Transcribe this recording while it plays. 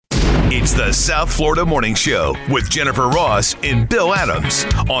It's the South Florida Morning Show with Jennifer Ross and Bill Adams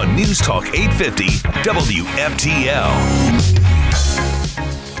on News Talk 850 WFTL.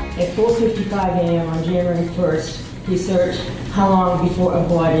 At 4:55 a.m. on January 1st, research how long before a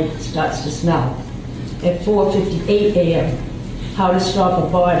body starts to smell. At 4:58 a.m., how to stop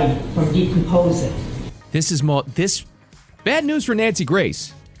a body from decomposing. This bad news for Nancy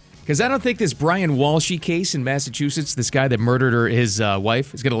Grace. Because I don't think this Brian Walshy case in Massachusetts, this guy that murdered his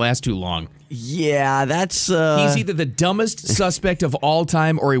wife, is going to last too long. Yeah, that's... He's either the dumbest suspect of all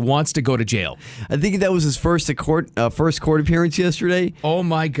time or he wants to go to jail. I think that was his first court appearance yesterday. Oh,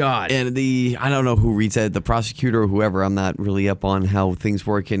 my God. And I don't know who reads that, the prosecutor or whoever. I'm not really up on how things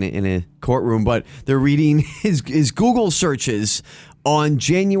work in a courtroom, but they're reading his Google searches on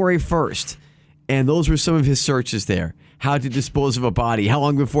January 1st. And those were some of his searches there. How to dispose of a body. How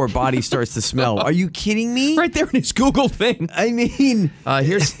long before a body starts to smell. Are you kidding me? Right there in his Google thing. I mean...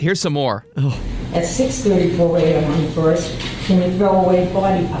 here's some more. At 6:34 a.m. on the 1st, can you throw away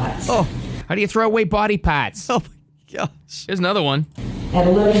body parts? Oh. How do you throw away body parts? Oh, my gosh. Here's another one. At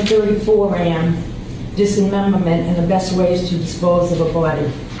 11:34 a.m., dismemberment and the best ways to dispose of a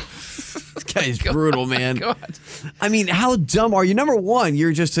body. This guy's brutal, man. God. I mean, how dumb are you? Number one,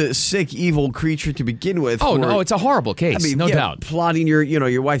 you're just a sick, evil creature to begin with. Oh, no, it's a horrible case, no doubt. Plotting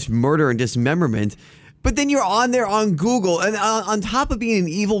your wife's murder and dismemberment. But then you're on there on Google, and on top of being an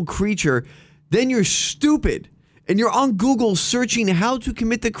evil creature, then you're stupid. And you're on Google searching how to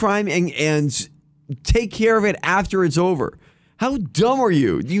commit the crime and take care of it after it's over. How dumb are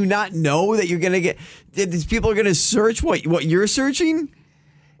you? Do you not know that you're going to these people are going to search what you're searching?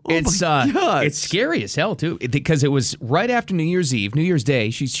 It's scary as hell, too, because it was right after New Year's Eve, New Year's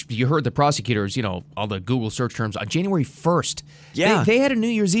Day. You heard the prosecutors, all the Google search terms, on January 1st. Yeah. They had a New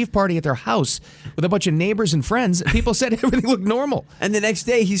Year's Eve party at their house with a bunch of neighbors and friends. People said everything looked normal. And the next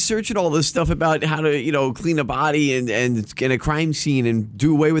day, he's searching all this stuff about how to, clean a body and get a crime scene and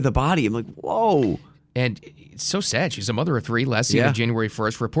do away with a body. I'm like, whoa. And it's so sad. She's a mother of three, last seen on January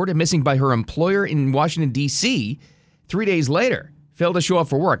 1st, reported missing by her employer in Washington, D.C. 3 days later. Failed to show up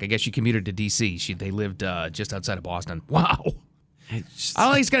for work. I guess she commuted to D.C. They lived just outside of Boston. Wow. I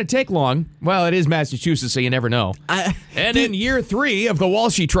don't think it's going to take long. Well, it is Massachusetts, so you never know. In year 3 of the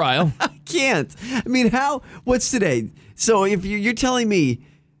Walshy trial. I can't. I mean, what's today? So if you're telling me,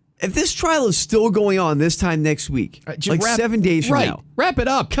 if this trial is still going on this time next week, 7 days from now. Wrap it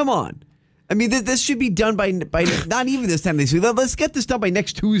up. Come on. I mean, this should be done by not even this time next week. Let's get this done by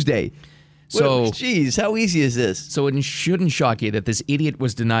next Tuesday. So, geez, how easy is this? So it shouldn't shock you that this idiot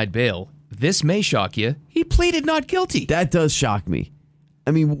was denied bail. This may shock you. He pleaded not guilty. That does shock me.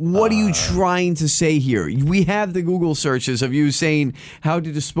 I mean, what are you trying to say here? We have the Google searches of you saying how to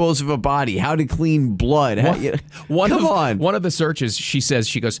dispose of a body, how to clean blood. Come on. One of the searches, she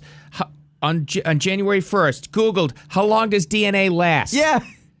goes, on January 1st, Googled, how long does DNA last? Yeah.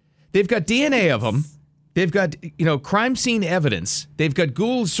 They've got DNA of him. They've got, crime scene evidence. They've got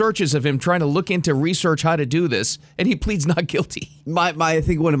Google searches of him trying to look into research how to do this, and he pleads not guilty. I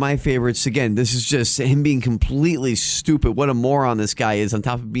think one of my favorites, again, this is just him being completely stupid. What a moron this guy is on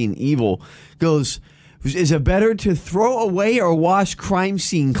top of being evil. Goes, is it better to throw away or wash crime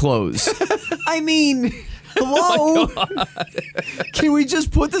scene clothes? I mean... Hello? Oh, can we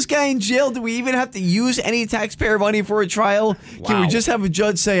just put this guy in jail? Do we even have to use any taxpayer money for a trial? Wow. Can we just have a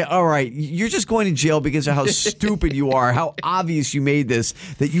judge say, all right, you're just going to jail because of how stupid you are, how obvious you made this,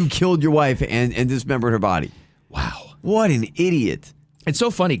 that you killed your wife and dismembered her body? Wow. What an idiot. It's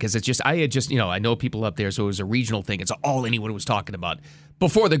so funny because I know people up there, so it was a regional thing. It's all anyone was talking about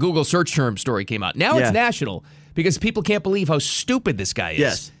before the Google search term story came out. Now it's national because people can't believe how stupid this guy is.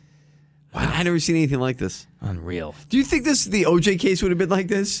 Yes. Wow. I've never seen anything like this. Unreal. Do you think the OJ case would have been like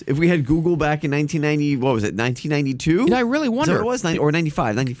this if we had Google back in 1992? I really wonder. Is that what it was? Or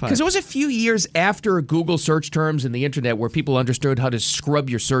 95? Because it was a few years after Google search terms and the internet where people understood how to scrub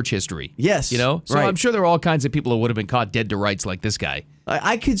your search history. Yes. So right. I'm sure there are all kinds of people who would have been caught dead to rights like this guy.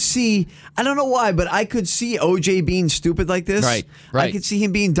 I could see, I don't know why, but I could see OJ being stupid like this. Right. I could see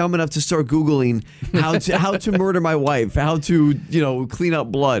him being dumb enough to start Googling how to murder my wife, how to, clean up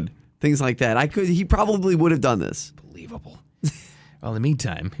blood. Things like that. He probably would have done this. Unbelievable. Well, in the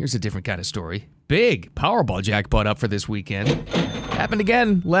meantime, here's a different kind of story. Big Powerball jackpot up for this weekend. Happened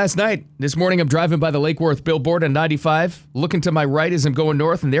again last night. This morning, I'm driving by the Lake Worth billboard on 95, looking to my right as I'm going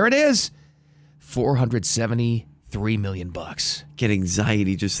north, and there it is. $473 million. Get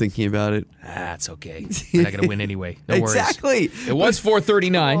anxiety just thinking about it. That's okay. We're not going to win anyway. No worries. Exactly. It was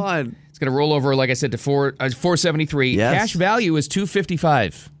 439. Come on. It's going to roll over, like I said, to 473. Yes. Cash value is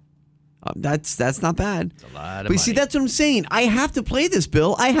 $255. That's not bad. It's a lot of But you see, money. that's what I'm saying. I have to play this,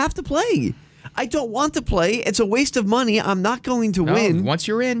 Bill. I have to play. I don't want to play. It's a waste of money. I'm not going to No, win. once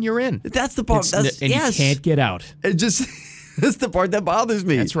you're in, you're in. That's the part. And Yes. you can't get out. It just that's the part that bothers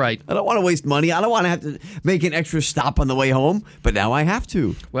me. That's right. I don't want to waste money. I don't want to have to make an extra stop on the way home, but now I have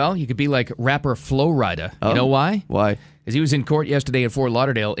to. Well, you could be like rapper Flo Rida. You Oh. know why? Why? Because he was in court yesterday in Fort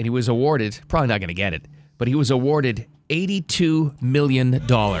Lauderdale, and he was awarded, probably not going to get it, but he was awarded $82 million. Yeah,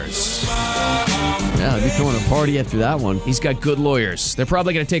 I'd be throwing a party after that one. He's got good lawyers. They're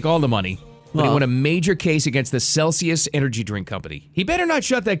probably going to take all the money. But he Well- won a major case against the Celsius Energy Drink Company. He better not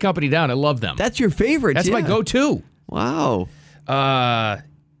shut that company down. I love them. That's your favorite. That's my yeah. go-to. Wow.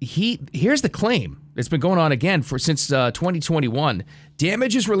 Here's the claim. It's been going on again since 2021.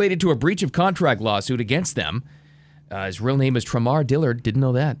 Damages related to a breach of contract lawsuit against them. His real name is Tremar Dillard. Didn't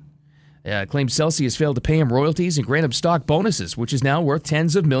know that. Claims Celsius failed to pay him royalties and grant him stock bonuses, which is now worth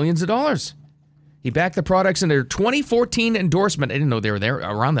tens of millions of dollars. He backed the products in their 2014 endorsement. I didn't know they were there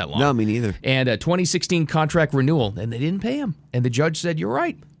around that long. No, me neither. And a 2016 contract renewal, and they didn't pay him. And the judge said, "You're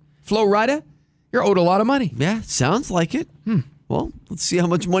right, Flo Rida, you're owed a lot of money." Yeah, sounds like it. Well, let's see how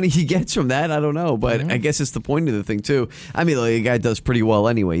much money he gets from that. I don't know, but I guess it's the point of the thing too. I mean, like, the guy does pretty well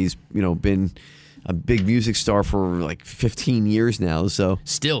anyway. He's been a big music star for like 15 years now. So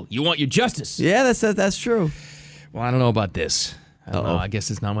Still, you want your justice. yeah, that's true. Well, I don't know about this. I don't know. Uh-oh. I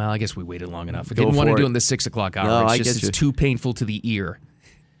guess it's not. Well, I guess we waited long enough. I Go didn't want to for do it. it in the 6 o'clock hour. No, it's I just get you. it's too painful to the ear.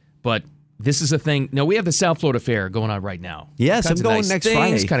 But this is a thing. No, we have the South Florida Fair going on right now. Yes, Kinds I'm of going nice next things,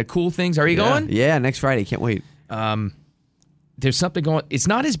 Friday. Kind of cool things. Are you going? Yeah, next Friday. Can't wait. There's something going. It's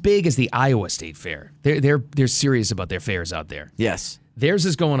not as big as the Iowa State Fair. They're serious about their fairs out there. Yes. Theirs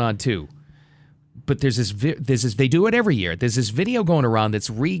is going on too. But there's this. They do it every year. There's this video going around that's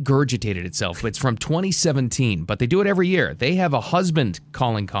regurgitated itself. It's from 2017, but they do it every year. They have a husband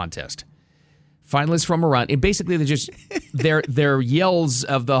calling contest. Finalists from around, and basically they're just their yells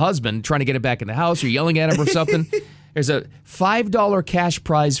of the husband trying to get it back in the house. You're yelling at him or something. There's a $5 cash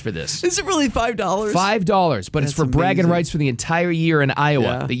prize for this. Is it really $5? $5, but it's That's for bragging amazing. rights for the entire year in Iowa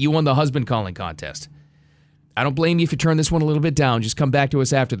Yeah. that you won the husband calling contest. I don't blame you if you turn this one a little bit down. Just come back to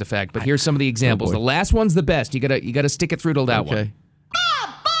us after the fact. But here's some of the examples. boy. The last one's the best. You gotta stick it through till that one. Okay. Bob,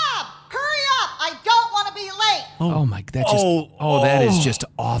 hurry up! I don't want to be late. Oh my, that is just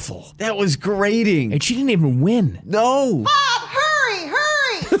awful. That was grating. And she didn't even win. No. Bob, hurry!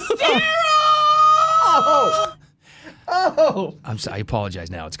 I'm sorry. I apologize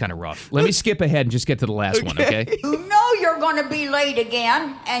now. It's kind of rough. Let me skip ahead and just get to the last one, okay? You know you're going to be late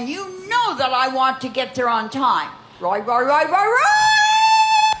again, and you know that I want to get there on time. Right.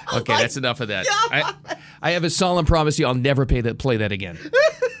 Okay, that's enough of that. I have a solemn promise to you I'll never play that again.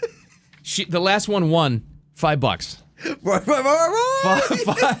 The last one won $5. Right.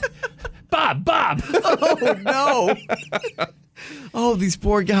 Bob. Oh, no. Oh, these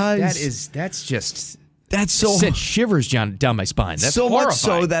poor guys. That's so sent shivers down my spine. That's so horrifying. much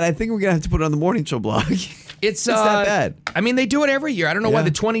so that I think we're gonna have to put it on the morning show blog. It's that bad. I mean, they do it every year. I don't know why Yeah.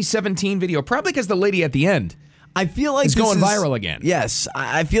 the 2017 video, probably because the lady at the end. I feel like It's this going is- viral again. Yes,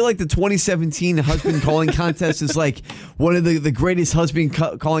 I feel like the 2017 husband calling contest is like one of the greatest husband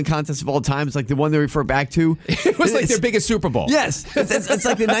calling contests of all time. It's like the one they refer back to. It was like their biggest Super Bowl. Yes, it's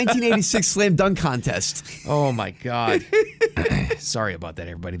like the 1986 slam dunk contest. Oh my God. Sorry about that,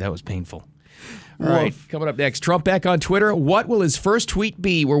 everybody. That was painful. All right, coming up next, Trump back on Twitter. What will his first tweet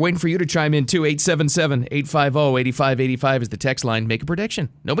be? We're waiting for you to chime in, too. 877-850-8585 is the text line. Make a prediction.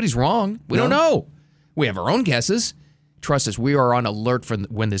 Nobody's wrong. We don't know. We have our own guesses. Trust us, we are on alert for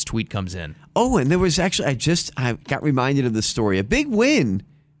when this tweet comes in. Oh, and there was actually, I got reminded of the story. A big win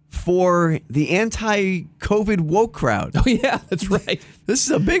for the anti-COVID woke crowd. Oh, yeah, that's right. This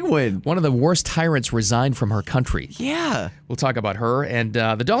is a big win. One of the worst tyrants resigned from her country. Yeah. We'll talk about her, and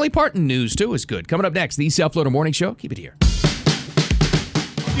the Dolly Parton news, too, is good. Coming up next, the South Florida Morning Show. Keep it here.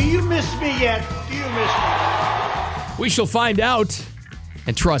 Do you miss me yet? Do you miss me? We shall find out,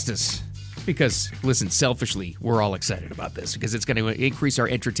 and trust us. Because, listen, selfishly, we're all excited about this because it's going to increase our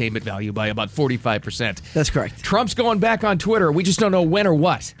entertainment value by about 45%. That's correct. Trump's going back on Twitter. We just don't know when or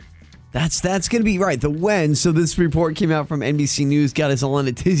what. That's going to be right. The when. So this report came out from NBC News, got us all in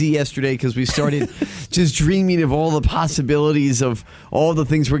a tizzy yesterday because we started just dreaming of all the possibilities of all the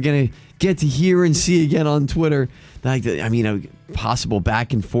things we're going to get to hear and see again on Twitter. Like, I mean, a possible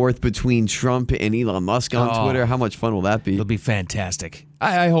back and forth between Trump and Elon Musk on Twitter. How much fun will that be? It'll be fantastic.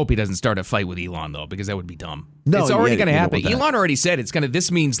 I hope he doesn't start a fight with Elon, though, because that would be dumb. No, it's already yeah, going to you don't happen. want that. Elon already said it's going to.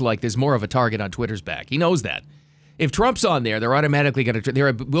 This means like there's more of a target on Twitter's back. He knows that. If Trump's on there, they're automatically going to.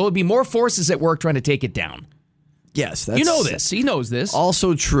 There will be more forces at work trying to take it down. Yes. That's You know this. He knows this.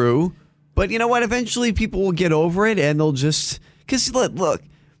 Also true. But you know what? Eventually people will get over it and they'll just... Because look,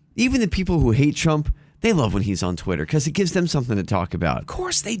 even the people who hate Trump, they love when he's on Twitter because it gives them something to talk about. Of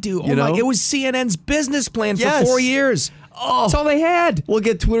course they do. You know? It was CNN's business plan for Yes. 4 years. Oh, That's all they had. We'll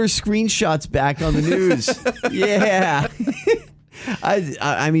get Twitter screenshots back on the news. Yeah.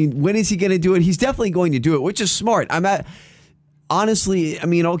 I mean, when is he going to do it? He's definitely going to do it, which is smart. Honestly, I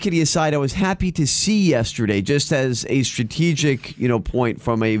mean, all kidding aside, I was happy to see yesterday, just as a strategic, point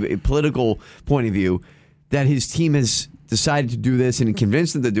from a political point of view, that his team has decided to do this and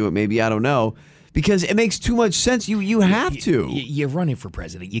convinced them to do it. Maybe, I don't know, because it makes too much sense. You have to. You're running for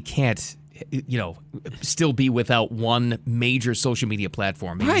president. You can't, still be without one major social media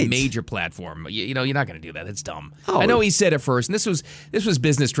platform, a Right. major platform. You're not going to do that. It's dumb. Oh. I know he said it first, and this was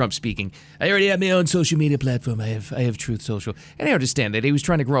business Trump speaking. I already have my own social media platform. I have Truth Social, and I understand that he was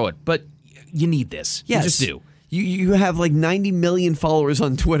trying to grow it, but you need this. Yes. You just do. You have like 90 million followers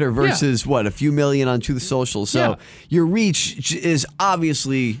on Twitter versus a few million on Truth Social. So your reach is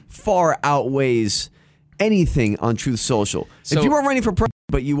obviously far outweighs anything on Truth Social. So- if you weren't running for president,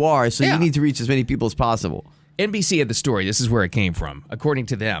 but you are, so Yeah. you need to reach as many people as possible. NBC had the story. This is where it came from. According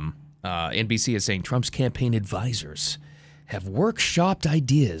to them, NBC is saying Trump's campaign advisors have workshopped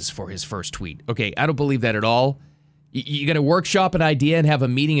ideas for his first tweet. Okay, I don't believe that at all. You're going to workshop an idea and have a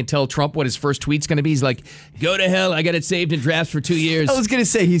meeting and tell Trump what his first tweet's going to be? He's like, go to hell. I got it saved in drafts for 2 years. I was going to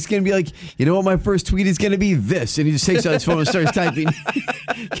say, he's going to be like, you know what, my first tweet is going to be this. And he just takes out his phone and starts typing.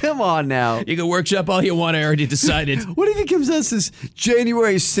 Come on now. You can workshop all you want. I already decided. What if he comes out and says,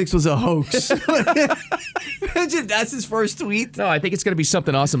 January 6th was a hoax? Imagine that's his first tweet. No, I think it's going to be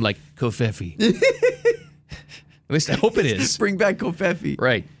something awesome like Kofefi. At least I hope it is. Bring back Kofefi.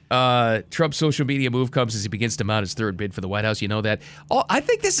 Right. Trump's social media move comes as he begins to mount his third bid for the White House. You know that. Oh, I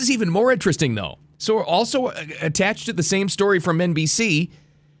think this is even more interesting, though. So also attached to the same story from NBC,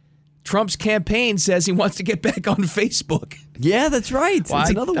 Trump's campaign says he wants to get back on Facebook. Yeah, that's right. Well,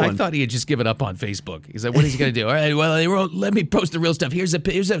 That's another one. I thought he had just given up on Facebook. He's like, what is he going to do? All right, well, they won't let me post the real stuff. Here's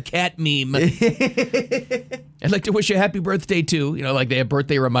a cat meme. I'd like to wish you a happy birthday, too. Like they have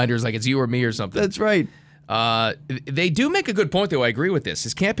birthday reminders like it's you or me or something. That's right. They do make a good point, though. I agree with this.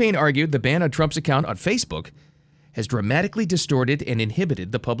 His campaign argued the ban on Trump's account on Facebook has dramatically distorted and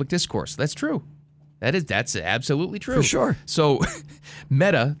inhibited the public discourse. That's true. That's absolutely true. For sure. So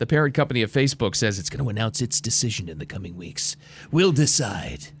Meta, the parent company of Facebook, says it's going to announce its decision in the coming weeks. We'll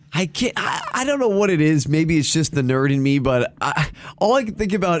decide. I don't know what it is. Maybe it's just the nerd in me, but all I can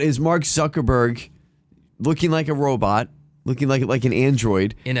think about is Mark Zuckerberg looking like a robot, looking like an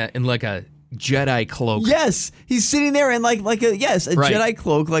android. In like a Jedi cloak. Yes, he's sitting there in a Right. Jedi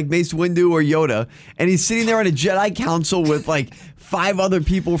cloak like Mace Windu or Yoda, and he's sitting there on a Jedi council with like 5 other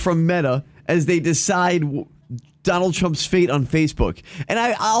people from Meta as they decide Donald Trump's fate on Facebook. And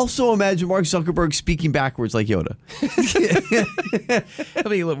I also imagine Mark Zuckerberg speaking backwards like Yoda.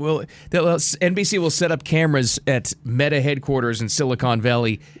 NBC will set up cameras at Meta headquarters in Silicon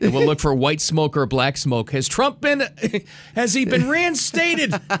Valley and will look for white smoke or black smoke. Has he been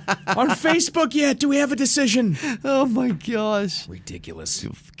reinstated on Facebook yet? Do we have a decision? Oh my gosh. Ridiculous.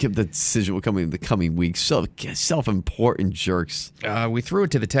 The decision will come in the coming weeks. So self-important jerks. We threw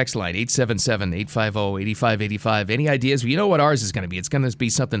it to the text line, 877-850-8585. Any ideas? You know what ours is going to be. It's going to be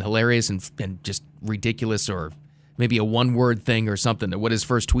something hilarious and just ridiculous, or maybe a one-word thing or something. What his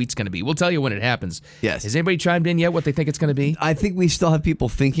first tweet's going to be. We'll tell you when it happens. Yes. Has anybody chimed in yet what they think it's going to be? I think we still have people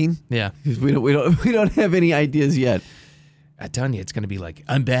thinking. Yeah. Because we don't have any ideas yet. I'm telling you, it's going to be like,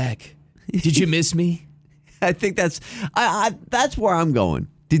 I'm back. Did you miss me? I think that's where I'm going.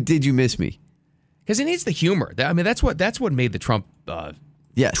 Did you miss me? Because he needs the humor. That's what made the Trump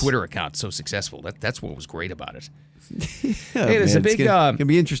Yes. Twitter account so successful. That's what was great about it. Yeah, Hey, there's a big. It's gonna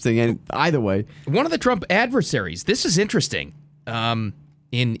be interesting, and either way, One of the Trump adversaries. This is interesting. In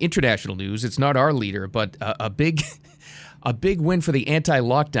international news, it's not our leader, but a big win for the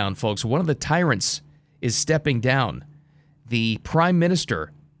anti-lockdown folks. One of the tyrants is stepping down. The Prime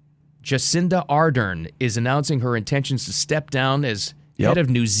Minister, Jacinda Ardern, is announcing her intentions to step down as head of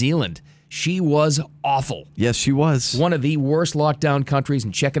New Zealand. She was awful. yes, she was. One of the worst lockdown countries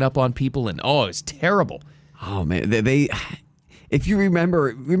and checking up on people, and it's terrible. Oh man, they if you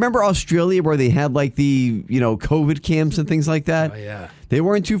remember Australia where they had like the COVID camps and things like that. Oh, yeah. They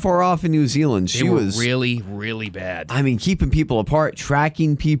weren't too far off in New Zealand. They She were was really, really bad. I mean, keeping people apart,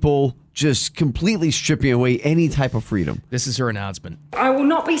 tracking people, just completely stripping away any type of freedom. This is her announcement. I will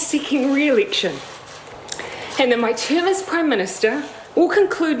not be seeking re-election, and that my term as Prime Minister will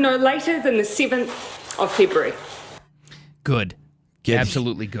conclude no later than the 7th of February. Good.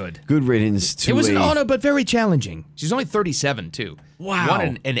 Absolutely good. Good riddance to It was an honor, but very challenging. She's only 37, too. Wow.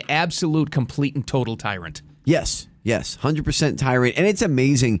 What an absolute, complete, and total tyrant. Yes, 100% tyrant. And it's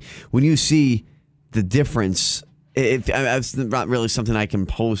amazing when you see the difference. It's not really something I can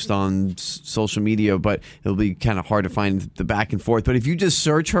post on social media, but it'll be kind of hard to find the back and forth. But if you just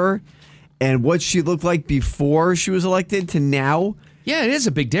search her and what she looked like before she was elected to now. Yeah, it is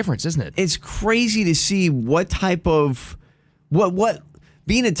a big difference, isn't it? It's crazy to see what type of, what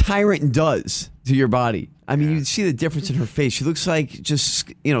being a tyrant does to your body. I mean, you see the difference in her face. She looks like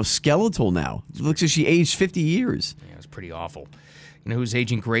just, skeletal now. It looks like she aged 50 years. Yeah, it's pretty awful. You know who's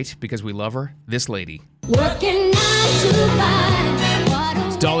aging great because we love her? This lady.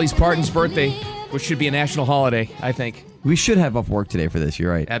 It's Dolly Parton's birthday, which should be a national holiday, I think. We should have off work today for this.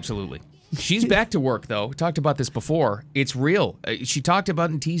 You're right. Absolutely. She's back to work, though. We talked about this before. It's real. She talked about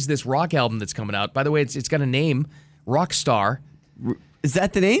and teased this rock album that's coming out. By the way, it's got a name, Rockstar. Is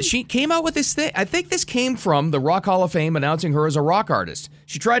that the name? She came out with this thing. I think this came from the Rock Hall of Fame announcing her as a rock artist.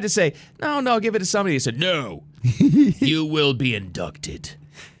 She tried to say, no, give it to somebody. He said, no, you will be inducted.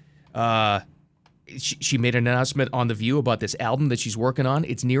 She made an announcement on The View about this album that she's working on.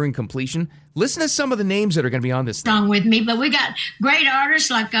 It's nearing completion. Listen to some of the names that are going to be on this thing. Song with me, but we got great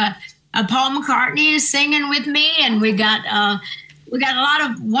artists like Paul McCartney is singing with me, and we got a lot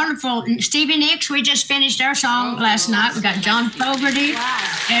of wonderful Stevie Nicks. We just finished our song last night. We got John Fogerty,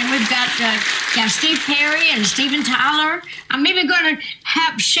 and we've got Steve Perry and Steven Tyler. I'm even going to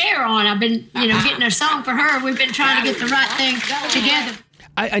have Cher on. I've been, getting a song for her. We've been trying to get the right thing together.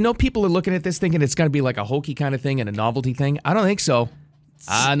 I know people are looking at this thinking it's going to be like a hokey kind of thing and a novelty thing. I don't think so.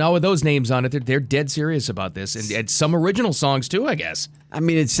 No, with those names on it, they're dead serious about this. And some original songs, too, I guess. I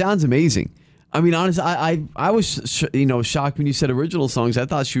mean, it sounds amazing. I mean, honestly, I was shocked when you said original songs. I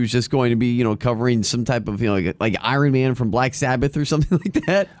thought she was just going to be covering some type of like Iron Man from Black Sabbath or something like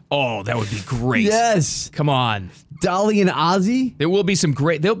that. Oh, that would be great. Yes, come on, Dolly and Ozzy. There'll be some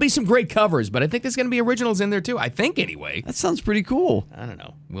great covers, but I think there's going to be originals in there too. I think anyway. That sounds pretty cool. I don't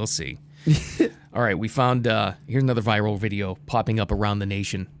know. We'll see. All right, we found here's another viral video popping up around the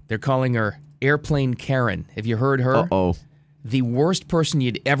nation. They're calling her Airplane Karen. Have you heard her? Uh-oh. The worst person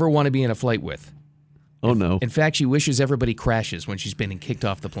you'd ever want to be in a flight with. Oh, no. In fact, she wishes everybody crashes when she's been kicked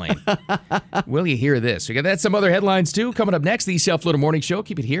off the plane. Will you hear this? We got that, some other headlines, too. Coming up next, the South Florida Morning Show.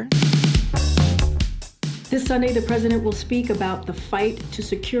 Keep it here. This Sunday, the president will speak about the fight to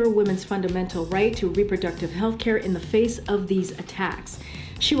secure women's fundamental right to reproductive health care in the face of these attacks.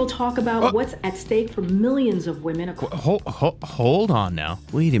 She will talk about what's at stake for millions of women. Hold on now.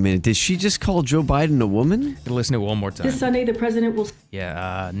 Wait a minute. Did she just call Joe Biden a woman? Listen to it one more time. This Sunday, the president will.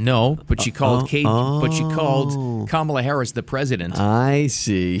 No, but she called but she called Kamala Harris the president. I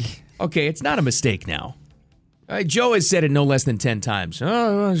see. Okay, it's not a mistake now. Joe has said it no less than 10 times.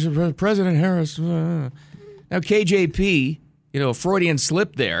 President Harris. Now KJP, a Freudian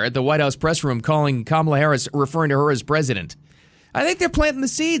slip there at the White House press room, calling Kamala Harris, referring to her as president. I think they're planting the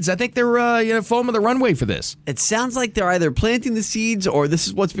seeds. I think they're foaming the runway for this. It sounds like they're either planting the seeds or this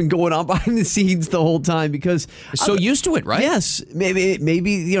is what's been going on behind the scenes the whole time because they're so used to it, right? Yes, maybe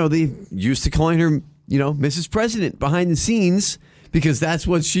they used to calling her Mrs. President behind the scenes because that's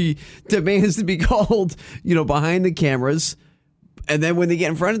what she demands to be called behind the cameras. And then when they get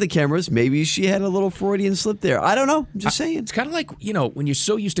in front of the cameras, maybe she had a little Freudian slip there. I don't know. I'm just saying. It's kind of like, when you're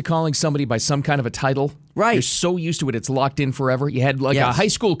so used to calling somebody by some kind of a title. Right. You're so used to it, it's locked in forever. You had a high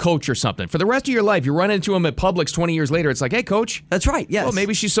school coach or something. For the rest of your life, you run into him at Publix 20 years later. It's like, hey, coach. That's right, yes. Well,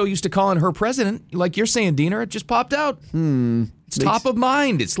 maybe she's so used to calling her president. Like you're saying, Diener, it just popped out. It's top of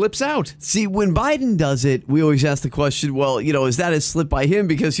mind. It slips out. See, when Biden does it, we always ask the question, well, is that a slip by him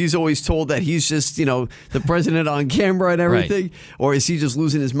because he's always told that he's just, the president on camera and everything? Right. Or is he just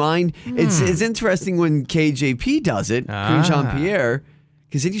losing his mind? It's interesting when KJP does it, Karine Jean-Pierre,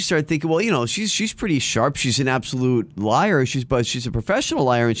 because then you start thinking, well, she's pretty sharp. She's an absolute liar, but she's a professional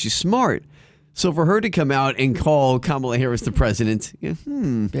liar and she's smart. So for her to come out and call Kamala Harris the president,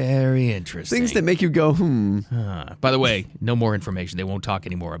 very interesting. Things that make you go, By the way, no more information. They won't talk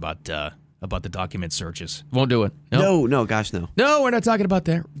anymore about the document searches. Won't do it. No, gosh, no. No, we're not talking about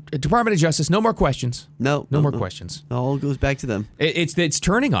that. Department of Justice, no more questions. No more questions. It all goes back to them. It's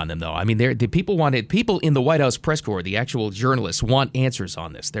turning on them, though. I mean, the people in the White House press corps, the actual journalists, want answers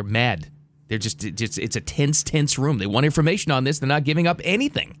on this. They're mad. They're just it's a tense room. They want information on this. They're not giving up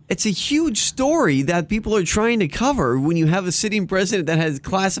anything. It's a huge story that people are trying to cover when you have a sitting president that has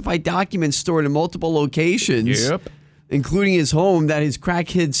classified documents stored in multiple locations, including his home that his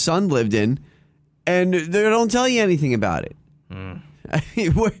crackhead son lived in, and they don't tell you anything about it. I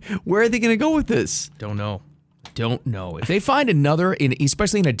mean, where are they going to go with this? Don't know. don't know. If they find another,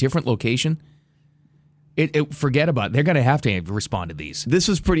 especially in a different location, forget about it. They're going to have to respond to these. This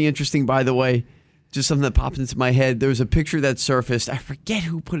was pretty interesting, by the way. Just something that popped into my head. There was a picture that surfaced. I forget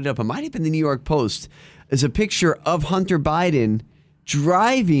who put it up. It might have been the New York Post. It's a picture of Hunter Biden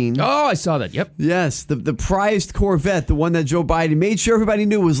driving. Oh, I saw that. Yep. Yes, the prized Corvette, the one that Joe Biden made sure everybody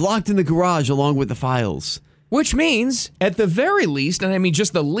knew was locked in the garage along with the files. Which means, at the very least, and I mean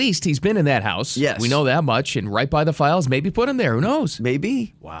just the least, he's been in that house. Yes. We know that much. And right by the files, maybe put him there. Who knows?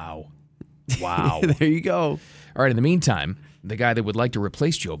 Maybe. Wow. There you go. All right, in the meantime, the guy that would like to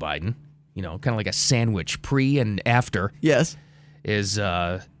replace Joe Biden, kind of like a sandwich, pre and after. Yes. Is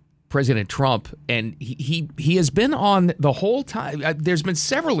President Trump, and he has been on the whole time. There's been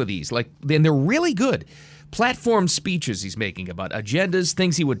several of these, and they're really good. Platform speeches he's making about agendas,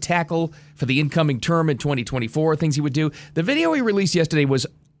 things he would tackle for the incoming term in 2024, things he would do. The video he released yesterday was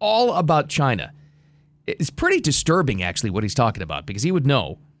all about China. It's pretty disturbing, actually, what he's talking about, because he would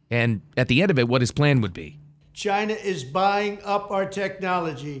know, and at the end of it, what his plan would be. China is buying up our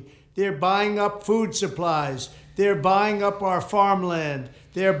technology. They're buying up food supplies. They're buying up our farmland.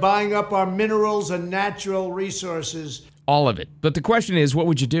 They're buying up our minerals and natural resources. All of it. But the question is, what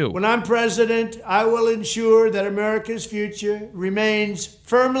would you do? When I'm president, I will ensure that America's future remains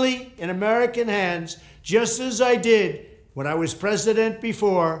firmly in American hands, just as I did when I was president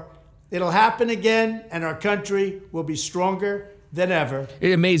before. It'll happen again, and our country will be stronger than ever.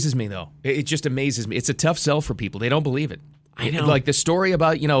 It amazes me, though. It just amazes me. It's a tough sell for people. They don't believe it. I know. Like the story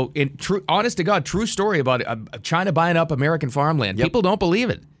about, honest to God, true story about China buying up American farmland. Yep. People don't believe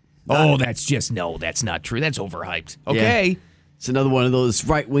it. That's not true. That's overhyped. Okay. Yeah. It's another one of those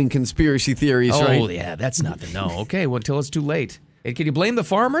right-wing conspiracy theories, right? Oh, yeah, that's nothing. No. Okay, well, until it's too late. And can you blame the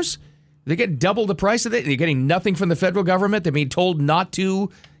farmers? They get double the price of it. They're getting nothing from the federal government. They're being told not to,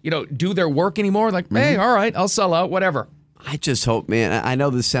 do their work anymore. Like, hey, all right, I'll sell out, whatever. I just hope, man. I know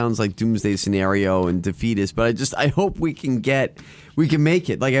this sounds like doomsday scenario and defeatist, but I hope we can make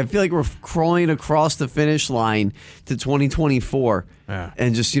it. Like, I feel like we're crawling across the finish line to 2024,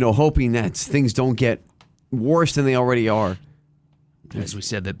 and just hoping that things don't get worse than they already are. As we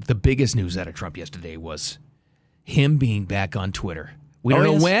said, the biggest news out of Trump yesterday was him being back on Twitter. We don't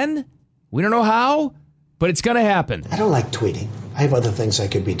know when, we don't know how, but it's going to happen. I don't like tweeting. I have other things I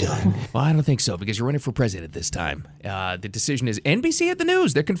could be doing. Well, I don't think so, because you're running for president this time. The decision is NBC had the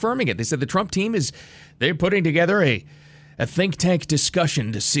news. They're confirming it. They said the Trump team they're putting together a think tank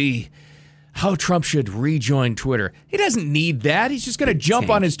discussion to see how Trump should rejoin Twitter. He doesn't need that. He's just going to jump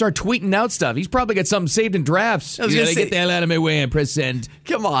on and start tweeting out stuff. He's probably got something saved in drafts. He's going to get the hell out of my way and press send.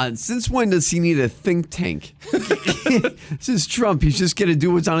 Come on. Since when does he need a think tank? This is Trump. He's just going to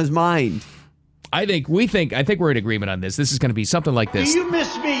do what's on his mind. I think we're in agreement on this. This is going to be something like this. Do you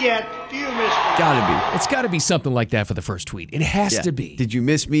miss me yet? Do you miss me? Gotta be. It's got to be something like that for the first tweet. It has to be. Did you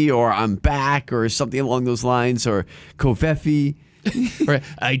miss me, or I'm back, or something along those lines, or Kofefi? Or,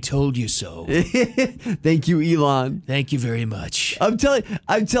 I told you so. Thank you, Elon. Thank you very much. I'm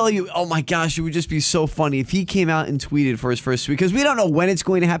telling you, oh my gosh, it would just be so funny if he came out and tweeted for his first tweet, because we don't know when it's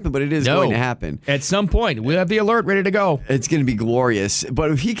going to happen, but it is going to happen. At some point, we'll have the alert ready to go. It's going to be glorious. But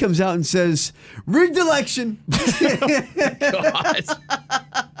if he comes out and says, rigged election. God.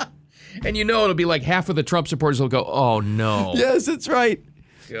 And it'll be like half of the Trump supporters will go, oh no. Yes, that's right.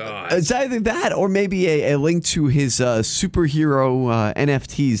 God. It's either that or maybe a link to his superhero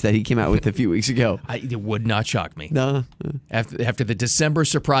NFTs that he came out with a few weeks ago. It would not shock me. No. After the December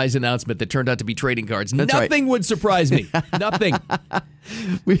surprise announcement that turned out to be trading cards, That's nothing would surprise me. Nothing.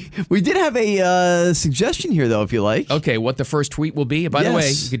 We did have a suggestion here, though, if you like. Okay, what the first tweet will be. By the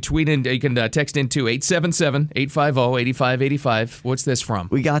way, you can tweet in. You can text into 877-850-8585. What's this from?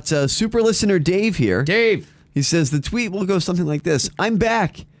 We got super listener Dave here. Dave. He says the tweet will go something like this. I'm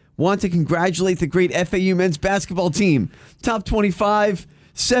back. Want to congratulate the great FAU men's basketball team. Top 25,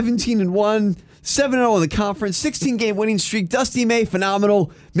 17-1, 7-0 in the conference, 16-game winning streak. Dusty May,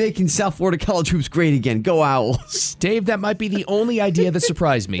 phenomenal. Making South Florida college hoops great again. Go Owls. Dave, that might be the only idea that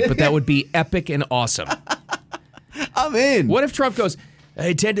surprised me, but that would be epic and awesome. I'm in. What if Trump goes, I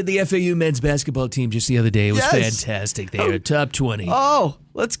attended the FAU men's basketball team just the other day. It was fantastic. They are top 20. Oh,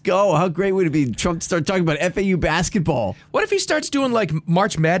 let's go. How great would it be Trump to start talking about FAU basketball? What if he starts doing like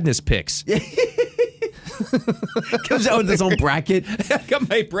March Madness picks? Comes out with his own bracket. I got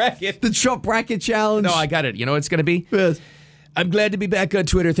my bracket. The Trump bracket challenge. No, I got it. You know what it's going to be? Yes. I'm glad to be back on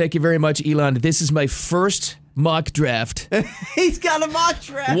Twitter. Thank you very much, Elon. This is my first mock draft. He's got a mock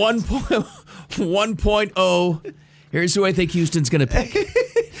draft. 1.0. Here's who I think Houston's going to pick.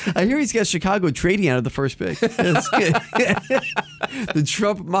 I hear he's got Chicago trading out of the first pick. That's good. The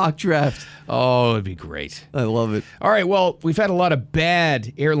Trump mock draft. Oh, it'd be great. I love it. All right, well, we've had a lot of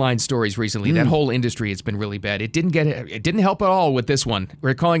bad airline stories recently. That whole industry has been really bad. It didn't help at all with this one.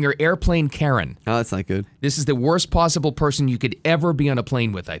 We're calling her Airplane Karen. Oh, that's not good. This is the worst possible person you could ever be on a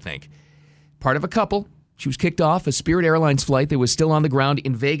plane with, I think. Part of a couple. She was kicked off a Spirit Airlines flight that was still on the ground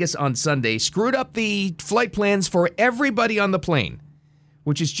in Vegas on Sunday, screwed up the flight plans for everybody on the plane,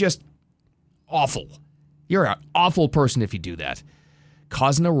 which is just awful. You're an awful person if you do that.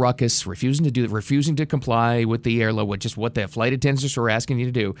 Causing a ruckus, refusing to comply with the airline, just what the flight attendants were asking you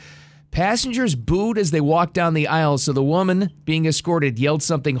to do. Passengers booed as they walked down the aisle, so the woman being escorted yelled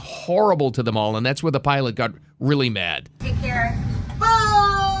something horrible to them all, and that's where the pilot got really mad. Take care. Boo!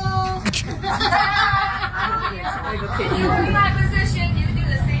 You were in my position, you do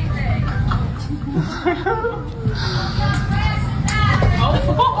the same thing.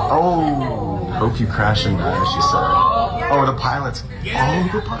 Oh, hope you crash and die, she said. Oh, the pilots. Oh,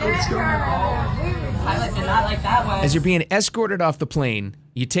 the pilots go. Pilot did not like that one. As you're being escorted off the plane,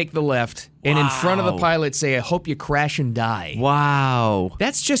 you take the left, and in front of the pilot say, I hope you crash and die. Wow.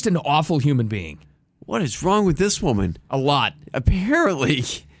 That's just an awful human being. What is wrong with this woman? A lot. Apparently.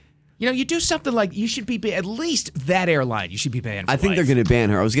 You know, you do something like, you should be, at least that airline, you should be banned for I think life. they're going to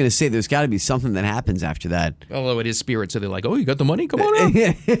ban her. I was going to say there's got to be something that happens after that. Although it is Spirit, so they're like, oh, you got the money? Come on up.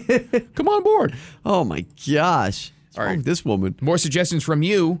 Come on board. Oh, my gosh. What's wrong with this woman? More suggestions from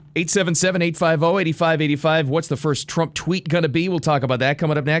you. 877-850-8585. What's the first Trump tweet going to be? We'll talk about that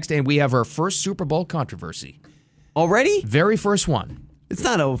coming up next. And we have our first Super Bowl controversy. Already? Very first one. It's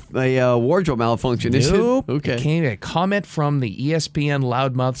not a wardrobe malfunction, is it? Nope. Okay. It came a comment from the ESPN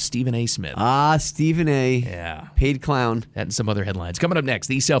loudmouth Stephen A. Smith. Ah, Stephen A. Yeah. Paid clown. That and some other headlines. Coming up next,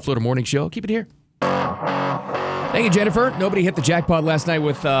 the South Florida Morning Show. Keep it here. Thank you, Jennifer. Nobody hit the jackpot last night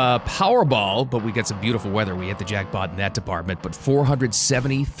with Powerball, but we got some beautiful weather. We hit the jackpot in that department, but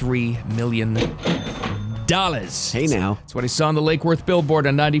 $473 million. Hey, now. That's what I saw on the Lake Worth billboard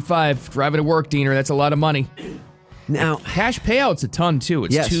on 95. Driving to work, Diener. That's a lot of money. Now, cash payout's a ton, too.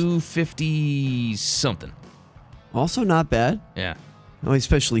 It's yes. $250-something. Also not bad. Yeah. Oh,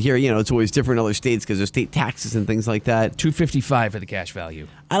 especially here, it's always different in other states because there's state taxes and things like that. $255 for the cash value.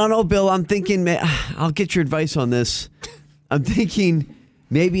 I don't know, Bill. I'm thinking, I'll get your advice on this. I'm thinking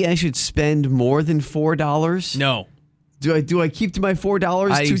maybe I should spend more than $4. No. Do I keep to my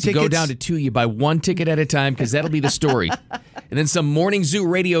 $4? I Two tickets? go down to two. You buy one ticket at a time because that'll be the story. And then some Morning Zoo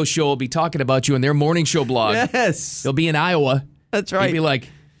radio show will be talking about you in their morning show blog. Yes. They'll be in Iowa. That's right. They'll be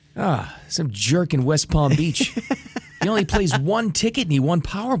like, some jerk in West Palm Beach. He only plays one ticket and he won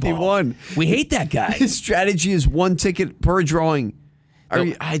Powerball. He won. We hate that guy. His strategy is one ticket per drawing.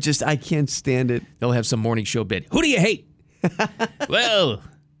 I can't stand it. They'll have some morning show bit. Who do you hate? Well,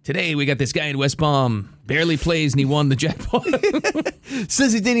 today we got this guy in West Palm. Barely plays and he won the jackpot.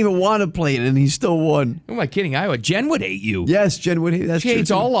 Says he didn't even want to play it and he still won. Who am I kidding? Iowa. Jen would hate you. Yes, Jen would hate. That's she true,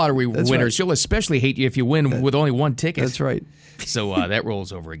 hates too. all lottery winners. Right. She'll especially hate you if you win with only one ticket. That's right. So that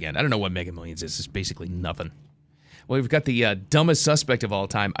rolls over again. I don't know what Mega Millions is. It's basically nothing. Well, we've got the dumbest suspect of all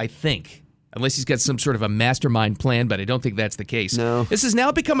time, I think. Unless he's got some sort of a mastermind plan, but I don't think that's the case. No. This has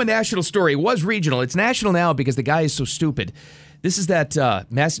now become a national story. It was regional. It's national now because the guy is so stupid. This is that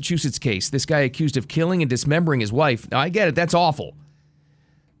Massachusetts case. This guy accused of killing and dismembering his wife. Now, I get it. That's awful.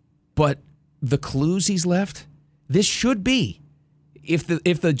 But the clues he's left, this should be, if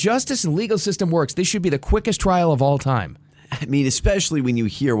the justice and legal system works, this should be the quickest trial of all time. I mean, especially when you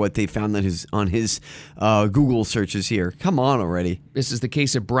hear what they found on his Google searches here. Come on already. This is the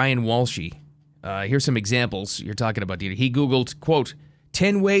case of Brian Walshy. Here's some examples you're talking about, Dieter. He Googled, quote,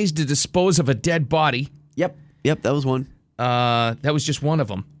 10 ways to dispose of a dead body. Yep, that was one. That was just one of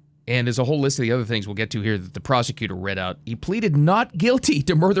them. And there's a whole list of the other things we'll get to here that the prosecutor read out. He pleaded not guilty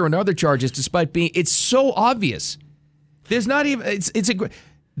to murder and other charges despite being, it's so obvious. There's not even,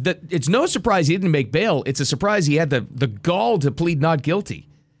 it's no surprise he didn't make bail. It's a surprise he had the gall to plead not guilty.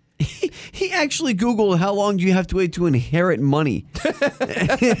 He actually Googled how long do you have to wait to inherit money.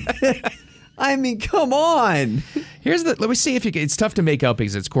 I mean, come on. Let me see if you can, it's tough to make out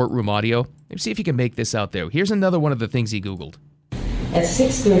because it's courtroom audio. Let me see if you can make this out there. Here's another one of the things he Googled. At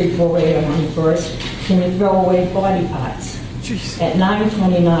 6:34 a.m. on the 1st, can you throw away body parts? Jeez. At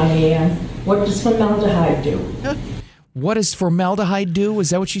 9:29 a.m., what does formaldehyde do? What does formaldehyde do? Is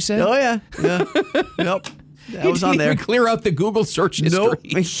that what she said? Oh, yeah. Nope. That was on there. Even clear out the Google search history. Nope.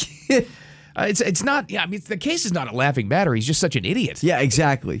 It's not, yeah, I mean, the case is not a laughing matter. He's just such an idiot. Yeah,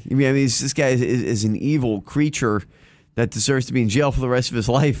 exactly. I mean, this guy is an evil creature that deserves to be in jail for the rest of his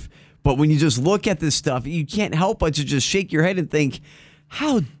life. But when you just look at this stuff, you can't help but to just shake your head and think,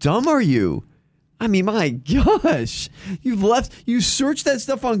 How dumb are you? I mean, my gosh. You searched that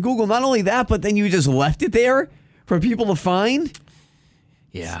stuff on Google. Not only that, but then you just left it there for people to find?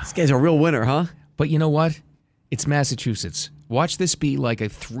 Yeah. This guy's a real winner, huh? But you know what? It's Massachusetts. Watch this be like a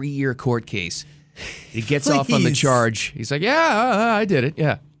 3-year court case. He gets off on the charge. He's like, yeah, I did it.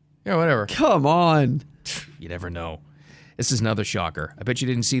 Yeah, whatever. Come on. You never know. This is another shocker. I bet you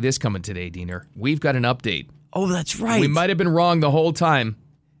didn't see this coming today, Diener. We've got an update. Oh, that's right. We might have been wrong the whole time.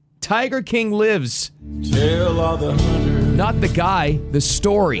 Tiger King lives. Tell all the hunters. Not the guy, the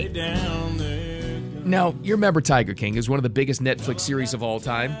story. Now, you remember Tiger King is one of the biggest Netflix series of all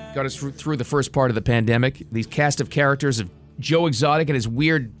time. Got us through the first part of the pandemic. These cast of characters of Joe Exotic and his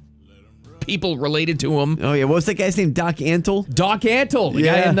weird people related to him. Oh, yeah. What was that guy's name? Doc Antle? Doc Antle, the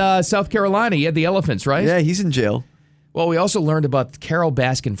guy in South Carolina. He had the elephants, right? Yeah, he's in jail. Well, we also learned about Carol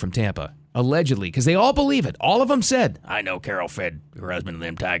Baskin from Tampa, allegedly, because they all believe it. All of them said, I know Carol fed her husband and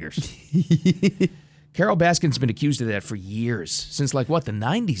them tigers. Carol Baskin's been accused of that for years, since the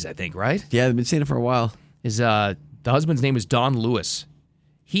 90s, I think, right? Yeah, they've been saying it for a while. The husband's name is Don Lewis.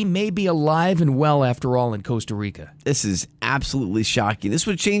 He may be alive and well, after all, in Costa Rica. This is absolutely shocking. This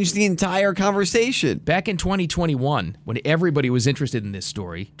would change the entire conversation. Back in 2021, when everybody was interested in this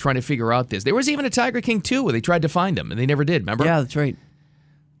story, trying to figure out this, there was even a Tiger King 2 where they tried to find him, and they never did, remember? Yeah, that's right.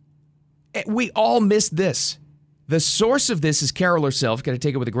 We all missed this. The source of this is Carol herself, got to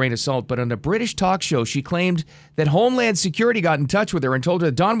take it with a grain of salt, but on a British talk show, she claimed that Homeland Security got in touch with her and told her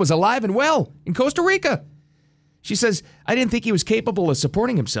that Don was alive and well in Costa Rica. She says, I didn't think he was capable of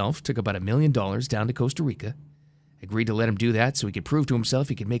supporting himself, took about $1 million down to Costa Rica, agreed to let him do that so he could prove to himself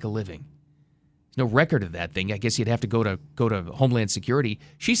he could make a living. There's no record of that thing. I guess you'd have to go to Homeland Security.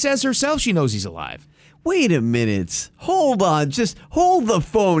 She says herself she knows he's alive. Wait a minute. Hold on. Just hold the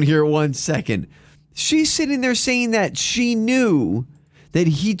phone here 1 second. She's sitting there saying that she knew that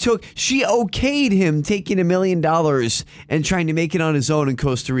she okayed him taking $1 million and trying to make it on his own in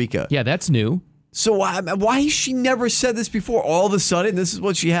Costa Rica. Yeah, that's new. So why has she never said this before? All of a sudden, this is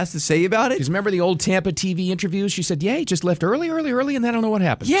what she has to say about it? Because remember the old Tampa TV interviews? She said, yeah, he just left early, and I don't know what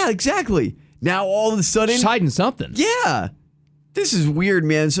happened. Yeah, exactly. Now, all of a sudden... She's hiding something. Yeah. This is weird,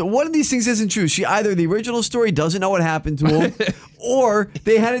 man. So one of these things isn't true. She either the original story doesn't know what happened to him, or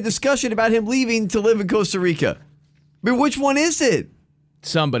they had a discussion about him leaving to live in Costa Rica. I mean, which one is it?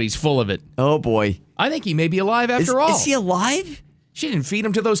 Somebody's full of it. Oh, boy. I think he may be alive after all. Is he alive? She didn't feed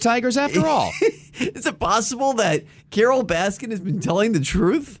him to those tigers after all. Is it possible that Carol Baskin has been telling the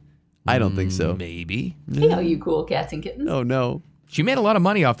truth? I don't think so. Maybe. Hey, all you cool cats and kittens. Oh, no. She made a lot of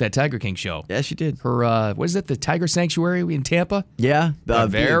money off that Tiger King show. Yeah, she did. Her, what is it, the Tiger Sanctuary in Tampa? Yeah.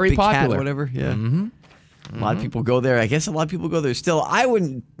 Very big popular. Cat, whatever, yeah. Mm-hmm. A lot of people go there. I guess a lot of people go there still. I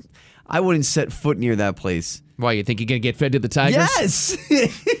wouldn't set foot near that place. Why, you think you're going to get fed to the tigers? Yes!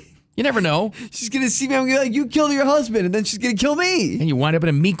 You never know. She's going to see me. I'm going to be like, you killed your husband, and then she's going to kill me. And you wind up in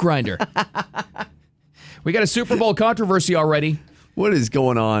a meat grinder. We got a Super Bowl controversy already. What is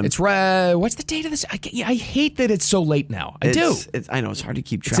going on? It's what's the date of this? I hate that it's so late now. I do. I know, it's hard to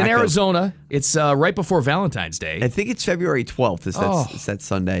keep track of. It's in Arizona. It's right before Valentine's Day. I think it's February 12th. It's that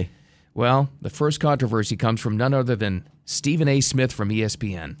Sunday. Well, the first controversy comes from none other than Stephen A. Smith from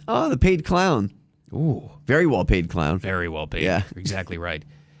ESPN. Oh, the paid clown. Ooh. Very well paid clown. Very well paid. Yeah. You're exactly right.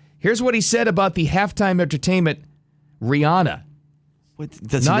 Here's what he said about the halftime entertainment, Rihanna.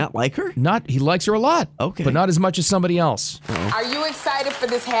 Does he not like her? He likes her a lot. Okay. But not as much as somebody else. Uh-oh. Are you excited for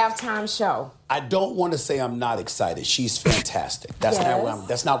this halftime show? I don't want to say I'm not excited. She's fantastic. That's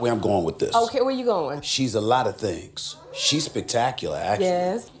not where I'm going with this. Okay, where you going? She's a lot of things. She's spectacular, actually.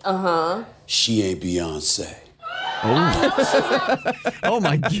 Yes. Uh-huh. She ain't Beyonce. Oh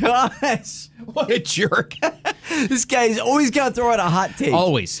my gosh. What a jerk. This guy's always got to throw out a hot take.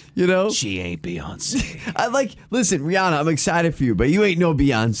 Always. You know? She ain't Beyonce. Listen, Rihanna, I'm excited for you, but you ain't no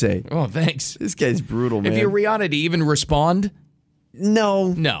Beyonce. Oh, thanks. This guy's brutal, man. If you're Rihanna, do you even respond?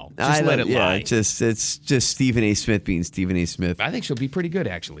 No. Just let it lie. It's just Stephen A. Smith being Stephen A. Smith. I think she'll be pretty good,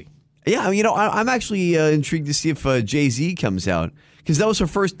 actually. Yeah, I'm actually intrigued to see if Jay-Z comes out, because that was her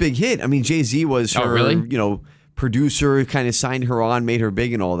first big hit. I mean, Jay-Z was her, producer, kind of signed her on, made her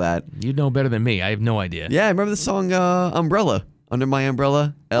big and all that. You'd know better than me. I have no idea. Yeah, I remember the song Umbrella, Under My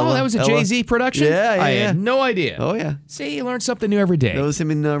Umbrella. Ella, that was a Jay-Z production? Yeah. I had no idea. Oh, yeah. See, you learn something new every day. That was him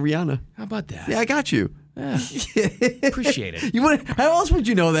and Rihanna. How about that? Yeah, I got you. Appreciate it. How else would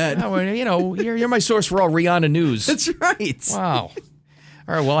you know that? You're my source for all Rihanna news. That's right. Wow.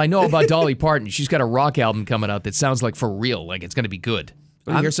 All right, well, I know about Dolly Parton. She's got a rock album coming out that sounds like for real, like it's going to be good.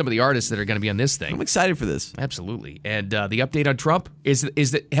 Here's some of the artists that are going to be on this thing. I'm excited for this. Absolutely. And the update on Trump has he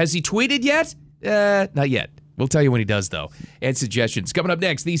tweeted yet? Not yet. We'll tell you when he does, though. And suggestions. Coming up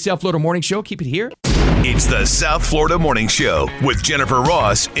next, the South Florida Morning Show. Keep it here. It's the South Florida Morning Show with Jennifer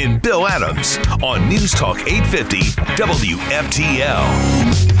Ross and Bill Adams on News Talk 850 WFTL.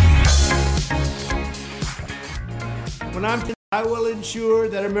 When I will ensure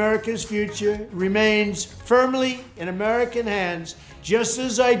that America's future remains firmly in American hands, just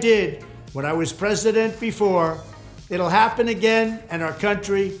as I did when I was president before. It'll happen again, and our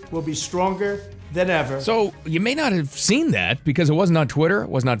country will be stronger than ever. So you may not have seen that because it wasn't on Twitter, it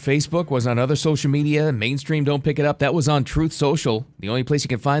wasn't on Facebook, it wasn't on other social media. Mainstream don't pick it up. That was on Truth Social, the only place you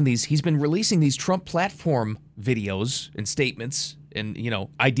can find these. He's been releasing these Trump platform videos and statements and,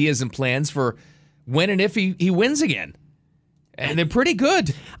 ideas and plans for when and if he wins again. And they're pretty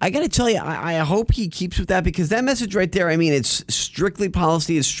good. I got to tell you, I hope he keeps with that, because that message right there, it's strictly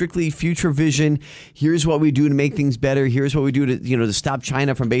policy, it's strictly future vision. Here's what we do to make things better. Here's what we do to stop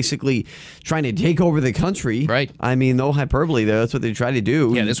China from basically trying to take over the country. Right. No hyperbole there. That's what they try to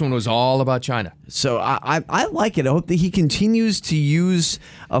do. Yeah, this one was all about China. So I like it. I hope that he continues to use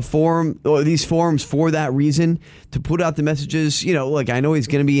a forum or these forums for that reason, to put out the messages. Look, I know he's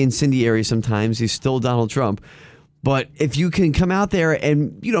going to be incendiary sometimes. He's still Donald Trump. But if you can come out there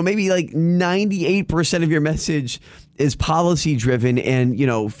and, maybe like 98% of your message is policy driven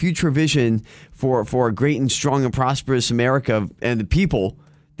and, future vision for a great and strong and prosperous America and the people,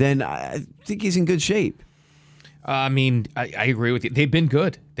 then I think he's in good shape. I agree with you. They've been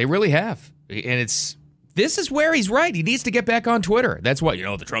good. They really have. And this is where he's right. He needs to get back on Twitter. That's what,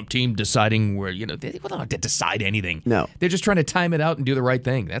 the Trump team deciding where, they don't have to decide anything. No. They're just trying to time it out and do the right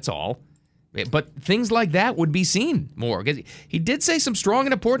thing. That's all. But things like that would be seen more. He did say some strong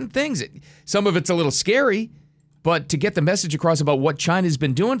and important things. Some of it's a little scary, but to get the message across about what China's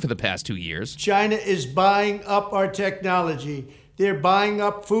been doing for the past 2 years. China is buying up our technology. They're buying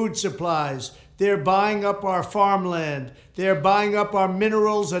up food supplies. They're buying up our farmland. They're buying up our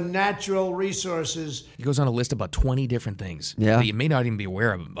minerals and natural resources. He goes on a list about 20 different things that you may not even be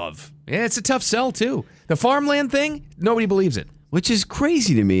aware of. Yeah, it's a tough sell, too. The farmland thing, nobody believes it. Which is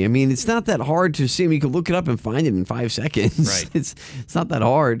crazy to me. It's not that hard to see. You can look it up and find it in 5 seconds. Right. It's not that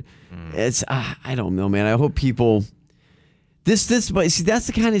hard. It's I don't know, man. I hope people but see, that's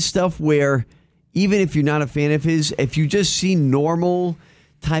the kind of stuff where even if you're not a fan of his, if you just see normal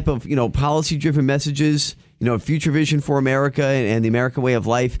type of policy driven messages, future vision for America and the American way of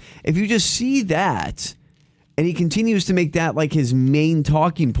life, if you just see that and he continues to make that like his main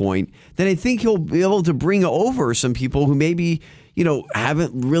talking point, then I think he'll be able to bring over some people who maybe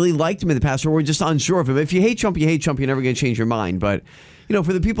haven't really liked him in the past, or were just unsure of him. If you hate Trump, you hate Trump. You're never going to change your mind. But,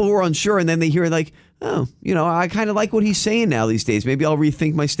 for the people who are unsure and then they hear like, oh, I kind of like what he's saying now these days. Maybe I'll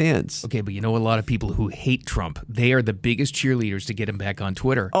rethink my stance. Okay, but a lot of people who hate Trump, they are the biggest cheerleaders to get him back on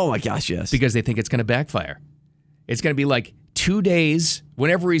Twitter. Oh, my gosh, yes. Because they think it's going to backfire. It's going to be like 2 days,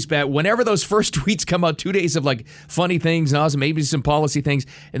 whenever he's back, whenever those first tweets come out, 2 days of like funny things and also maybe some policy things.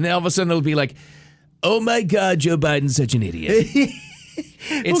 And then all of a sudden it'll be like, oh my God, Joe Biden's such an idiot.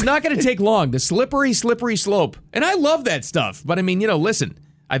 It's not going to take long. The slippery slope. And I love that stuff. But listen,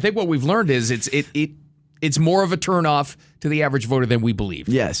 I think what we've learned is it's more of a turnoff to the average voter than we believe.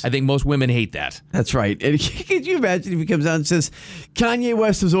 Yes. I think most women hate that. That's right. And could you imagine if he comes out and says, Kanye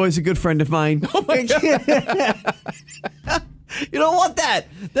West was always a good friend of mine? Oh my God. You don't want that.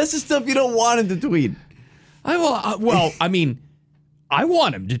 That's the stuff you don't want him to tweet. I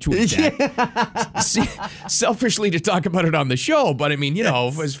want him to tweet that. Selfishly to talk about it on the show, but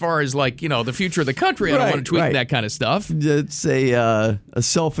as far as the future of the country, I don't want to tweet that kind of stuff. It's a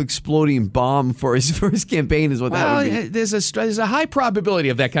self-exploding bomb for his campaign is what that would be. There's a high probability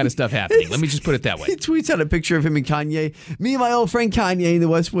of that kind of stuff happening. Let me just put it that way. He tweets out a picture of him and Kanye. Me and my old friend Kanye in the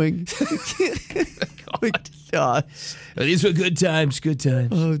West Wing. God. These were good times.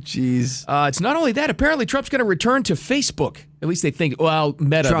 Oh, jeez. It's not only that. Apparently, Trump's going to return to Facebook. At least they think. Well,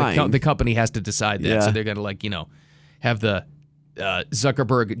 Meta, the company, has to decide that. Yeah. So they're going to, have the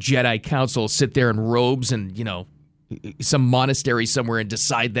Zuckerberg Jedi Council sit there in robes and, some monastery somewhere and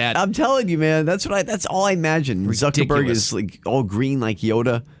decide that. I'm telling you, man. That's all I imagine. Ridiculous. Zuckerberg is all green like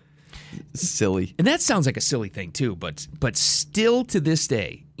Yoda. Silly. And that sounds like a silly thing, too. But still to this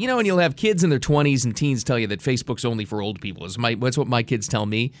day, and you'll have kids in their 20s and teens tell you that Facebook's only for old people. That's what my kids tell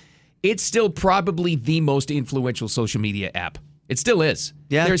me. It's still probably the most influential social media app. It still is.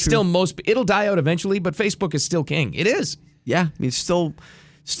 Yeah, there's still it'll die out eventually, but Facebook is still king. It is. Yeah, it's still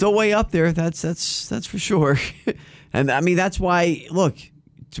way up there. That's for sure. And that's why, look,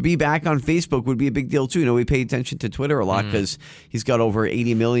 to be back on Facebook would be a big deal too. You know, we pay attention to Twitter a lot because he's got over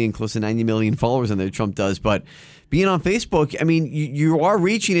 80 million, close to 90 million followers on there. Trump does, but being on Facebook, I mean, you are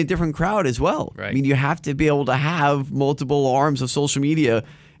reaching a different crowd as well. Right. I mean, you have to be able to have multiple arms of social media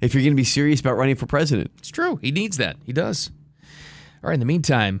if you're going to be serious about running for president. It's true. He needs that. He does. All right, in the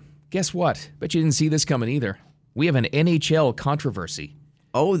meantime, guess what? Bet you didn't see this coming either. We have an NHL controversy.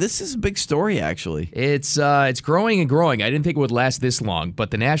 Oh, this is a big story, actually. It's growing and growing. I didn't think it would last this long, but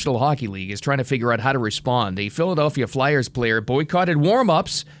the National Hockey League is trying to figure out how to respond. A Philadelphia Flyers player boycotted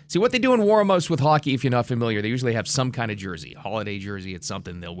warm-ups. See, what they do in warm-ups with hockey, if you're not familiar, they usually have some kind of jersey, holiday jersey. It's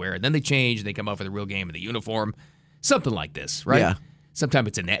something they'll wear. And then they change, and they come out for the real game in the uniform. Something like this, right? Yeah. Sometimes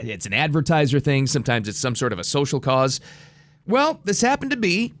it's an advertiser thing. Sometimes it's some sort of a social cause. Well, this happened to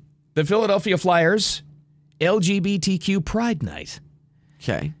be the Philadelphia Flyers LGBTQ Pride Night.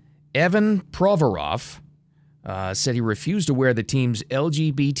 Okay. Evan Provorov said he refused to wear the team's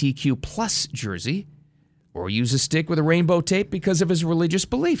LGBTQ plus jersey or use a stick with a rainbow tape because of his religious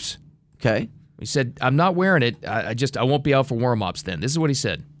beliefs. Okay. He said, I'm not wearing it. I won't be out for warm-ups then. This is what he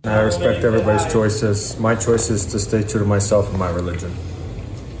said. I respect everybody's choices. My choice is to stay true to myself and my religion.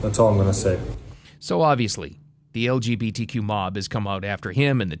 That's all I'm going to say. So obviously, the LGBTQ mob has come out after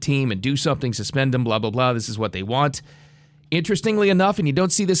him and the team and do something, suspend him, blah, blah, blah. This is what they want. Interestingly enough, and you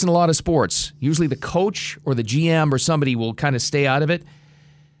don't see this in a lot of sports, usually the coach or the GM or somebody will kind of stay out of it.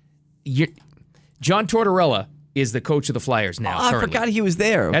 John Tortorella is the coach of the Flyers now. I forgot he was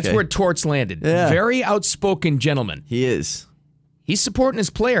there. Okay. That's where Torts landed. Yeah. Very outspoken gentleman. He is. He's supporting his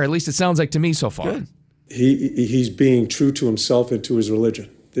player, at least it sounds like to me so far. Good. He's being true to himself and to his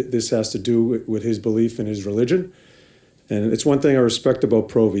religion. This has to do with his belief in his religion. And it's one thing I respect about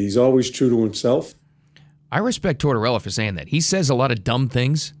Provy. He's always true to himself. I respect Tortorella for saying that. He says a lot of dumb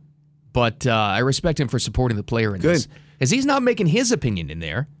things, but I respect him for supporting the player in this. Because he's not making his opinion in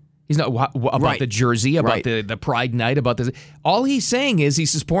there. He's not about the jersey, about the Pride Night, about this. All he's saying is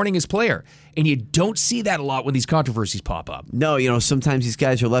he's supporting his player. And you don't see that a lot when these controversies pop up. No, sometimes these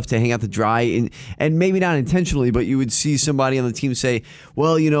guys are left to hang out to dry, and maybe not intentionally, but you would see somebody on the team say,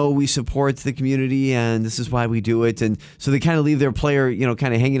 well, we support the community, and this is why we do it. And so they kind of leave their player,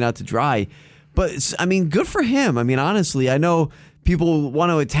 kind of hanging out to dry. But, good for him. Honestly, I know people want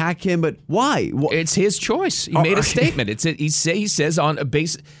to attack him, but why? It's his choice. He made a statement. He says on a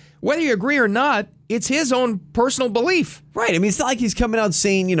base, whether you agree or not, it's his own personal belief. Right. It's not like he's coming out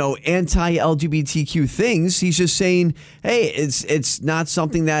saying, anti-LGBTQ things. He's just saying, hey, it's not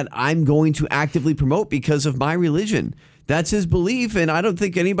something that I'm going to actively promote because of my religion. That's his belief, and I don't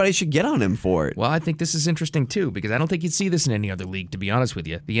think anybody should get on him for it. Well, I think this is interesting, too, because I don't think you'd see this in any other league, to be honest with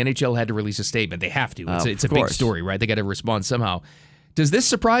you. The NHL had to release a statement. They have to. It's a big story, right? They got to respond somehow. Does this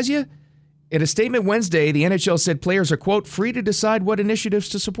surprise you? In a statement Wednesday, the NHL said players are, quote, free to decide what initiatives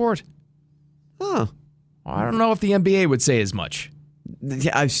to support. Huh. I don't know if the NBA would say as much.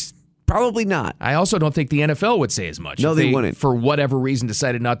 Probably not. I also don't think the NFL would say as much. No, they wouldn't. For whatever reason,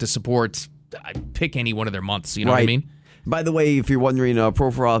 decided not to support, pick any one of their months. You know what I mean? By the way, if you're wondering,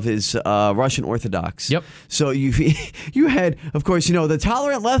 Provorov is Russian Orthodox. Yep. So you had, of course, the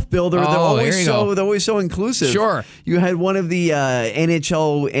tolerant left, Bill. They're always so inclusive. Sure. You had one of the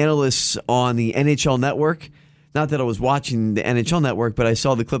NHL analysts on the NHL Network. Not that I was watching the NHL Network, but I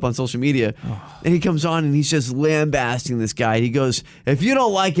saw the clip on social media. And he comes on and he's just lambasting this guy. He goes, if you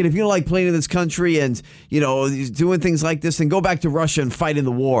don't like it, if you don't like playing in this country and, he's doing things like this, then go back to Russia and fight in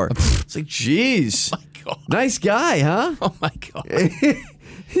the war. It's like, geez. Nice guy, huh? Oh, my God.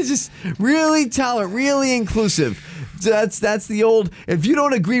 He's just really tolerant, really inclusive. That's the old, if you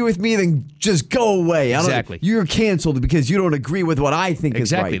don't agree with me, then just go away. Exactly. You're canceled because you don't agree with what I think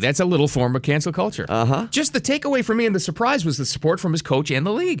is right. Exactly. That's a little form of cancel culture. Uh-huh. Just the takeaway for me and the surprise was the support from his coach and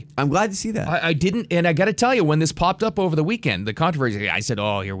the league. I'm glad to see that. I didn't, and I got to tell you, when this popped up over the weekend, the controversy, I said,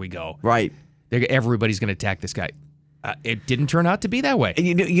 oh, here we go. Right. Everybody's going to attack this guy. It didn't turn out to be that way.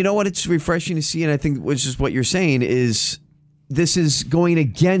 And you know what? It's refreshing to see, and I think which is what you're saying is this is going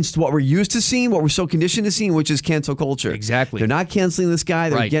against what we're used to seeing, what we're so conditioned to seeing, which is cancel culture. Exactly. They're not canceling this guy.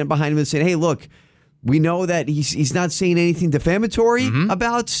 They're getting behind him and saying, hey, look, we know that he's not saying anything defamatory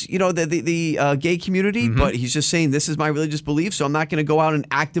about the gay community, but he's just saying this is my religious belief, so I'm not going to go out and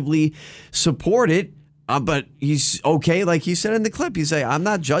actively support it. But he's okay, like he said in the clip. He's like, I'm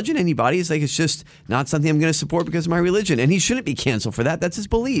not judging anybody. It's like, it's just not something I'm going to support because of my religion. And he shouldn't be canceled for that. That's his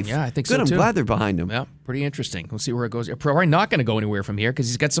belief. Yeah, I think Good, so, too. I'm glad they're behind him. Yeah, pretty interesting. We'll see where it goes. Probably not going to go anywhere from here because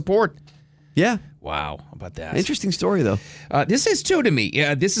he's got support. Yeah. Wow. How about that? Interesting story, though. This is, too, to me.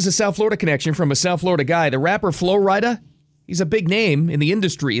 This is a South Florida connection from a South Florida guy. The rapper Flo Rida, he's a big name in the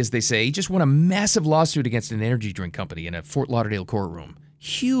industry, as they say. He just won a massive lawsuit against an energy drink company in a Fort Lauderdale courtroom.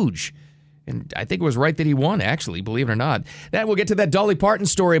 Huge. And I think it was right that he won, actually, believe it or not. Then we'll get to that Dolly Parton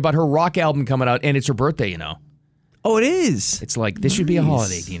story about her rock album coming out, and it's her birthday, you know. Oh, it is? It's like, this should be a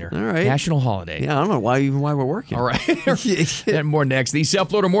holiday, Diener. All right. National holiday. Yeah, I don't know why we're working. All right. And more next. The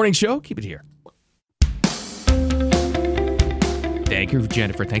Self Loader Morning Show. Keep it here. Thank you,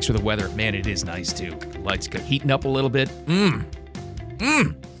 Jennifer. Thanks for the weather. Man, it is nice, too. Lights heating up a little bit.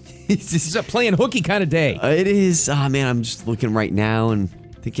 It's a playing hooky kind of day. It is. Oh, man, I'm just looking right now and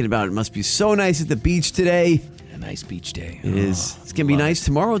thinking about it. Must be so nice at the beach today. A nice beach day. It is. It's going to be nice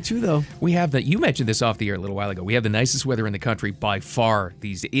tomorrow, too, though. We have you mentioned this off the air a little while ago. We have the nicest weather in the country by far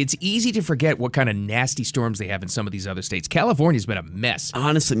these days. It's easy to forget what kind of nasty storms they have in some of these other states. California's been a mess.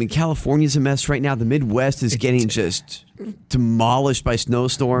 Honestly, I mean, California's a mess right now. The Midwest is getting just demolished by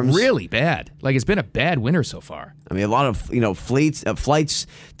snowstorms. Really bad. Like, it's been a bad winter so far. I mean, a lot of, flights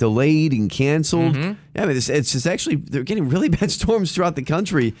delayed and canceled. Mm-hmm. Yeah, I mean, it's just actually, they're getting really bad storms throughout the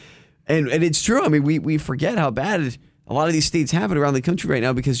country. And it's true. I mean, we forget how bad a lot of these states have it around the country right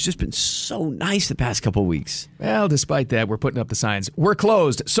now because it's just been so nice the past couple of weeks. Well, despite that, we're putting up the signs. We're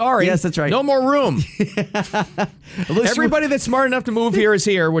closed. Sorry. Yes, that's right. No more room. Everybody that's smart enough to move here is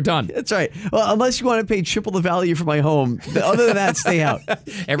here. We're done. That's right. Well, unless you want to pay triple the value for my home. Other than that, stay out.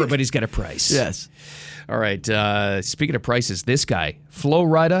 Everybody's got a price. Yes. All right. Speaking of prices, this guy, Flo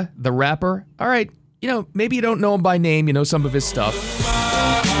Rida, the rapper. All right. Maybe you don't know him by name. You know some of his stuff.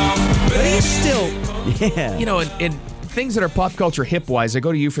 But he's still, and things that are pop culture hip-wise, I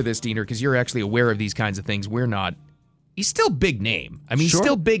go to you for this, Diener, because you're actually aware of these kinds of things. We're not. He's still big name. I mean, Sure. He's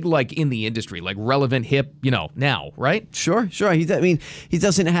still big, like, in the industry, like relevant, hip, now, right? Sure. He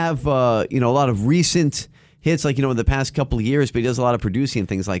doesn't have, a lot of recent hits, like, in the past couple of years, but he does a lot of producing and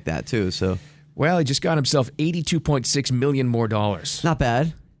things like that, too, so. Well, he just got himself $82.6 million more. Not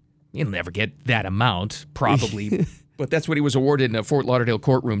bad. He'll never get that amount, probably. But that's what he was awarded in a Fort Lauderdale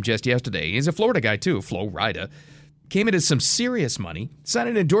courtroom just yesterday. He's a Florida guy, too, Flo Rida. Came into some serious money, signed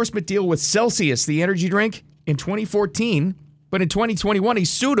an endorsement deal with Celsius, the energy drink, in 2014. But in 2021, he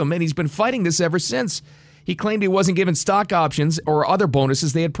sued him, and he's been fighting this ever since. He claimed he wasn't given stock options or other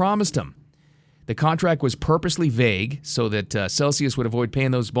bonuses they had promised him. The contract was purposely vague so that Celsius would avoid paying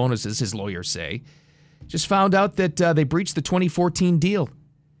those bonuses, his lawyers say. Just found out that they breached the 2014 deal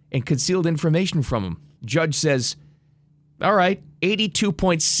and concealed information from him. Judge says, all right,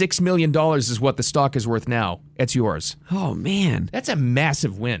 $82.6 million is what the stock is worth now. It's yours. Oh, man. That's a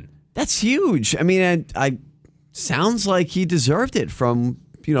massive win. That's huge. I mean, I sounds like he deserved it from,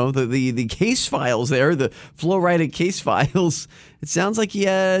 the case files there, the Flo Rida case files. It sounds like he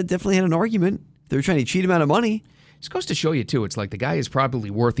definitely had an argument. They were trying to cheat him out of money. It goes to show you, too, it's like the guy is probably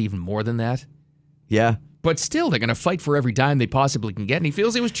worth even more than that. Yeah. But still, they're going to fight for every dime they possibly can get, and he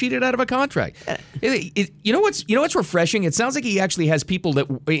feels he was cheated out of a contract. You know what's refreshing? It sounds like he actually has people that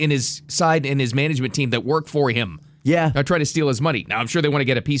in his side and his management team that work for him. Yeah. Not trying to steal his money. Now, I'm sure they want to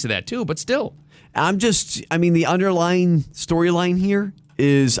get a piece of that too, but still. The underlying storyline here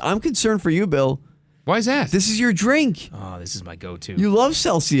is I'm concerned for you, Bill. Why is that? This is your drink. Oh, this is my go-to. You love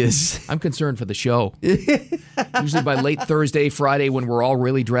Celsius. I'm concerned for the show. Usually by late Thursday, Friday, when we're all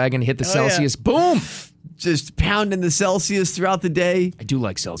really dragging, hit the Celsius. Yeah. Boom! Just pounding the Celsius throughout the day. I do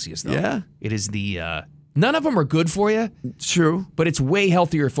like Celsius, though. Yeah. It is none of them are good for you. True. But it's way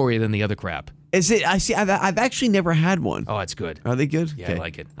healthier for you than the other crap. Is it? I see. I've actually never had one. Oh, it's good. Are they good? Yeah, okay. I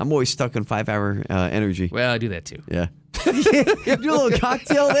like it. I'm always stuck on 5-hour energy. Well, I do that too. Yeah. You do a little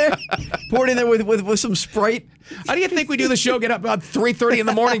cocktail there, pour it in there with some Sprite. How do you think we do the show? Get up about 3:30 in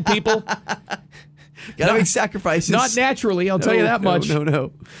the morning, people. Gotta make sacrifices. Not naturally, I'll tell you that much. No.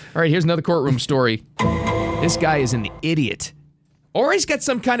 All right, here's another courtroom story. This guy is an idiot. Or he's got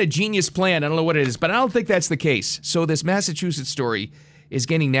some kind of genius plan. I don't know what it is, but I don't think that's the case. So this Massachusetts story is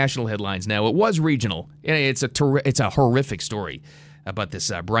gaining national headlines now. It was regional. It's a horrific story about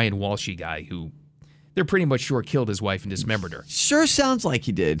this Brian Walshy guy who they're pretty much sure killed his wife and dismembered her. Sure sounds like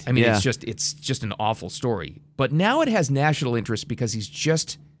he did. I mean, it's just an awful story. But now it has national interest because he's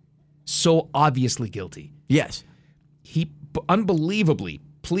just so obviously guilty. Yes. He unbelievably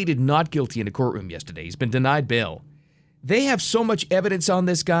pleaded not guilty in a courtroom yesterday. He's been denied bail. They have so much evidence on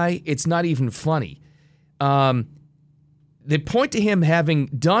this guy, it's not even funny. They point to him having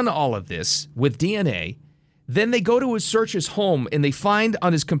done all of this with DNA. Then they go to search his home and they find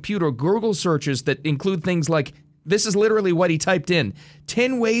on his computer Google searches that include things like This is literally what he typed in.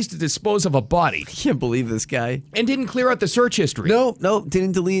 10 ways to dispose of a body. I can't believe this guy. And didn't clear out the search history. No,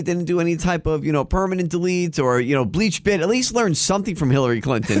 didn't delete, didn't do any type of, permanent delete or, bleach bit. At least learn something from Hillary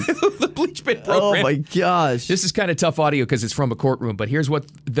Clinton. The bleach bit program. Oh, my gosh. This is kind of tough audio because it's from a courtroom, but here's what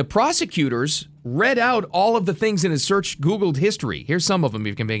the prosecutors read out all of the things in his search Googled history. Here's some of them if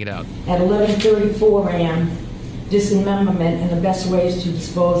you can make it out. At 11:34 a.m., dismemberment and the best ways to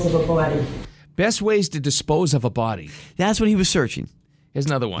dispose of a body. Best ways to dispose of a body. That's what he was searching. Here's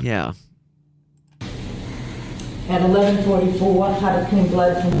another one. Yeah. At 11:44, how to clean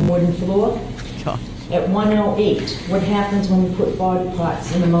blood from the wooden floor. God. At 1:08, what happens when you put body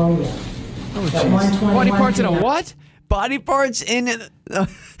parts in ammonia. At 1:21 Body parts in a p.m. what? Body parts in... what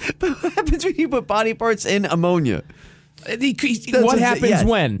happens when you put body parts in ammonia? What happens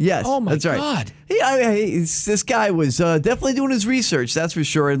when? Yes. Oh, my that's right. God. This guy was definitely doing his research, that's for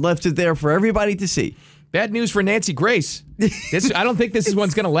sure, and left it there for everybody to see. Bad news for Nancy Grace. I don't think this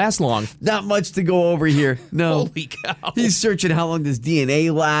one's going to last long. Not much to go over here. No. Holy cow. He's searching how long does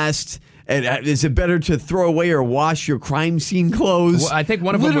DNA last, and is it better to throw away or wash your crime scene clothes? Well, I think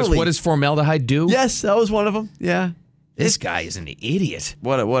one of them was, what does formaldehyde do? Yes, that was one of them. Yeah. This guy is an idiot.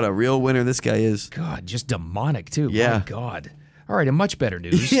 What a real winner this guy is. God, just demonic, too. Yeah. My God. All right, and much better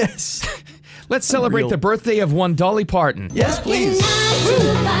news. Yes. Let's celebrate the birthday of one Dolly Parton. Yes, please.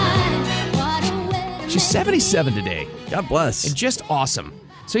 She's 77 today. God bless. And just awesome.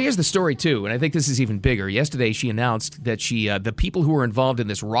 So here's the story, too, and I think this is even bigger. Yesterday, she announced that the people who were involved in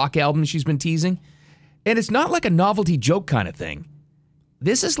this rock album she's been teasing, and it's not like a novelty joke kind of thing.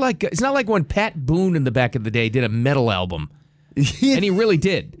 This is like, it's not like when Pat Boone in the back of the day did a metal album. And he really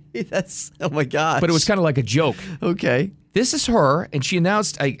did. Oh my gosh. But it was kind of like a joke. Okay. This is her, and she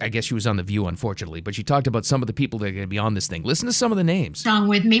announced, I guess she was on The View, unfortunately, but she talked about some of the people that are going to be on this thing. Listen to some of the names. Song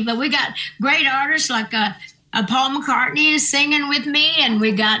with me, but we got great artists like Paul McCartney is singing with me, and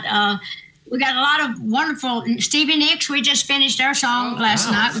we got a lot of wonderful Stevie Nicks. We just finished our song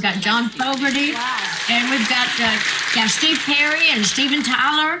last night. We got John Fogerty, and we've got Steve Perry and Steven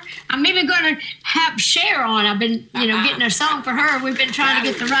Tyler. I'm even going to have Cher on. I've been, getting a song for her. We've been trying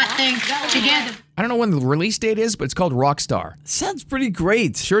to get the right thing together. I don't know when the release date is, but it's called Rockstar. Sounds pretty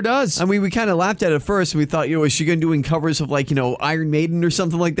great. Sure does. I mean, we kind of laughed at it first, and we thought, is she going to do covers of Iron Maiden or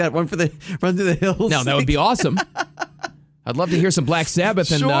something like that? Run through the hills. No, that would be awesome. I'd love to hear some Black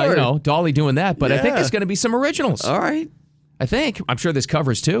Sabbath and Dolly doing that, but I think there's going to be some originals. All right. I think. I'm sure there's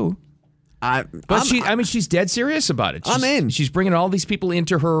covers too. She's dead serious about it. I'm in. She's bringing all these people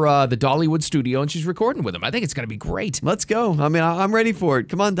into her the Dollywood studio, and she's recording with them. I think it's going to be great. Let's go. I mean, I'm ready for it.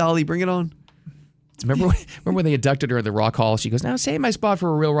 Come on, Dolly, bring it on. Remember when they inducted her at the Rock Hall? She goes, "Now save my spot for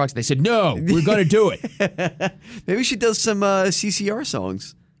a real rock." They said, "No, we're going to do it." Maybe she does some CCR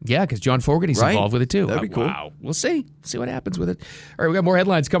songs. Yeah, because John Fogerty's involved with it too. That'd be cool. Wow. We'll see. See what happens with it. All right, we got more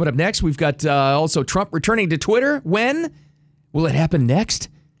headlines coming up next. We've got also Trump returning to Twitter. When will it happen next?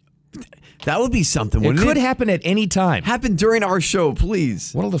 That would be something, wouldn't it? It could happen at any time. Happen during our show,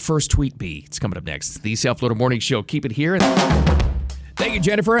 please. What'll the first tweet be? It's coming up next. It's the South Florida Morning Show. Keep it here. Thank you,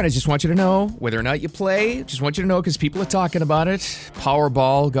 Jennifer. And I just want you to know, whether or not you play, just want you to know because people are talking about it.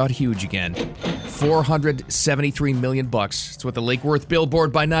 Powerball got huge again. $473 million. It's what the Lake Worth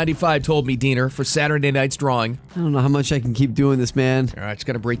Billboard by 95 told me, Diener, for Saturday night's drawing. I don't know how much I can keep doing this, man. All right, it's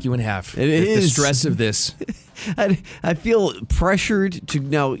going to break you in half. It is. The stress of this. I feel pressured to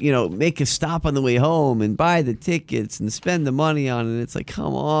now, make a stop on the way home and buy the tickets and spend the money on it. It's like,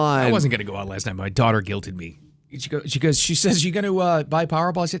 come on. I wasn't going to go out last night. My daughter guilted me. She says, "You going to buy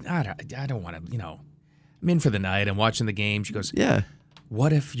Powerball?" I said, I don't want to, I'm in for the night. I'm watching the game. She goes, yeah.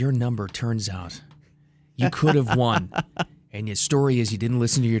 What if your number turns out you could have won? And your story is you didn't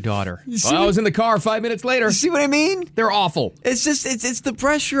listen to your daughter. I was in the car 5 minutes later. You see what I mean? They're awful. It's just, it's the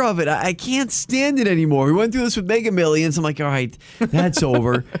pressure of it. I can't stand it anymore. We went through this with Mega Millions. I'm like, all right, that's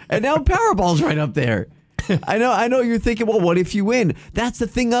over. And now Powerball's right up there. I know you're thinking, well, what if you win? That's the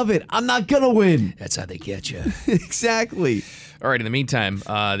thing of it. I'm not going to win. That's how they get you. Exactly. All right, in the meantime,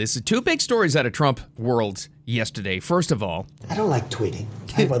 this is two big stories out of Trump world yesterday. First of all, I don't like tweeting.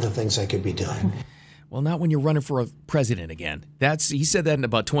 I have other things I could be doing. Well, not when you're running for a president again. He said that in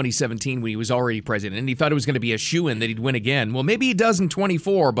about 2017 when he was already president, and he thought it was going to be a shoo-in that he'd win again. Well, maybe he does in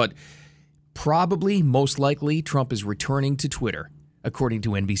 24, but probably, most likely, Trump is returning to Twitter, according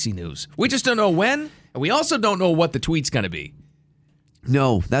to NBC News. We just don't know when, and we also don't know what the tweet's going to be.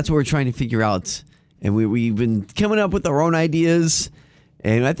 No, that's what we're trying to figure out. And we've been coming up with our own ideas,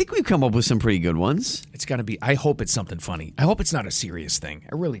 and I think we've come up with some pretty good ones. It's going to be, I hope it's something funny. I hope it's not a serious thing.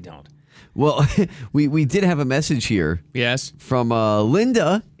 I really don't. Well, we did have a message here. Yes. From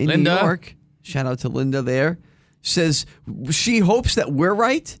Linda in New York. Shout out to Linda there. says she hopes that we're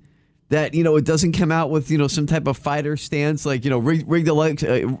right, that, it doesn't come out with, some type of fighter stance, like, rigged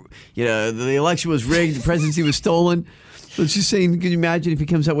election, the election was rigged, the presidency was stolen. So she's saying, can you imagine if he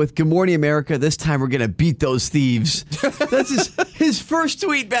comes out with, "Good morning, America, this time we're going to beat those thieves." That's his first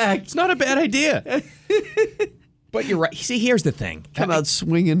tweet back. It's not a bad idea. But you're right. See, here's the thing. Come out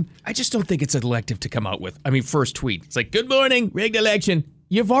swinging. I just don't think it's elective to come out with. first tweet. It's like, "Good morning, rigged election."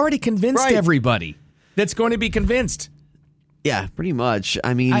 You've already convinced everybody that's going to be convinced. Yeah, pretty much.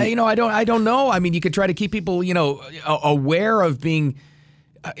 I mean, I don't know. You could try to keep people, aware of being,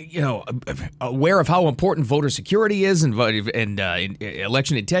 aware of how important voter security is and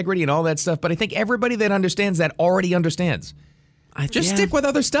election integrity and all that stuff. But I think everybody that understands that already understands. Just stick with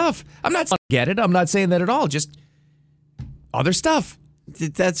other stuff. I'm not saying get it. I'm not saying that at all. Just other stuff.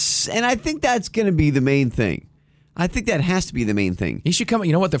 And I think that's going to be the main thing. I think that has to be the main thing. He should come.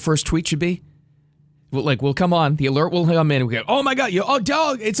 You know what the first tweet should be? We'll come on. The alert will come in. We go, "Oh my God!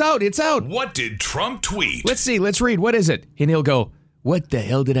 Dog! It's out! It's out!" What did Trump tweet? Let's see. Let's read. What is it? And he'll go, "What the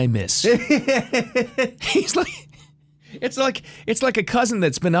hell did I miss?" He's like, it's like a cousin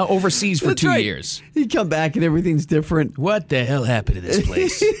that's been out overseas for 2 years. You come back and everything's different. What the hell happened to this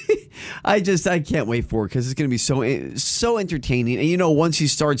place? I can't wait for it because it's going to be so entertaining. And once he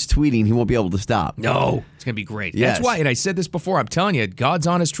starts tweeting, he won't be able to stop. No, it's going to be great. Yes. That's why, and I said this before, I'm telling you, God's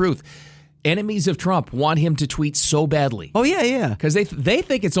honest truth. Enemies of Trump want him to tweet so badly. Oh, yeah. Because they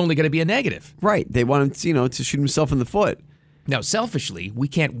think it's only going to be a negative. Right. They want him, to shoot himself in the foot. Now, selfishly, we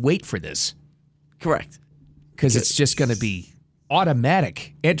can't wait for this. Correct. Because it's just going to be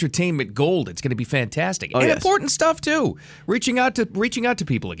automatic entertainment gold. It's going to be fantastic. Oh, and important stuff, too. Reaching out to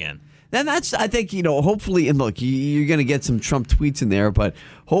people again. And that's, I think, hopefully, and look, you're going to get some Trump tweets in there, but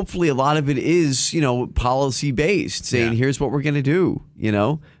hopefully a lot of it is, policy-based, saying, here's what we're going to do,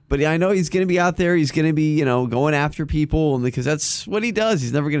 But I know he's going to be out there. He's going to be, going after people, and because that's what he does.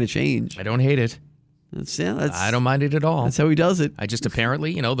 He's never going to change. I don't hate it. I don't mind it at all. That's how he does it. I just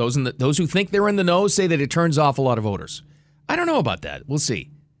apparently, those who think they're in the know say that it turns off a lot of voters. I don't know about that. We'll see.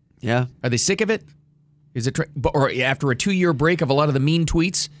 Yeah. Are they sick of it? Is it, or after a 2-year break of a lot of the mean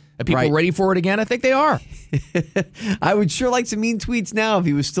tweets? Are people ready for it again? I think they are. I would sure like some mean tweets now if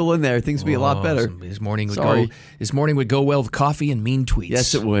he was still in there. Things would be a lot better. His morning would go well with coffee and mean tweets.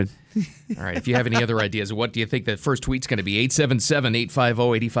 Yes, it would. All right. If you have any other ideas, what do you think that first tweet's going to be?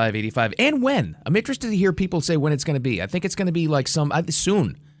 877-850-8585. And when? I'm interested to hear people say when it's going to be. I think it's going to be like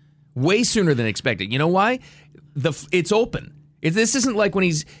soon. Way sooner than expected. You know why? It's open. This isn't like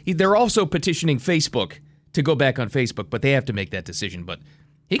when they're also petitioning Facebook to go back on Facebook, but they have to make that decision. But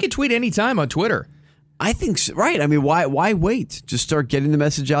he can tweet anytime on Twitter. I think so. Right. Why wait? Just start getting the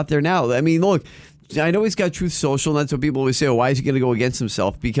message out there now. Look, I know he's got Truth Social, and that's what people always say, why is he going to go against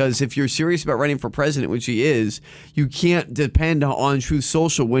himself? Because if you're serious about running for president, which he is, you can't depend on Truth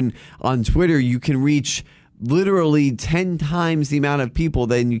Social when on Twitter you can reach literally 10 times the amount of people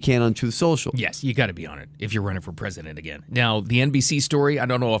than you can on Truth Social. Yes, you got to be on it if you're running for president again. Now, the NBC story, I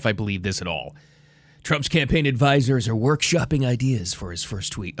don't know if I believe this at all. Trump's campaign advisors are workshopping ideas for his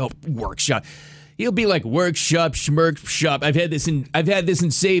first tweet. Oh, workshop. He'll be like workshop, shop. I've had this in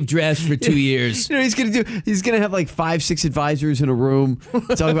saved drafts for 2 years. He's gonna have like 5-6 advisors in a room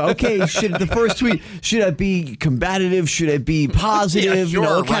talking about, okay, should the first tweet, should it be combative? Should it be positive?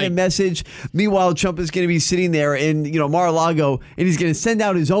 What kind of message? Meanwhile, Trump is gonna be sitting there in Mar-a-Lago, and he's gonna send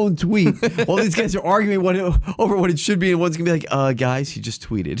out his own tweet while these guys are arguing over what it should be, and one's gonna be like, guys, he just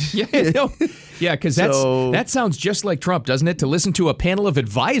tweeted. Yeah, because that sounds just like Trump, doesn't it? To listen to a panel of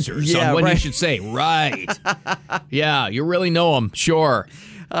advisors on what he should say. Right. Yeah, you really know him. Sure.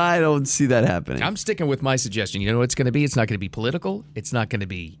 I don't see that happening. I'm sticking with my suggestion. You know what it's going to be? It's not going to be political. It's not going to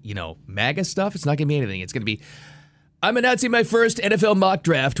be, MAGA stuff. It's not going to be anything. It's going to be, I'm announcing my first NFL mock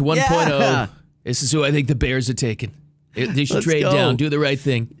draft 1.0. Yeah. This is who I think the Bears are taking. They should trade down. Do the right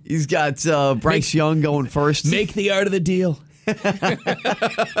thing. He's got Bryce Young going first. Make the art of the deal. Wouldn't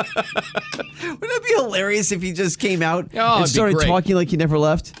it be hilarious if he just came out and started talking like he never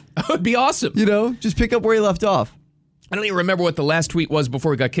left? That would be awesome. Just pick up where he left off. I don't even remember what the last tweet was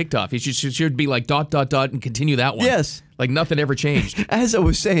before he got kicked off. He should be like ... and continue that one. Yes. Like nothing ever changed. As I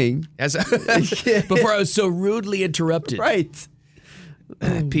was saying. Before I was so rudely interrupted. Right.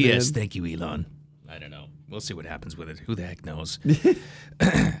 P.S. Thank you, Elon. I don't know. We'll see what happens with it. Who the heck knows?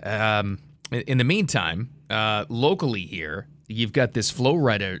 In the meantime, locally here, you've got this Flow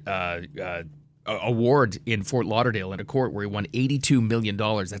Rider award in Fort Lauderdale at a court where he won $82 million.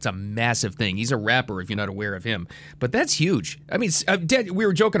 That's a massive thing. He's a rapper, if you're not aware of him. But that's huge. I mean, we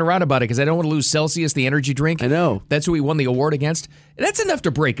were joking around about it because I don't want to lose Celsius, the energy drink. I know. That's who he won the award against. That's enough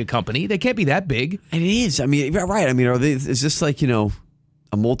to break a company. They can't be that big. And it is. I mean, right. I mean, is this like,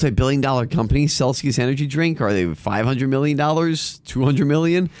 a multi-billion-dollar company, Celsius Energy Drink? Are they $500 million, $200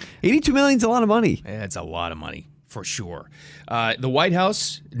 million? $82 million is a lot of money. It's a lot of money, for sure. The White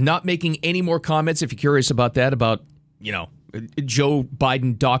House not making any more comments, if you're curious about that, about, Joe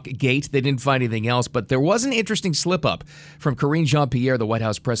Biden Doc Gate. They didn't find anything else, but there was an interesting slip-up from Karine Jean-Pierre, the White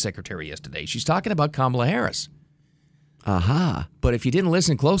House press secretary, yesterday. She's talking about Kamala Harris. Aha. But if you didn't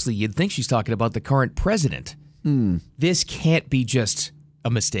listen closely, you'd think she's talking about the current president. This can't be just a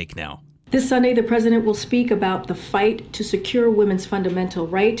mistake now. This Sunday, the president will speak about the fight to secure women's fundamental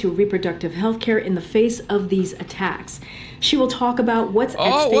right to reproductive health care in the face of these attacks. She will talk about what's at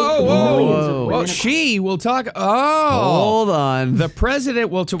stake for millions of women. She will talk. Hold on. The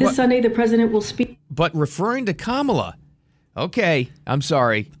president will. This Sunday, the president will speak. But referring to Kamala. Okay, I'm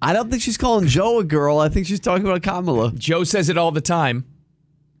sorry. I don't think she's calling Joe a girl. I think she's talking about Kamala. Joe says it all the time.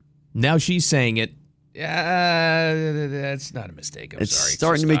 Now she's saying it. That's not a mistake. I'm it's sorry.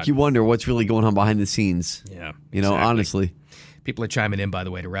 Starting to make you wonder what's really going on behind the scenes. Yeah. Exactly. Honestly. People are chiming in, by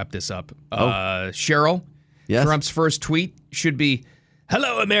the way, to wrap this up. Cheryl, yes? Trump's first tweet should be,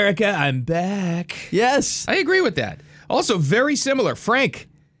 "Hello, America, I'm back." Yes. I agree with that. Also, very similar. Frank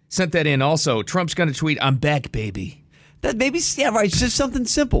sent that in also. Trump's going to tweet, "I'm back, baby." That maybe, yeah, right. It's just something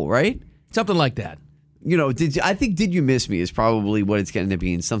simple, right? Something like that. I think "Did you miss me" is probably what it's getting to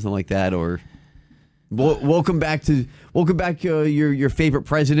be, something like that, or welcome back your favorite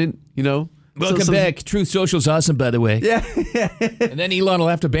president, Welcome back. Truth Social's awesome, by the way. Yeah. And then Elon will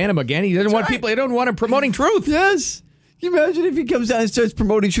have to ban him again. He doesn't want people. He don't want him promoting truth. Yes. Can you imagine if he comes down and starts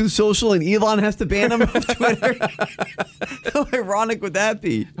promoting Truth Social and Elon has to ban him off Twitter? How ironic would that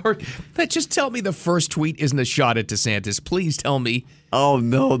be? Or just tell me the first tweet isn't a shot at DeSantis. Please tell me. Oh,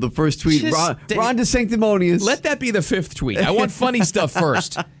 no. The first tweet. Ron DeSanctimonious. Let that be the fifth tweet. I want funny stuff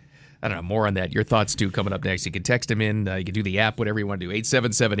first. I don't know. More on that. Your thoughts, too, coming up next. You can text them in. You can do the app, whatever you want to do.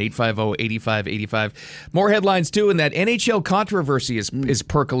 877-850-8585. More headlines, too. And that NHL controversy is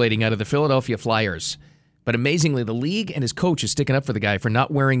percolating out of the Philadelphia Flyers. But amazingly, the league and his coach is sticking up for the guy for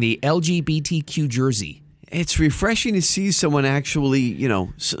not wearing the LGBTQ jersey. It's refreshing to see someone actually,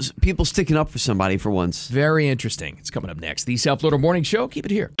 people sticking up for somebody for once. Very interesting. It's coming up next. The South Florida Morning Show. Keep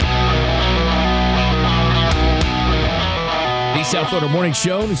it here. The South Florida Morning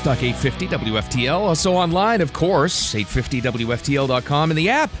Show, News Talk 850 WFTL. Also online, of course, 850WFTL.com and the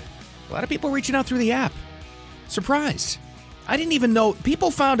app. A lot of people reaching out through the app. Surprised. I didn't even know.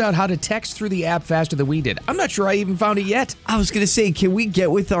 People found out how to text through the app faster than we did. I'm not sure I even found it yet. I was going to say, can we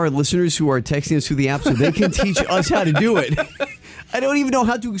get with our listeners who are texting us through the app so they can teach us how to do it? I don't even know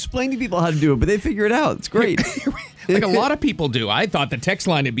how to explain to people how to do it, but they figure it out. It's great. Like a lot of people do. I thought the text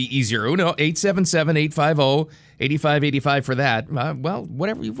line would be easier. 877-850-8585 for that. Well,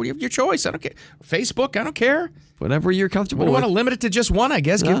 whatever your choice. I don't care. Facebook, I don't care. Whatever you're comfortable with. We want to limit it to just one, I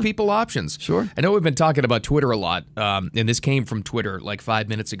guess. Yeah. Give people options. Sure. I know we've been talking about Twitter a lot, and this came from Twitter like 5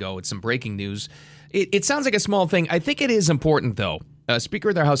 minutes ago. It's some breaking news. It sounds like a small thing. I think it is important, though. Speaker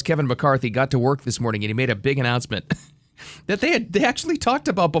of their House, Kevin McCarthy, got to work this morning, and he made a big announcement that they actually talked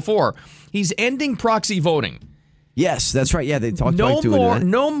about before. He's ending proxy voting. Yes, that's right. Yeah, they talked about doing that.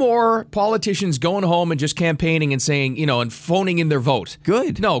 No more politicians going home and just campaigning and saying, and phoning in their vote.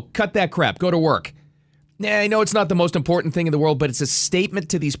 Good. No, cut that crap. Go to work. I know it's not the most important thing in the world, but it's a statement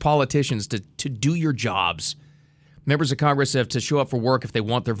to these politicians to do your jobs. Members of Congress have to show up for work if they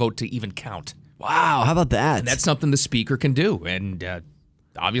want their vote to even count. Wow, how about that? And that's something the speaker can do. And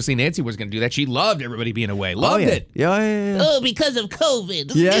obviously Nancy was going to do that. She loved everybody being away. Loved it. Yeah. Oh, because of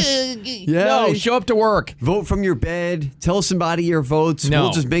COVID. Yes. Yeah. No, show up to work. Vote from your bed. Tell somebody your votes. No.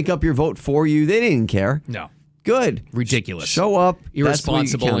 We'll just make up your vote for you. They didn't care. No. Good. Ridiculous. Show up.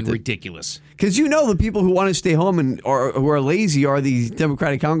 Irresponsible and ridiculous. Because the people who want to stay home and or who are lazy are the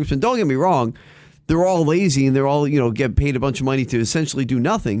Democratic congressmen. Don't get me wrong. They're all lazy and they're all, get paid a bunch of money to essentially do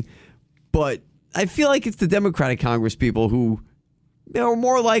nothing. But I feel like it's the Democratic Congress people who,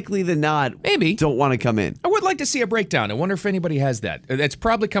 more likely than not, maybe don't want to come in. I would like to see a breakdown. I wonder if anybody has that. That's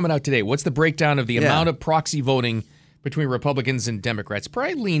probably coming out today. What's the breakdown of the amount of proxy voting between Republicans and Democrats?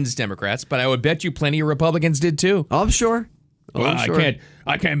 Probably leans Democrats, but I would bet you plenty of Republicans did too. Oh, I'm sure.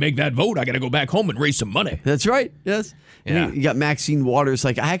 I can't make that vote. I got to go back home and raise some money. That's right. Yes. Yeah. You got Maxine Waters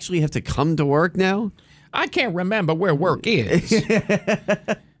like, I actually have to come to work now. I can't remember where work is.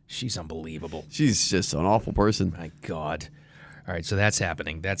 She's unbelievable. She's just an awful person. My God. All right, so that's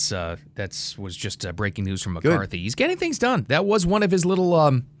happening. That's was just breaking news from McCarthy. Good. He's getting things done. That was one of his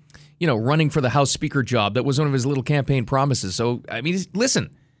little, running for the House Speaker job. That was one of his little campaign promises. So, I mean, listen,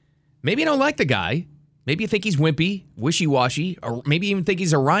 maybe you don't like the guy. Maybe you think he's wimpy, wishy-washy, or maybe even think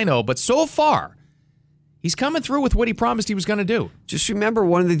he's a rhino. But so far, he's coming through with what he promised he was going to do. Just remember,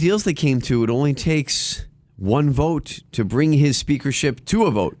 one of the deals they came to, it only takes one vote to bring his speakership to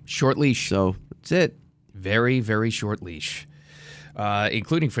a vote. Short leash. So that's it. Very, very short leash.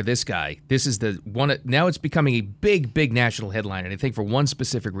 Including for this guy. This is the one. Now it's becoming a big, big national headline, and I think for one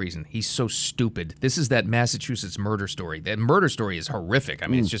specific reason. He's so stupid. This is that Massachusetts murder story. That murder story is horrific. I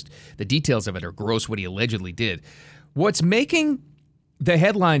mean, it's just the details of it are gross, what he allegedly did. What's making the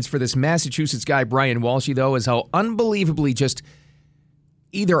headlines for this Massachusetts guy, Brian Walshy, though, is how unbelievably just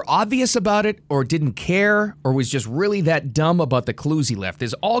either obvious about it or didn't care or was just really that dumb about the clues he left.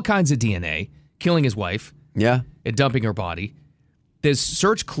 There's all kinds of DNA, killing his wife. Yeah. And dumping her body. There's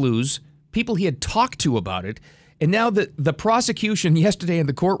search clues, people he had talked to about it, and now the prosecution yesterday in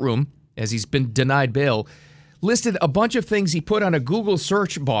the courtroom, as he's been denied bail, listed a bunch of things he put on a Google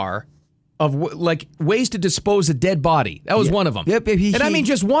search bar of ways to dispose a dead body. That was one of them. Yep, I mean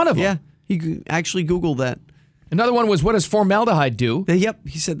just one of them. Yeah, he actually Googled that. Another one was, what does formaldehyde do? Yep,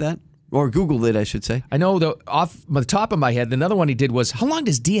 he said that. Or Googled it, I should say. I know, off the top of my head, another one he did was, how long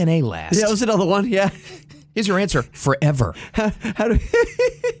does DNA last? Yeah, that was another one, yeah. Here's your answer, forever. How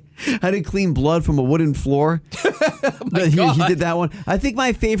to clean blood from a wooden floor. He did that one. I think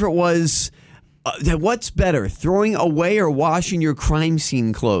my favorite was, what's better, throwing away or washing your crime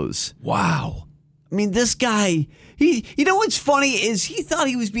scene clothes? Wow. I mean, this guy, you know what's funny is he thought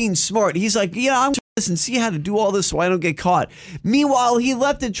he was being smart. He's like, yeah, I'm and see how to do all this so I don't get caught. Meanwhile, he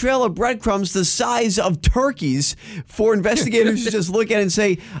left a trail of breadcrumbs the size of turkeys for investigators to just look at and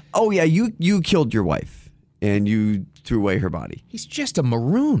say, oh yeah, you killed your wife and you threw away her body. He's just a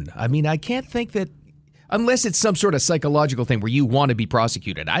maroon. I mean, I can't think that, unless it's some sort of psychological thing where you want to be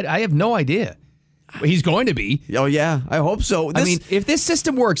prosecuted. I have no idea. He's going to be. Oh, yeah. I hope so. I mean, if this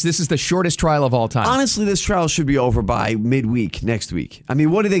system works, this is the shortest trial of all time. Honestly, this trial should be over by midweek next week. I mean,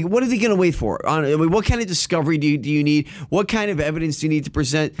 what are they going to wait for? I mean, what kind of discovery do you need? What kind of evidence do you need to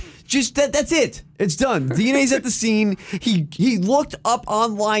present? Just that's it. It's done. DNA's at the scene. He looked up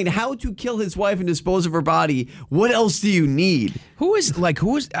online how to kill his wife and dispose of her body. What else do you need? Who is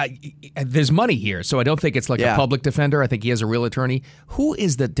there's money here, so I don't think it's like a public defender. I think he has a real attorney. Who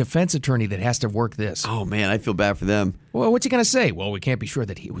is the defense attorney that has to work this? Oh, man, I feel bad for them. Well, what's he going to say? Well, we can't be sure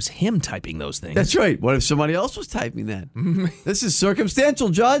that it was him typing those things. That's right. What if somebody else was typing that? This is circumstantial,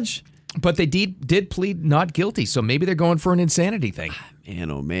 Judge. But they did plead not guilty, so maybe they're going for an insanity thing.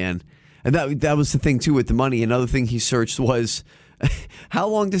 Man, oh, man. And that was the thing, too, with the money. Another thing he searched was, how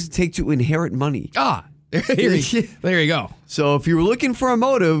long does it take to inherit money? There you go. So if you were looking for a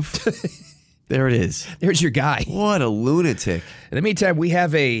motive, there it is. There's your guy. What a lunatic. In the meantime, we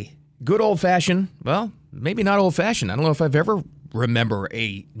have a good old-fashioned, well, maybe not old-fashioned. I don't know if I've ever remember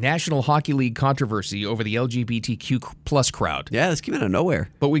a National Hockey League controversy over the LGBTQ plus crowd. Yeah, this came out of nowhere.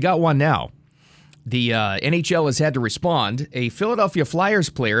 But we got one now. The NHL has had to respond. A Philadelphia Flyers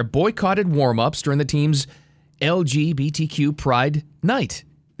player boycotted warm-ups during the team's LGBTQ Pride Night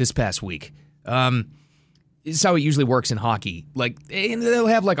this past week. It's how it usually works in hockey. Like, they'll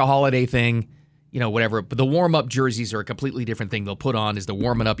have like a holiday thing, whatever. But the warm-up jerseys are a completely different thing they'll put on as they're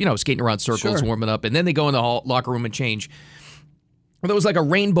warming up, skating around circles, warming up. And then they go in the locker room and change. Well, there was like a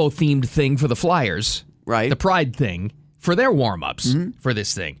rainbow-themed thing for the Flyers. Right. The Pride thing for their warm-ups for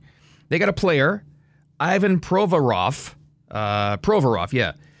this thing. They got a player, Ivan Provorov,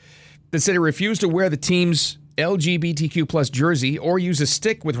 that said he refused to wear the team's LGBTQ plus jersey or use a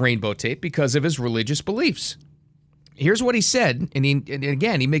stick with rainbow tape because of his religious beliefs. Here's what he said, and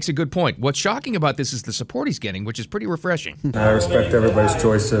again, he makes a good point. What's shocking about this is the support he's getting, which is pretty refreshing. I respect everybody's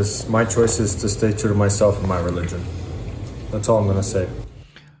choices. My choice is to stay true to myself and my religion. That's all I'm going to say.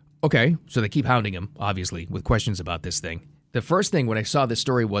 Okay, so they keep hounding him, obviously, with questions about this thing. The first thing when I saw this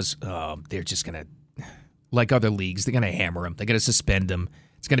story was, they're just going to, like other leagues, they're going to hammer him. They're going to suspend him.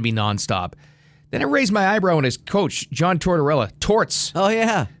 It's going to be nonstop. Then I raised my eyebrow when his coach, John Tortorella, Torts. Oh,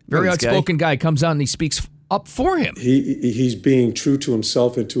 yeah. Very outspoken guy comes out and he speaks up for him. He's being true to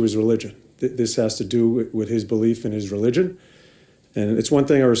himself and to his religion. This has to do with his belief in his religion. And it's one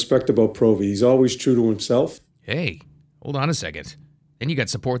thing I respect about Provy. He's always true to himself. Hey, hold on a second. Then you got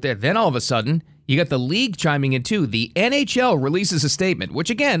support there. Then all of a sudden, you got the league chiming in too. The NHL releases a statement, which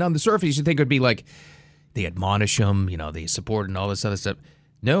again, on the surface, you think would be like, they admonish him, they support and all this other stuff.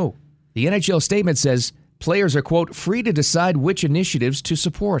 No. The NHL statement says players are, quote, free to decide which initiatives to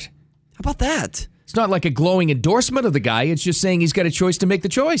support. How about that? It's not like a glowing endorsement of the guy. It's just saying he's got a choice to make the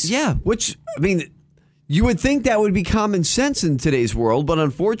choice. Yeah, which, I mean, you would think that would be common sense in today's world, but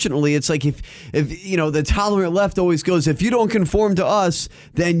unfortunately, it's like if the tolerant left always goes, if you don't conform to us,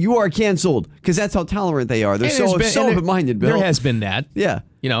 then you are canceled, because that's how tolerant they are. They're so open-minded, Bill. There has been that. Yeah.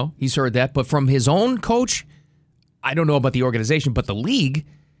 He's heard that, but from his own coach, I don't know about the organization, but the league,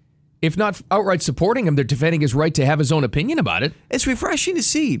 if not outright supporting him, they're defending his right to have his own opinion about it. It's refreshing to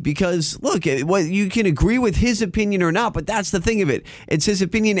see because, look, you can agree with his opinion or not, but that's the thing of it. It's his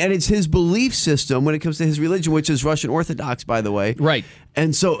opinion and it's his belief system when it comes to his religion, which is Russian Orthodox, by the way. Right.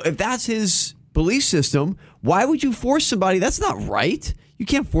 And so if that's his belief system, why would you force somebody? That's not right. You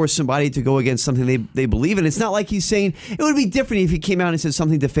can't force somebody to go against something they believe in. It's not like he's saying it would be different if he came out and said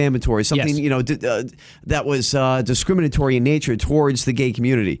something defamatory, something that was discriminatory in nature towards the gay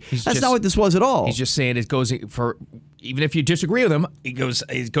community. That's not what this was at all. He's just saying it goes for, even if you disagree with him, it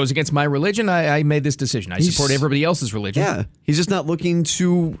goes against my religion. I made this decision. I support everybody else's religion. Yeah, he's just not looking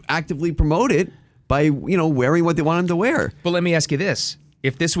to actively promote it by wearing what they want him to wear. But let me ask you this: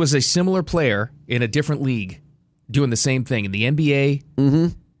 if this was a similar player in a different league doing the same thing in the NBA,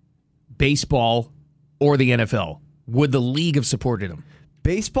 baseball, or the NFL, would the league have supported him?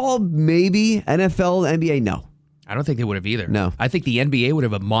 Baseball, maybe. NFL, NBA, no. I don't think they would have either. No. I think the NBA would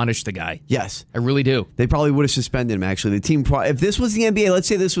have admonished the guy. Yes. I really do. They probably would have suspended him, actually. The team, if this was the NBA, let's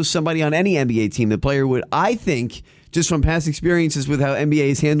say this was somebody on any NBA team, the player would, I think, just from past experiences with how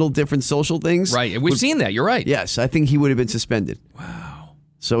NBA's handled different social things. Right. And we've seen that. You're right. Yes. I think he would have been suspended. Wow.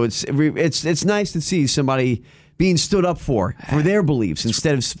 So it's nice to see somebody being stood up for their beliefs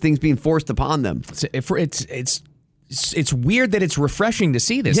instead of things being forced upon them. It's weird that it's refreshing to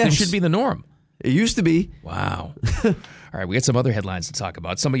see this. Yes. This should be the norm. It used to be. Wow. All right, we got some other headlines to talk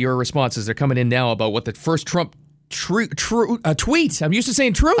about. Some of your responses are coming in now about what the first Trump tweet. I'm used to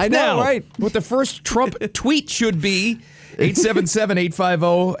saying truth I know, now. right? What the first Trump tweet should be.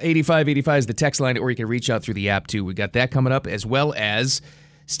 877-850-8585 is the text line, or you can reach out through the app, too. We got that coming up, as well as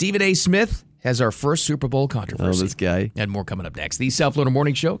Stephen A. Smith has our first Super Bowl controversy. Oh, this guy. And more coming up next. The South Florida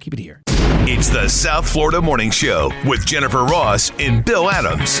Morning Show. Keep it here. It's the South Florida Morning Show with Jennifer Ross and Bill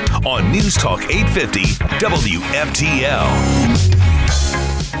Adams on News Talk 850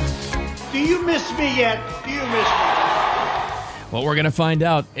 WFTL. Do you miss me yet? Do you miss me? Well, we're going to find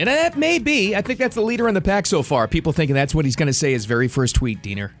out. And that may be. I think that's the leader in the pack so far. People thinking that's what he's going to say his very first tweet,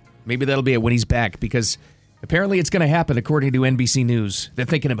 Diener. Maybe that'll be it when he's back, because apparently it's going to happen according to NBC News. They're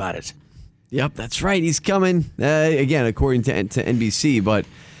thinking about it. Yep, that's right. He's coming. Again, according to NBC, but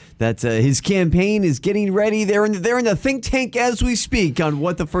that his campaign is getting ready. They're in the think tank as we speak on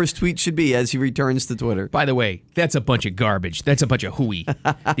what the first tweet should be as he returns to Twitter. By the way, that's a bunch of garbage. That's a bunch of hooey.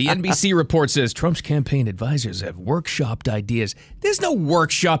 The NBC report says Trump's campaign advisors have workshopped ideas. There's no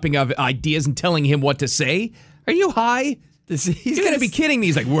workshopping of ideas and telling him what to say. Are you high? He's going to be kidding me.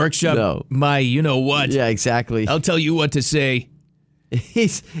 He's like, workshop my you-know-what. Yeah, exactly. I'll tell you what to say.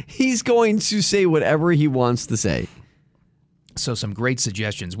 He's going to say whatever he wants to say. So some great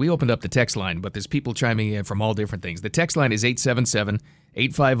suggestions. We opened up the text line, but there's people chiming in from all different things. The text line is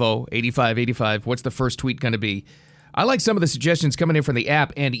 877-850-8585. What's the first tweet going to be? I like some of the suggestions coming in from the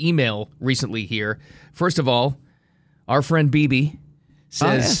app and email recently here. First of all, our friend BB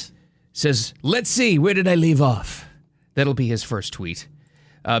says, let's see, where did I leave off? That'll be his first tweet.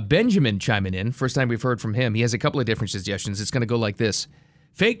 Benjamin chiming in. First time we've heard from him. He has a couple of different suggestions. It's going to go like this.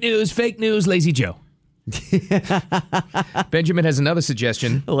 Fake news, Lazy Joe. Benjamin has another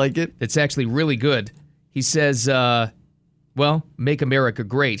suggestion. I like it. It's actually really good. He says, make America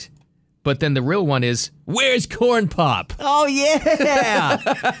great. But then the real one is, where's Corn Pop? Oh, yeah.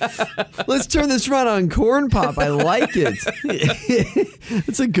 Let's turn this run on Corn Pop. I like it.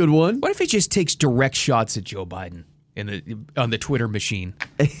 That's a good one. What if he just takes direct shots at Joe Biden on the Twitter machine?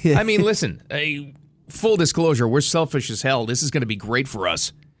 I mean, listen, full disclosure, we're selfish as hell. This is going to be great for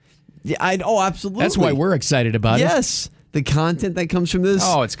us. Yeah, absolutely. That's why we're excited about it. Yes. The content that comes from this.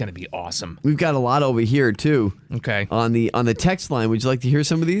 Oh, it's going to be awesome. We've got a lot over here, too. Okay. On the text line. Would you like to hear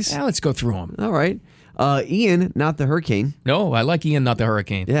some of these? Yeah, let's go through them. All right. Ian, not the hurricane. No, I like Ian, not the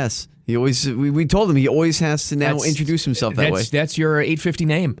hurricane. Yes. He always. We told him he always has to now introduce himself that way. That's your 850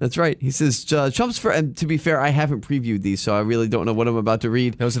 name. That's right. He says, Trump's first, and to be fair, I haven't previewed these, so I really don't know what I'm about to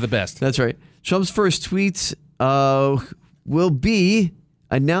read. Those are the best. That's right. Trump's first tweet will be,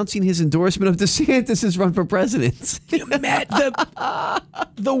 announcing his endorsement of DeSantis' run for president.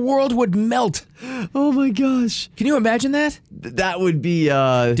 The world would melt. Oh my gosh. Can you imagine that? That would be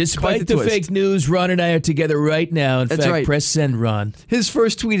Despite the fake news, Ron and I are together right now. In That's fact, right. press send, Ron. His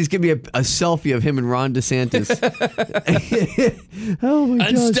first tweet is going to be a selfie of him and Ron DeSantis. Oh my gosh.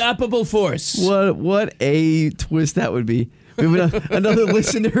 Unstoppable force. What a twist that would be. We have another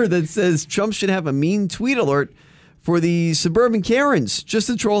listener that says Trump should have a mean tweet alert for the suburban Karens just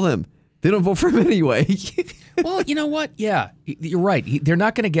to troll them. They don't vote for him anyway. Well, you know what? Yeah, you're right. They're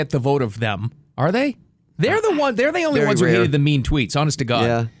not going to get the vote of them, are they? They're the only Very ones who rare. hated the mean tweets, honest to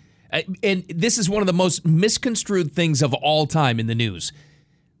God. Yeah. And this is one of the most misconstrued things of all time in the news.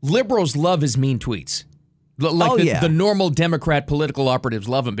 Liberals love his mean tweets. The normal Democrat political operatives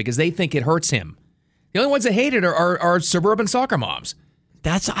love him because they think it hurts him. The only ones that hate it are suburban soccer moms.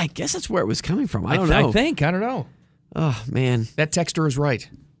 I guess that's where it was coming from. I don't know. I don't know. Oh, man. That texter is right.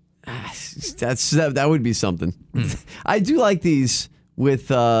 That would be something. I do like these with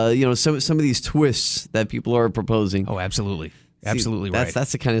some of these twists that people are proposing. Oh, absolutely. Absolutely right.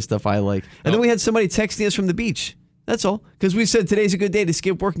 That's the kind of stuff I like. And then we had somebody texting us from the beach. That's all. Because we said today's a good day to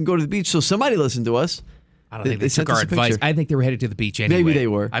skip work and go to the beach. So somebody listened to us. I don't think they took our advice. I think they were headed to the beach anyway. Maybe they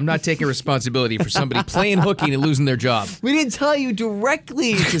were. I'm not taking responsibility for somebody playing hooky and losing their job. We didn't tell you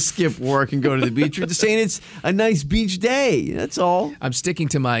directly to skip work and go to the beach. We're just saying it's a nice beach day. That's all. I'm sticking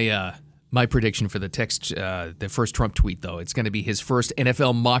to my prediction for the first Trump tweet, though. It's going to be his first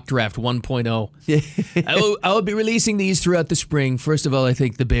NFL mock draft 1.0. I will be releasing these throughout the spring. First of all, I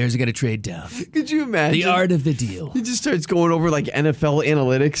think the Bears are going to trade down. Could you imagine? The art of the deal. He just starts going over like NFL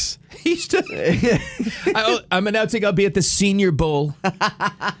analytics. I'm announcing I'll be at the Senior Bowl. You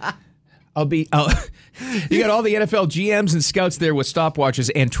got all the NFL GMs and scouts there with stopwatches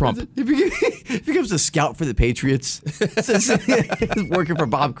and Trump. He becomes a scout for the Patriots. Working for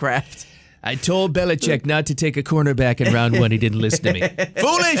Bob Kraft. I told Belichick not to take a cornerback in round 1. He didn't listen to me.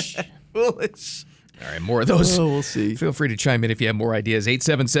 Foolish! All right, more of those. Oh, we'll see. Feel free to chime in if you have more ideas.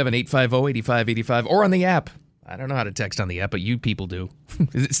 877-850-8585 or on the app. I don't know how to text on the app, but you people do.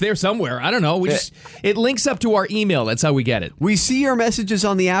 It's there somewhere. I don't know. It links up to our email. That's how we get it. We see your messages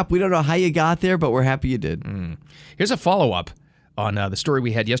on the app. We don't know how you got there, but we're happy you did. Here's a follow-up on the story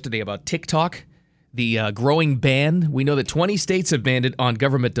we had yesterday about TikTok. The growing ban. We know that 20 states have banned it on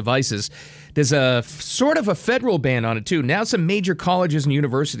government devices. There's a sort of a federal ban on it, too. Now some major colleges and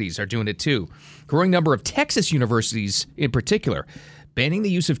universities are doing it, too. Growing number of Texas universities, in particular, banning the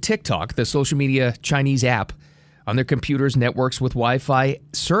use of TikTok, the social media Chinese app, on their computers, networks with Wi-Fi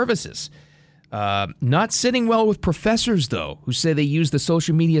services. Not sitting well with professors, though, who say they use the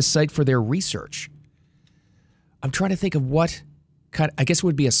social media site for their research. I'm trying to think of what... I guess it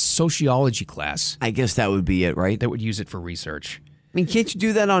would be a sociology class. I guess that would be it, right? That would use it for research. I mean, can't you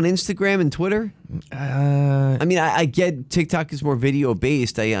do that on Instagram and Twitter? I mean, I get TikTok is more video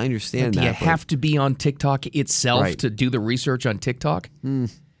based. I understand that. You have to be on TikTok itself to do the research on TikTok?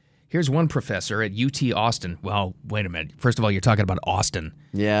 Here's one professor at UT Austin. Well, wait a minute. First of all, you're talking about Austin.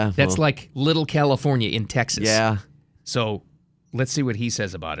 Yeah. That's like Little California in Texas. Yeah. So let's see what he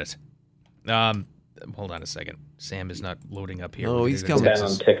says about it. Hold on a second. Sam is not loading up here. Oh, he's coming. The ban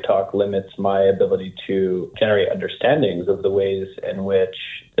on TikTok limits my ability to generate understandings of the ways in which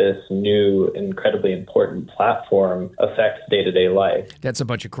this new, incredibly important platform affects day-to-day life. That's a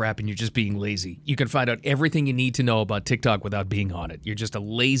bunch of crap, and you're just being lazy. You can find out everything you need to know about TikTok without being on it. You're just a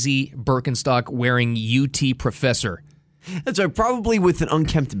lazy Birkenstock-wearing UT professor. That's right. Probably with an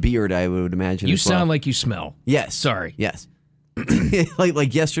unkempt beard, I would imagine. You sound like you smell. Yes. Sorry. Yes.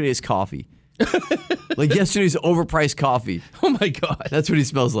 like yesterday's coffee. Like yesterday's overpriced coffee. Oh, my God. That's what he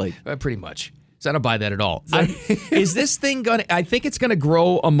smells like. Pretty much. So I don't buy that at all. Is this thing going to... I think it's going to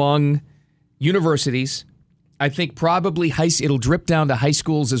grow among universities. I think probably it'll drip down to high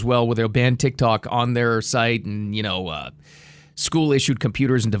schools as well, where they'll ban TikTok on their site and, school-issued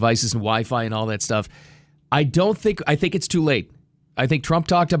computers and devices and Wi-Fi and all that stuff. I think it's too late. I think Trump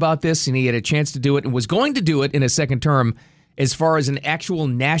talked about this, and he had a chance to do it and was going to do it in a second term. As far as an actual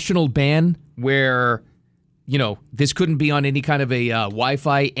national ban where, this couldn't be on any kind of a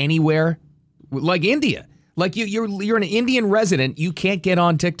Wi-Fi anywhere, like India. Like you're an Indian resident, you can't get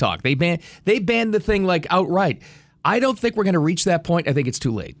on TikTok. They banned the thing like outright. I don't think we're going to reach that point. I think it's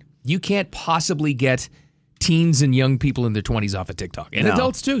too late. You can't possibly get teens and young people in their 20s off of TikTok. And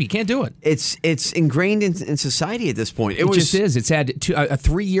adults, too. You can't do it. It's ingrained in society at this point. It just is. It's had a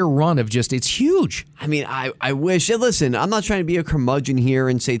 3-year run of it's huge. I mean, I wish. Listen, I'm not trying to be a curmudgeon here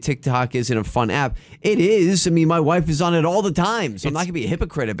and say TikTok isn't a fun app. It is. I mean, my wife is on it all the time, so I'm not going to be a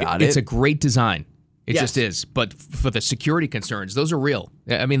hypocrite about it. It's a great design. It just is. But for the security concerns, those are real.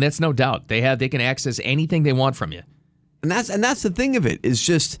 I mean, that's no doubt. They can access anything they want from you. And that's the thing of it, is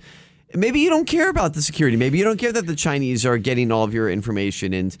just maybe you don't care about the security. Maybe you don't care that the Chinese are getting all of your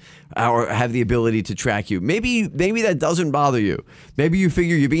information and or have the ability to track you. Maybe that doesn't bother you. Maybe you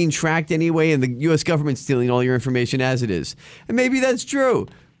figure you're being tracked anyway and the U.S. government's stealing all your information as it is. And maybe that's true.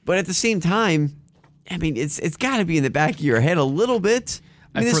 But at the same time, I mean, it's got to be in the back of your head a little bit.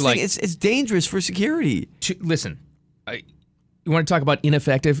 I mean, this thing, it's dangerous for security. Listen, you want to talk about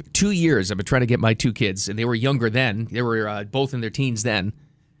ineffective? 2 years I've been trying to get my 2 kids, and they were younger then. They were both in their teens then.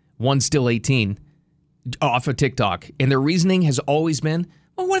 One's still 18, off of TikTok. And their reasoning has always been,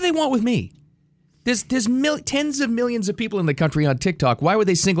 well, what do they want with me? There's tens of millions of people in the country on TikTok. Why would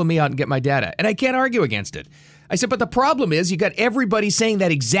they single me out and get my data? And I can't argue against it. I said, but the problem is you got everybody saying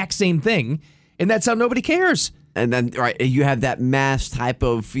that exact same thing, and that's how nobody cares. And then, right, you have that mass type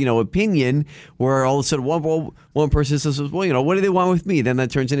of, opinion where all of a sudden one person says, well, what do they want with me? Then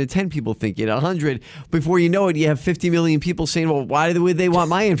that turns into 10 people thinking, 100. Before you know it, you have 50 million people saying, well, why would they want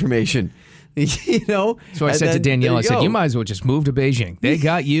my information? So I said to Danielle, I said, you might as well just move to Beijing. They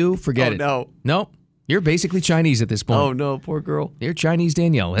got you. Forget it. No. Nope. You're basically Chinese at this point. Oh, no. Poor girl. You're Chinese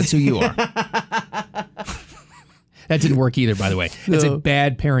Danielle. That's who you are. That didn't work either, by the way. It's a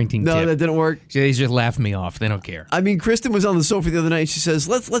bad parenting tip. No, that didn't work. They just laugh me off. They don't care. I mean, Kristen was on the sofa the other night and she says,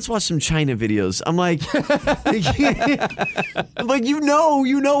 let's watch some China videos. I'm like, you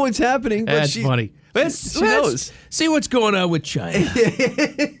know what's happening. But That's funny. Let's see what's going on with China.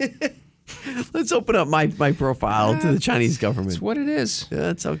 Let's open up my profile to the Chinese government. That's what it is. Yeah,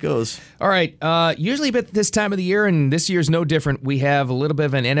 that's how it goes. All right. Usually at this time of the year, and this year's no different, we have a little bit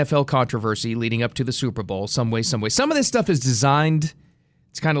of an NFL controversy leading up to the Super Bowl, some way. Some of this stuff is designed,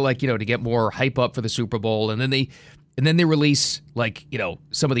 it's kind of like, to get more hype up for the Super Bowl, and then they release, like,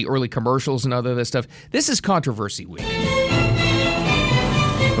 some of the early commercials and other stuff. This is controversy week.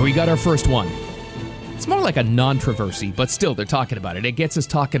 And we got our first one. It's more like a non-troversy, but still, they're talking about it. It gets us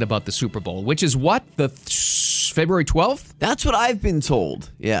talking about the Super Bowl, which is what? The February 12th? That's what I've been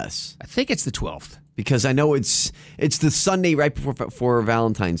told, yes. I think it's the 12th. Because I know it's the Sunday right before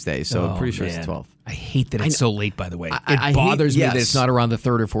Valentine's Day, so I'm pretty sure it's the 12th. I hate that it's so late, by the way. It bothers me that it's not around the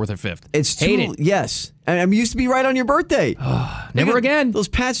 3rd or 4th or 5th. It's too, yes. And it used to be right on your birthday. Never again. Those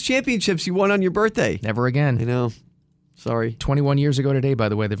past championships you won on your birthday. Never again. I know. Sorry. 21 years ago today, by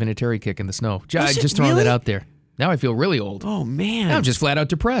the way, the Vinatieri kick in the snow. Just throwing that out there. Now I feel really old. Oh, man. Now I'm just flat out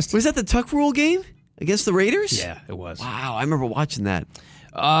depressed. Was that the Tuck Rule game against the Raiders? Yeah, it was. Wow, I remember watching that.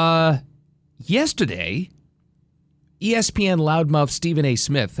 Yesterday, ESPN loudmouth Stephen A.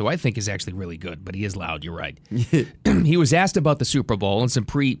 Smith, who I think is actually really good, but he is loud, you're right. He was asked about the Super Bowl and some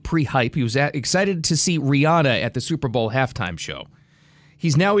pre-hype. He was excited to see Rihanna at the Super Bowl halftime show.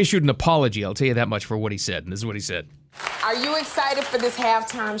 He's now issued an apology, I'll tell you that much, for what he said, and this is what he said. Are you excited for this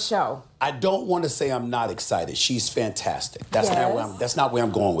halftime show? I don't want to say I'm not excited. She's fantastic. That's not where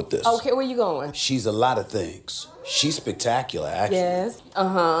I'm going with this. Okay, where you going? She's a lot of things. She's spectacular, actually. Yes.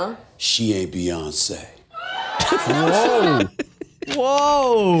 Uh-huh. She ain't Beyonce. Whoa.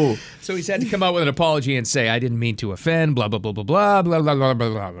 Whoa. So he's had to come out with an apology and say, I didn't mean to offend, blah, blah, blah, blah, blah, blah, blah, blah,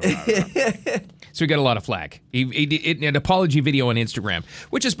 blah, blah. So he got a lot of flack. He did an apology video on Instagram,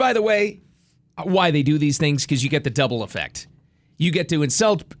 which is, by the way, why they do these things, because you get the double effect. You get to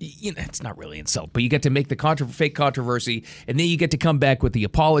insult, it's not really insult, but you get to make the fake controversy, and then you get to come back with the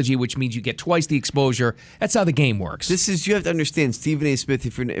apology, which means you get twice the exposure. That's how the game works. You have to understand, Stephen A. Smith,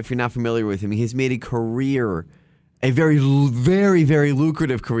 if you're not familiar with him, he's made a career, a very, very, very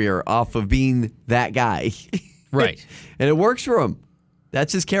lucrative career off of being that guy. Right. And it works for him.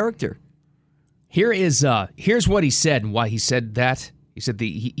 That's his character. Here's what he said and why he said that. He said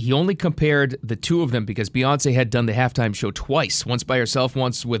he only compared the two of them because Beyonce had done the halftime show twice, once by herself,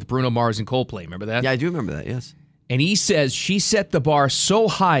 once with Bruno Mars and Coldplay. Remember that? Yeah, I do remember that, yes. And he says she set the bar so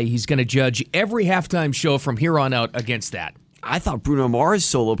high he's going to judge every halftime show from here on out against that. I thought Bruno Mars'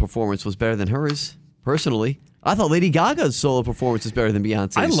 solo performance was better than hers, personally. I thought Lady Gaga's solo performance was better than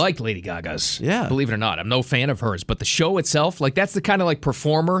Beyonce's. I like Lady Gaga's. Yeah. Believe it or not. I'm no fan of hers. But the show itself, that's the kind of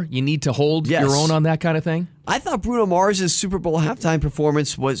performer you need to hold your own on that kind of thing. I thought Bruno Mars' Super Bowl halftime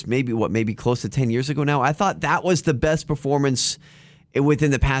performance was maybe close to 10 years ago now. I thought that was the best performance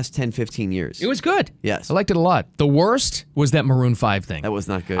within the past 10, 15 years. It was good. Yes. I liked it a lot. The worst was that Maroon 5 thing. That was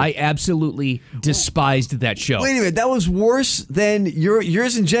not good. I absolutely despised that show. Wait a minute. That was worse than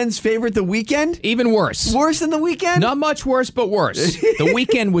yours and Jen's favorite, The Weeknd? Even worse. Worse than The Weeknd? Not much worse, but worse. The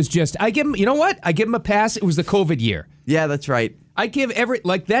Weeknd was just, I give him, you know what? I give him a pass. It was the COVID year. Yeah, that's right. I give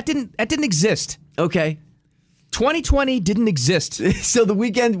that didn't exist. Okay. 2020 didn't exist. So the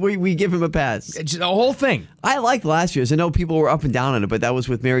weekend, we give him a pass. The whole thing. I liked last year's. I know people were up and down on it, but that was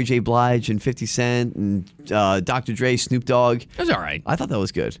with Mary J. Blige and 50 Cent and Dr. Dre, Snoop Dogg. It was all right. I thought that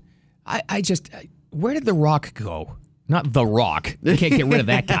was good. Where did The Rock go? Not The Rock. You can't get rid of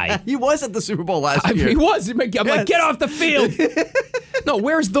that guy. He was at the Super Bowl last year. He was. I'm like, get off the field. No,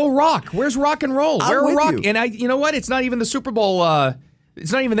 where's The Rock? Where's rock and roll? Where are rock? You. And you know what? It's not even the Super Bowl.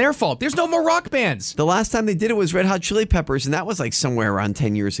 It's not even their fault. There's no more rock bands. The last time they did it was Red Hot Chili Peppers, and that was like somewhere around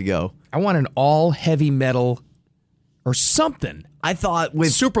 10 years ago. I want an all heavy metal or something. I thought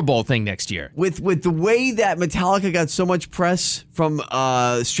with Super Bowl thing next year. With the way that Metallica got so much press from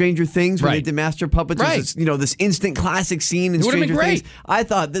Stranger Things when they did Master Puppets, was this instant classic scene in Stranger Things. I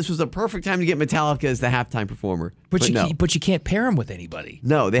thought this was a perfect time to get Metallica as the halftime performer. But you can't pair them with anybody.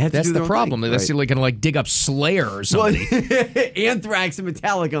 No, they have to That's do their the own problem. thing. That's like going to dig up Slayer or somebody. Anthrax and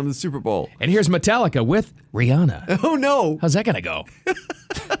Metallica on the Super Bowl. And here's Metallica with Rihanna. Oh no. How's that going to go?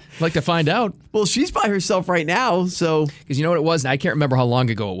 Like to find out. Well, she's by herself right now, so. Because you know what it was? I can't remember how long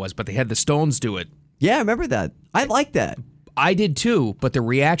ago it was, but they had the Stones do it. Yeah, I remember that. I like that. I did too, but the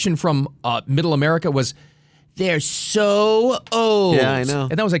reaction from Middle America was, they're so old. Yeah, I know.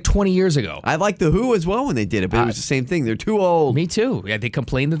 And that was like 20 years ago. I liked The Who as well when they did it, but it was the same thing. They're too old. Me too. Yeah, they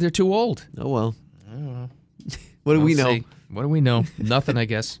complained that they're too old. Oh, well. I don't know. What do we know? What do we know? Nothing, I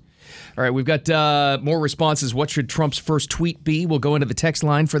guess. All right, we've got more responses. What should Trump's first tweet be? We'll go into the text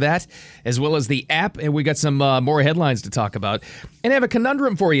line for that, as well as the app, and we got some more headlines to talk about. And I have a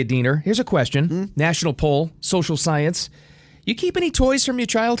conundrum for you, Diener. Here's a question. National poll, social science. You keep any toys from your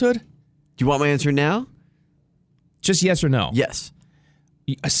childhood? Do you want my answer now? Just yes or no? Yes.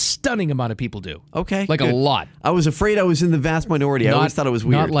 A stunning amount of people do. Okay. Like good. A lot. I was afraid I was in the vast minority. I always thought it was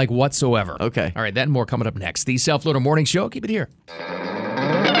weird. Not like whatsoever. Okay. All right, that and more coming up next. The South Florida Morning Show. Keep it here.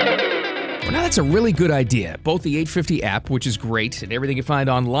 Well, now that's a really good idea. Both the 850 app, which is great, and everything you find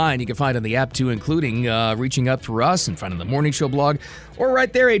online, you can find on the app too, including reaching out through us and finding the Morning Show blog, or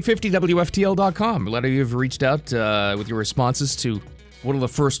right there, 850WFTL.com. A lot of you have reached out with your responses to what will the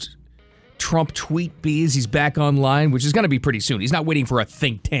first Trump tweet be as he's back online, which is going to be pretty soon. He's not waiting for a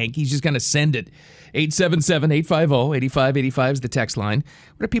think tank. He's just going to send it. 877-850-8585 is the text line.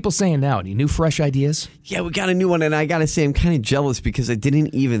 What are people saying now? Any new fresh ideas? Yeah, we got a new one, and I got to say I'm kind of jealous because I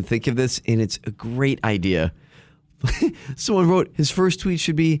didn't even think of this, and it's a great idea. Someone wrote his first tweet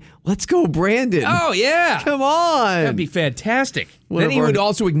should be, "Let's go, Brandon." Oh, yeah. Come on. That'd be fantastic. Then he would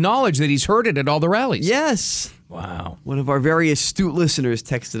also acknowledge that he's heard it at all the rallies. Yes. Wow. One of our very astute listeners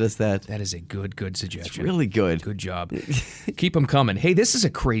texted us that. That is a good suggestion. It's really good. Good job. Keep them coming. Hey, this is a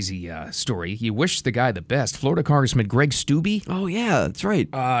crazy story. You wish the guy the best. Florida Congressman Greg Steube. Oh, yeah, that's right.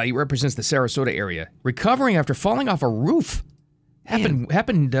 He represents the Sarasota area. Recovering after falling off a roof.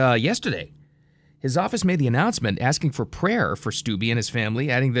 Happened yesterday. His office made the announcement asking for prayer for Steube and his family,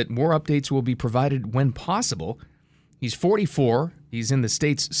 adding that more updates will be provided when possible. He's 44. He's in the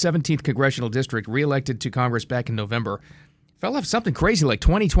state's 17th congressional district, reelected to Congress back in November. Fell off something crazy like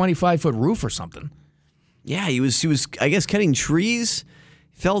 25-foot roof or something. Yeah, he was I guess cutting trees.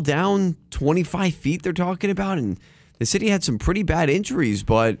 Fell down 25 feet they're talking about, and they said he had some pretty bad injuries,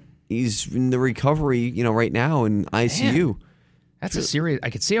 but he's in the recovery, right now in ICU. Man. That's a serious.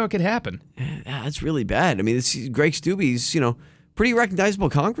 I could see how it could happen. Yeah, that's really bad. I mean, Greg Steube's, pretty recognizable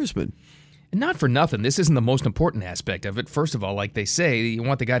congressman. And not for nothing. This isn't the most important aspect of it. First of all, like they say, you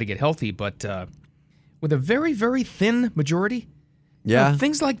want the guy to get healthy, but with a very, very thin majority, yeah,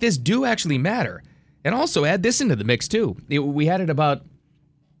 things like this do actually matter. And also add this into the mix too. We had it about,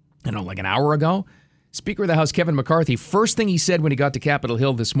 like an hour ago. Speaker of the House Kevin McCarthy, first thing he said when he got to Capitol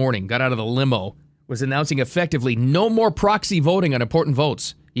Hill this morning, got out of the limo, was announcing effectively no more proxy voting on important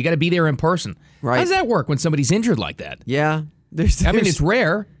votes. You got to be there in person. Right. How does that work when somebody's injured like that? Yeah. I mean, it's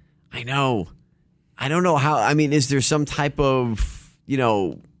rare. I know. I don't know how. I mean, is there some type of,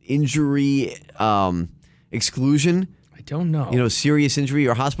 injury exclusion? I don't know. Serious injury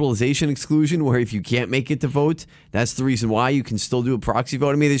or hospitalization exclusion where if you can't make it to vote, that's the reason why you can still do a proxy vote.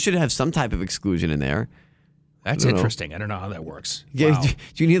 I mean, they should have some type of exclusion in there. That's interesting. I don't know how that works. Yeah, wow.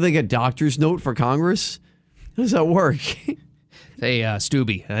 Do you need like a doctor's note for Congress? How does that work? Hey,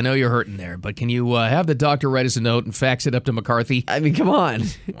 Steube, I know you're hurting there, but can you have the doctor write us a note and fax it up to McCarthy? I mean, come on.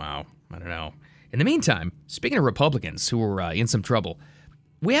 Wow. I don't know. In the meantime, speaking of Republicans who are in some trouble,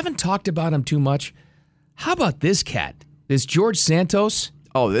 we haven't talked about him too much. How about this cat? This George Santos?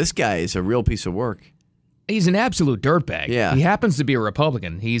 Oh, this guy is a real piece of work. He's an absolute dirtbag. Yeah. He happens to be a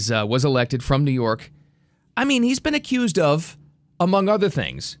Republican. He's was elected from New York. I mean, he's been accused of, among other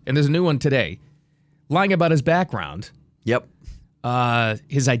things, and there's a new one today, lying about his background. Yep.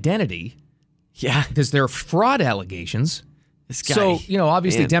 His identity, Yeah. Because there are fraud allegations. This guy. So,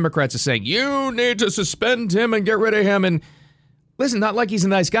 obviously man. Democrats are saying, you need to suspend him and get rid of him. And listen, not like he's a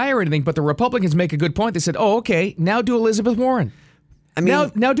nice guy or anything, but the Republicans make a good point. They said, oh, okay, now do Elizabeth Warren. I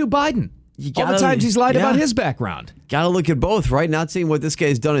mean, now do Biden. All the times he's lied about his background. Got to look at both, right? Not saying what this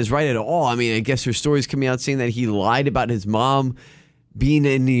guy's done is right at all. I mean, I guess there's stories coming out saying that he lied about his mom being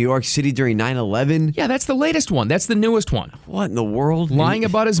in New York City during 9/11. Yeah, that's the latest one. That's the newest one. What in the world? Lying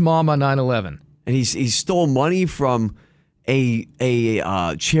about his mom on 9/11. And he stole money from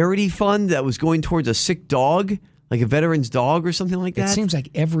a charity fund that was going towards a sick dog, like a veteran's dog or something like that. It seems like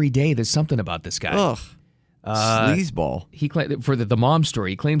every day there's something about this guy. Ugh. Sleazeball. He for the mom story.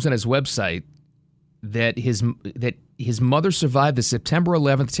 He claims on his website that his mother survived the September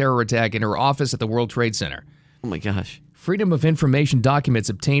 11th terror attack in her office at the World Trade Center. Oh my gosh! Freedom of Information documents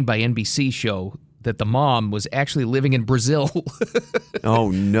obtained by NBC show that the mom was actually living in Brazil.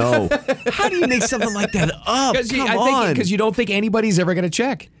 Oh no! How do you make something like that up? Because you don't think anybody's ever going to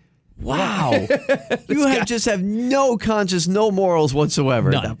check. Wow. You just have no conscience, no morals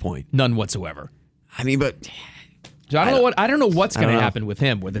whatsoever at that point. None whatsoever. I mean, but I don't know what's going to happen with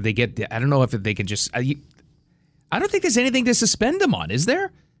him. Whether they get, I don't know if they can just. I don't think there's anything to suspend him on. Is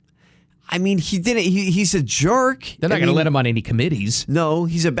there? I mean, he didn't. He's a jerk. They're not going to let him on any committees. No,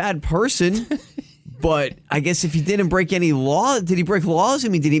 he's a bad person. But I guess if he didn't break any law, did he break laws? I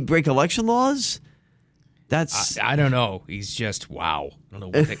mean, did he break election laws? That's I don't know. He's just wow. I don't know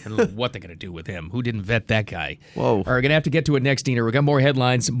what they're going to do with him. Who didn't vet that guy? Whoa. All right, we're going to have to get to it next, Diener. We got more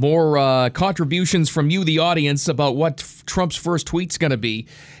headlines, more contributions from you, the audience, about what Trump's first tweet's going to be,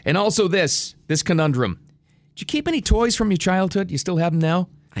 and also this conundrum. Did you keep any toys from your childhood? You still have them now?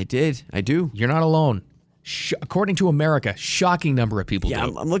 I did. I do. You're not alone. According to America, shocking number of people do.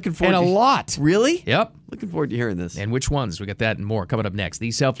 I'm looking forward and to a lot. Really? Yep. Looking forward to hearing this. And which ones? We got that and more coming up next.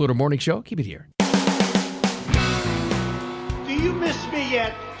 The South Florida Morning Show. Keep it here. Do you miss me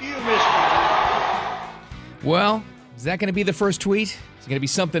yet? Do you miss me? Well, is that going to be the first tweet? Is it going to be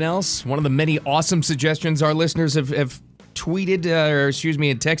something else? One of the many awesome suggestions our listeners have tweeted,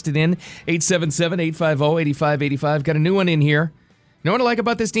 and texted in. 877-850-8585. Got a new one in here. You know what I like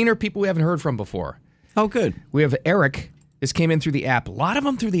about this, Diener? People we haven't heard from before. Oh, good. We have Eric. This came in through the app. A lot of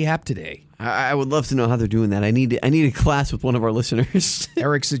them through the app today. I would love to know how they're doing that. I need a class with one of our listeners.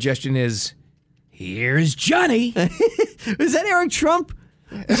 Eric's suggestion is, here's Johnny. Is that Eric Trump?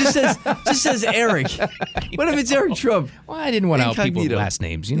 It just says Eric. What if it's Eric Trump? Well, I didn't want to out people's last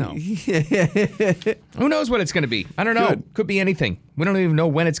names, Who knows what it's going to be? I don't know. Good. Could be anything. We don't even know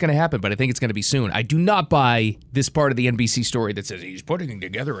when it's going to happen, but I think it's going to be soon. I do not buy this part of the NBC story that says he's putting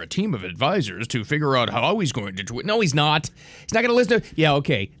together a team of advisors to figure out how he's going to tweet. No, he's not. He's not going to listen to... Yeah,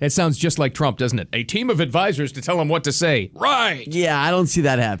 okay. That sounds just like Trump, doesn't it? A team of advisors to tell him what to say. Right. Yeah, I don't see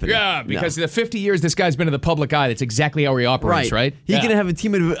that happening. Yeah, because the 50 years this guy's been in the public eye, that's exactly how he operates, right? He's going to have a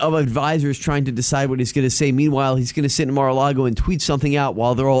team of advisors trying to decide what he's going to say. Meanwhile, he's going to sit in Mar-a-Lago and tweet something out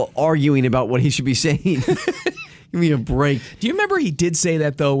while they're all arguing about what he should be saying. Give me a break. Do you remember he did say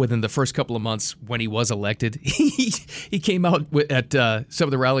that, though, within the first couple of months when he was elected? He came out at some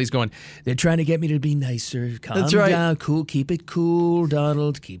of the rallies going, they're trying to get me to be nicer. Calm down, cool, keep it cool,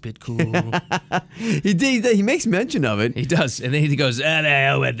 Donald, keep it cool. He did. He makes mention of it. He does. And then he goes, the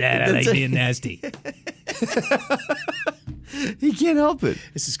hell with that. I like being nasty. He can't help it.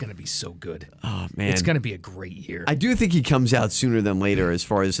 This is going to be so good. Oh, man. It's going to be a great year. I do think he comes out sooner than later as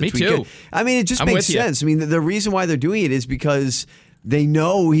far as the Me tweet. too. I mean, it just makes sense. I mean, the reason why they're doing it is because they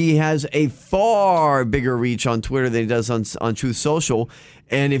know he has a far bigger reach on Twitter than he does on Truth Social.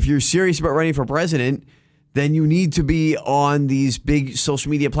 And if you're serious about running for president, then you need to be on these big social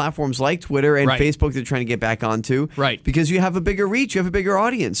media platforms like Twitter and Facebook they're trying to get back onto. Right. Because you have a bigger reach, you have a bigger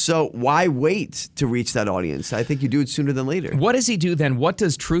audience. So why wait to reach that audience? I think you do it sooner than later. What does he do then? What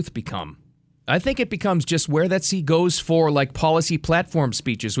does Truth become? I think it becomes just where he goes for like policy platform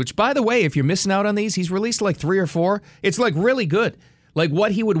speeches, which, by the way, if you're missing out on these, he's released like 3 or 4. It's like really good. Like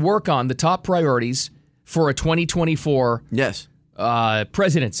what he would work on, the top priorities for a 2024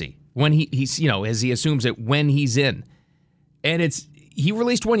 presidency. When he's as he assumes it when he's in. And he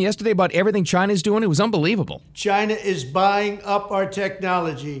released one yesterday about everything China's doing. It was unbelievable. China is buying up our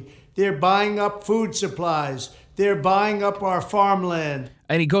technology. They're buying up food supplies. They're buying up our farmland.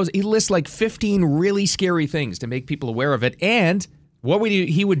 And he lists like 15 really scary things to make people aware of it. And what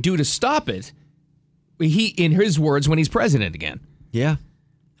he would do to stop it, in his words, when he's president again. Yeah.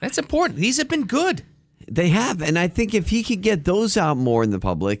 That's important. These have been good. They have, and I think if he could get those out more in the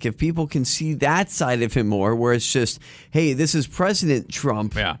public, if people can see that side of him more, where it's just, hey, this is President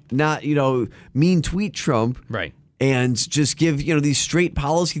Trump, not, mean tweet Trump. Right. and just give, these straight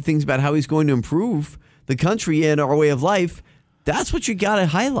policy things about how he's going to improve the country and our way of life, that's what you got to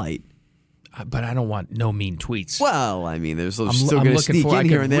highlight. But I don't want no mean tweets. Well, I mean, there's still I'm going to looking sneak for. in I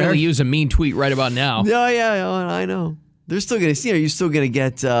here could and there. really use a mean tweet right about now. Yeah, I know. They're still going to see. You're still going to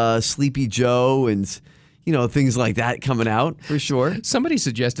get Sleepy Joe and things like that coming out for sure. Somebody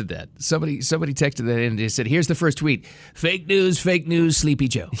suggested that. Somebody texted that in and they said, "Here's the first tweet: fake news, Sleepy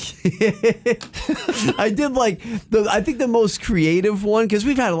Joe." I did like I think the most creative one, because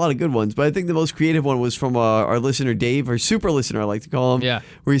we've had a lot of good ones, but I think the most creative one was from our listener Dave, our super listener I like to call him. Yeah,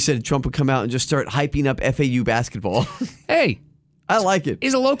 where he said Trump would come out and just start hyping up FAU basketball. Hey, I like it.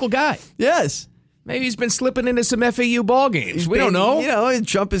 He's a local guy. Yes. Maybe he's been slipping into some FAU ball games. We don't know. And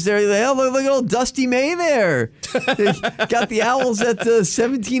Trump is there. Hell, look at old Dusty May there. Got the Owls at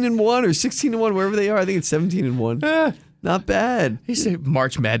 17-1 or 16-1, wherever they are. I think it's 17-1. Not bad. He said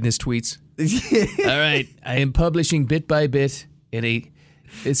March Madness tweets. All right, I am publishing bit by bit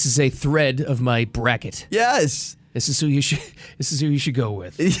this is a thread of my bracket. Yes. This is who you should go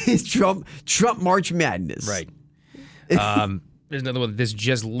with. Trump March Madness. Right. There's another one. This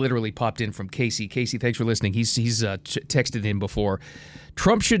just literally popped in from Casey. Casey, thanks for listening. He's texted in before.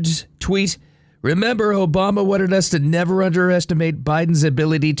 Trump should tweet, "Remember, Obama wanted us to never underestimate Biden's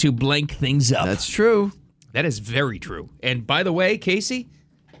ability to blank things up." That's true. That is very true. And by the way, Casey,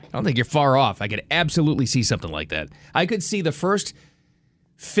 I don't think you're far off. I could absolutely see something like that. I could see the first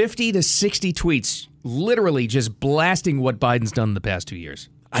 50 to 60 tweets literally just blasting what Biden's done in the past 2 years.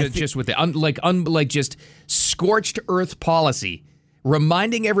 Just with the just scorched earth policy,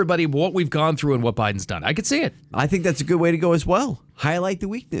 reminding everybody of what we've gone through and what Biden's done. I could see it. I think that's a good way to go as well. Highlight the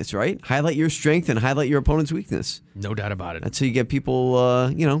weakness, right? Highlight your strength and highlight your opponent's weakness. No doubt about it. That's how you get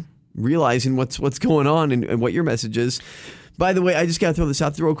people, realizing what's going on and what your message is. By the way, I just got to throw this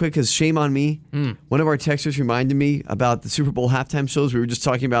out there real quick because shame on me. One of our texters reminded me about the Super Bowl halftime shows. We were just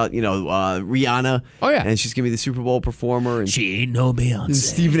talking about, Rihanna. Oh, yeah. And she's going to be the Super Bowl performer. And she ain't no Beyonce.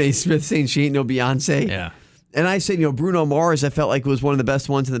 Stephen A. Smith saying she ain't no Beyonce. Yeah. And I said, Bruno Mars, I felt like was one of the best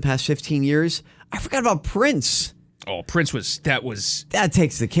ones in the past 15 years. I forgot about Prince. Oh, Prince that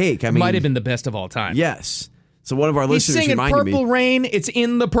takes the cake. I mean, might have been the best of all time. Yes. So one of our listeners singing reminded me. Purple Rain. It's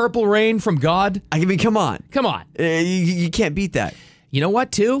in the Purple Rain from God. I mean, come on. You can't beat that. You know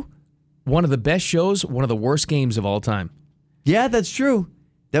what, too? One of the best shows, one of the worst games of all time. Yeah, that's true.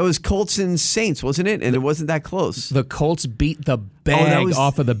 That was Colts and Saints, wasn't it? And it wasn't that close. The Colts beat the bag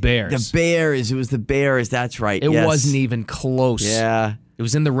off of the Bears. The Bears. It was the Bears. That's right. It wasn't even close. Yeah. It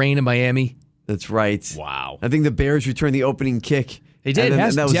was in the rain in Miami. That's right. Wow. I think the Bears returned the opening kick. They did.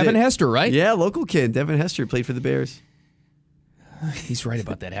 Devin Hester, right? Yeah, local kid. Devin Hester played for the Bears. He's right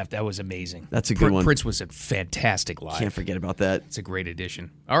about that. That was amazing. That's a good one. Prince was a fantastic live. Can't forget about that. It's a great addition.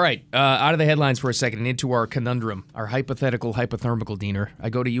 All right, out of the headlines for a second and into our conundrum, our hypothetical hypothermical Diener.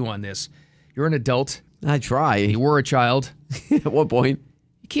 I go to you on this. You're an adult. I try. You were a child. At what point?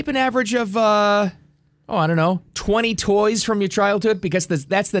 You keep an average of, 20 toys from your childhood because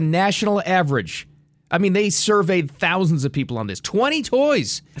that's the national average. I mean, they surveyed thousands of people on this. 20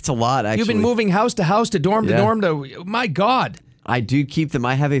 toys. That's a lot, actually. You've been moving house to house to dorm to dorm to, my God. I do keep them.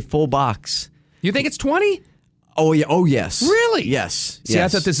 I have a full box. You think it's 20? Oh, yeah. Oh, yes. Really? Yes. See, I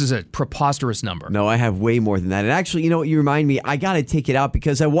thought this is a preposterous number. No, I have way more than that. And actually, you know what? You remind me, I got to take it out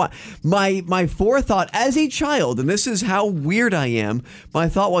because I want my forethought as a child, and this is how weird I am. My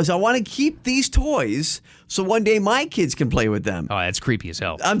thought was, I want to keep these toys so one day my kids can play with them. Oh, that's creepy as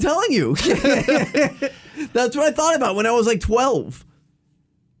hell. I'm telling you. That's what I thought about when I was like 12.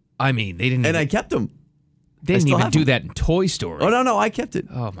 I mean, they didn't. And I kept them. They didn't even do that in Toy Story. Oh, no, I kept it.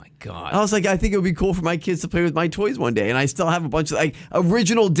 Oh, my God. I was like, I think it would be cool for my kids to play with my toys one day. And I still have a bunch of like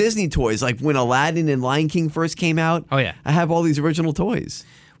original Disney toys, like when Aladdin and Lion King first came out. Oh, yeah. I have all these original toys.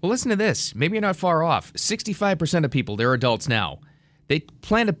 Well, listen to this. Maybe you're not far off. 65% of people, they're adults now. They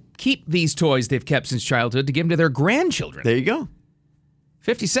plan to keep these toys they've kept since childhood to give them to their grandchildren. There you go.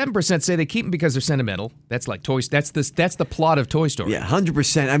 57% say they keep them because they're sentimental. That's like toys. That's the plot of Toy Story. Yeah,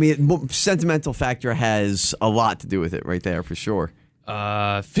 100%. I mean, sentimental factor has a lot to do with it right there for sure.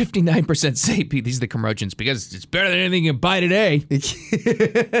 59% say these are the curmudgeons because it's better than anything you can buy today.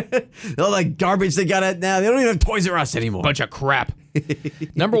 All that garbage they got at now. They don't even have Toys R Us anymore. Bunch of crap.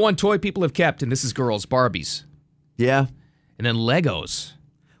 Number one toy people have kept, and this is girls, Barbies. Yeah. And then Legos.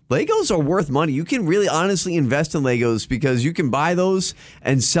 Legos are worth money. You can really honestly invest in Legos because you can buy those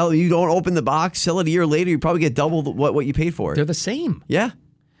and sell. You don't open the box, sell it a year later, you probably get double what you paid for it. They're the same. Yeah.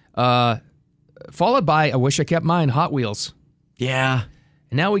 Followed by, I wish I kept mine, Hot Wheels. Yeah.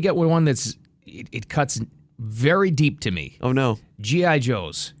 And now we get one that's, it cuts very deep to me. Oh, no. G.I.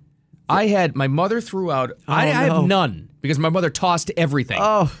 Joes. I had my mother threw out. I have none because my mother tossed everything.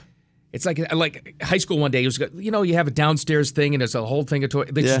 Oh. It's like high school one day. It was, you have a downstairs thing and there's a whole thing of toys.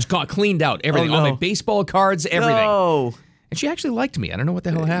 They just got cleaned out everything, all my baseball cards, everything. No. And she actually liked me. I don't know what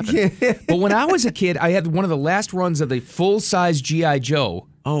the hell happened. But when I was a kid, I had one of the last runs of the full-size G.I. Joe.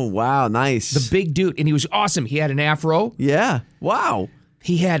 Oh, wow. Nice. The big dude. And he was awesome. He had an afro. Yeah. Wow.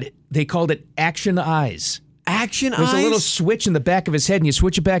 They called it Action Eyes. Action There's Eyes? a little switch in the back of his head, and you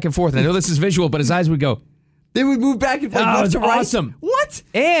switch it back and forth. And I know this is visual, but his eyes would go. They would move back and forth. Oh, it was awesome. What?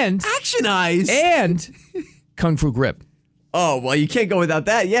 And Action Eyes. And Kung Fu Grip. Oh, well, you can't go without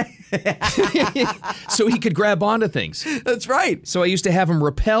that. Yeah. So he could grab onto things. That's right. So I used to have him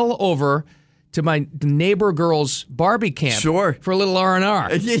rappel over to my neighbor girl's Barbie camp. Sure. For a little R&R.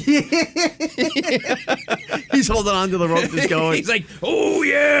 He's holding on to the rope that's going. He's like, oh,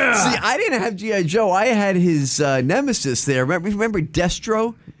 yeah. See, I didn't have G.I. Joe. I had his nemesis there. Remember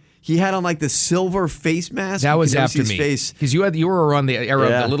Destro? He had on like the silver face mask. That was after his me. Face. Because you were on the era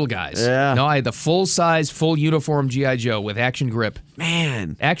of the little guys. Yeah. No, I had the full-size, full uniform G.I. Joe with Action Grip.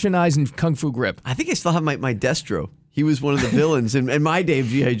 Man. Action Eyes and Kung Fu Grip. I think I still have my Destro. He was one of the villains in my day of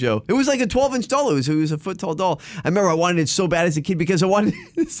G.I. Joe. It was like a 12-inch doll. It was a foot-tall doll. I remember I wanted it so bad as a kid because I wanted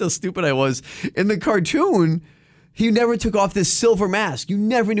 – so stupid I was. In the cartoon, he never took off this silver mask. You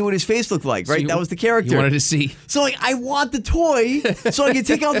never knew what his face looked like, right? So that was the character. You wanted to see. So, like, I want the toy so I can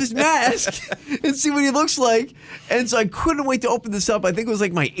take off this mask and see what he looks like. And so I couldn't wait to open this up. I think it was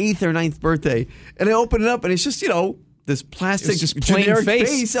like my 8th or 9th birthday. And I opened it up, and it's just, this plastic just plain generic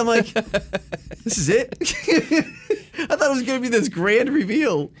face. I'm like, this is it? I thought it was going to be this grand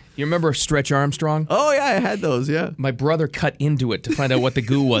reveal. You remember Stretch Armstrong? Oh, yeah, I had those, yeah. My brother cut into it to find out what the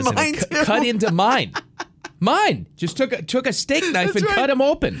goo was. Mine and too. cut into mine. Mine. Just took a steak knife and cut him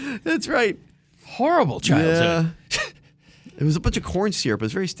open. That's right. Horrible childhood. Yeah. It was a bunch of corn syrup. It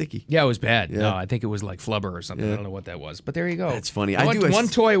was very sticky. Yeah, it was bad. Yeah. No, I think it was like flubber or something. I don't know what that was. But there you go. That's funny. One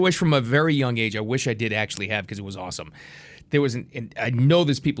toy I wish from a very young age, I wish I did actually have because it was awesome. There was and I know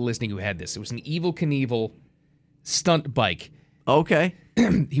there's people listening who had this. It was an Evel Knievel stunt bike. Okay.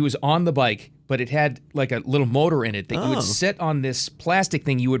 He was on the bike, but it had like a little motor in it that you would set on this plastic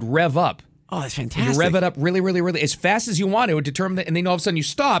thing. You would rev up. Oh, that's fantastic. You rev it up really, really, really as fast as you want. It would determine that, and then all of a sudden you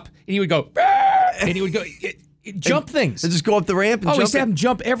stop, and he would go, and he would go, jump things. And just go up the ramp and jump. We used to have him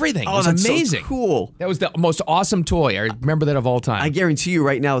jump everything. Oh, it was that's amazing. So cool. That was the most awesome toy. I remember that of all time. I guarantee you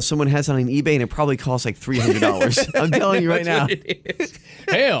right now, someone has it on eBay, and it probably costs like $300. I'm telling you right now.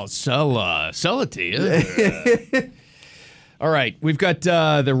 Hey, I'll sell it to you. All right, we've got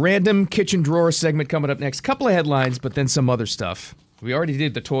the random kitchen drawer segment coming up next. Couple of headlines, but then some other stuff. We already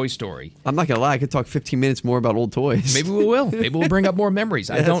did the toy story. I'm not going to lie. I could talk 15 minutes more about old toys. Maybe we will. Maybe we'll bring up more memories.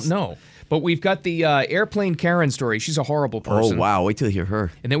 Yes. I don't know. But we've got the Airplane Karen story. She's a horrible person. Oh, wow. Wait till you hear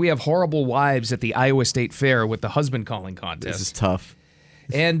her. And then we have horrible wives at the Iowa State Fair with the husband calling contest. This is tough.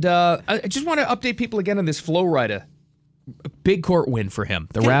 And I just want to update people again on this Flo Rida. A big court win for him,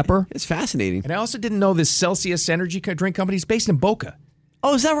 the rapper. It's fascinating. And I also didn't know this Celsius Energy drink company is based in Boca.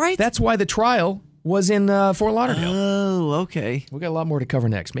 Oh, is that right? That's why the trial was in Fort Lauderdale. Oh, okay. We got a lot more to cover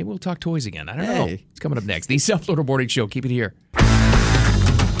next. Maybe we'll talk toys again. I don't know. It's coming up next. The South Florida Morning Show. Keep it here.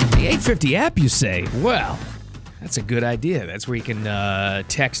 The 850 app, you say? Well, that's a good idea. That's where you can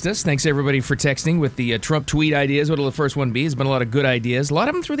text us. Thanks, everybody, for texting with the Trump tweet ideas. What'll the first one be? There's been a lot of good ideas. A lot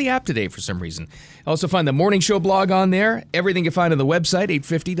of them through the app today for some reason. Also find the Morning Show blog on there. Everything you find on the website,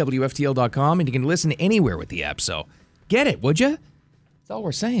 850WFTL.com. And you can listen anywhere with the app. So get it, would you? That's all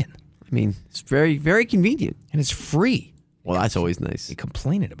we're saying. I mean, it's very, very convenient. And it's free. Well, that's always nice. You're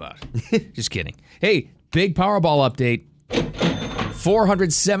complaining about it. Just kidding. Hey, big Powerball update.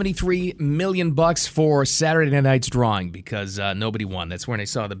 $473 million for Saturday night's drawing because nobody won. That's when I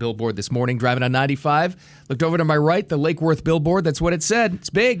saw the billboard this morning driving on 95. Looked over to my right, the Lake Worth billboard. That's what it said. It's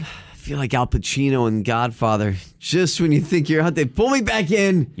big. I feel like Al Pacino in Godfather. Just when you think you're out, they pull me back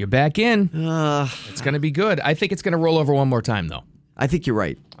in. You're back in. It's going to be good. I think it's going to roll over one more time, though. I think you're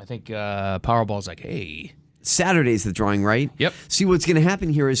right. I think Powerball's like, hey. Saturday's the drawing, right? Yep. See, what's going to happen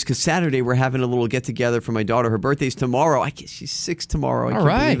here is because Saturday we're having a little get-together for my daughter. Her birthday's tomorrow. I guess she's 6 tomorrow. I All can't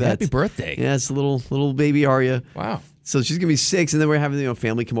right. believe that. Happy birthday. Yeah, it's a little baby Arya. Wow. So she's going to be 6, and then we're having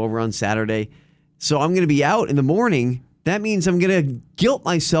family come over on Saturday. So I'm going to be out in the morning. That means I'm going to guilt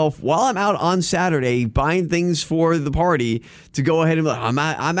myself while I'm out on Saturday buying things for the party to go ahead and be like, I'm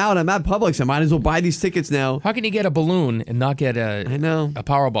at Publix. I might as well buy these tickets now. How can you get a balloon and not get a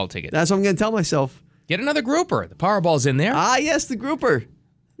Powerball ticket? That's what I'm going to tell myself. Get another grouper. The Powerball's in there. Ah, yes, the grouper.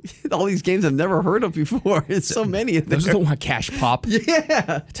 All these games I've never heard of before. It's so many of them. Those are the one Cash Pop.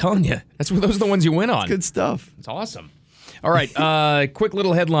 Yeah. I'm telling you. Those are the ones you win on. Good stuff. It's awesome. All right, quick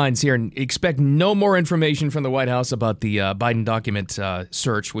little headlines here. And expect no more information from the White House about the Biden document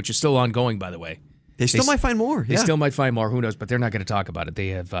search, which is still ongoing, by the way. They still might find more. They still might find more. Who knows? But they're not going to talk about it. They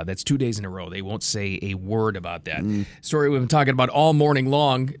have that's 2 days in a row. They won't say a word about that. Story we've been talking about all morning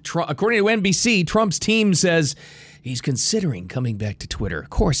long. According to NBC, Trump's team says he's considering coming back to Twitter.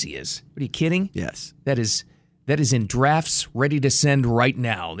 Of course he is. What, are you kidding? Yes. That is in drafts, ready to send right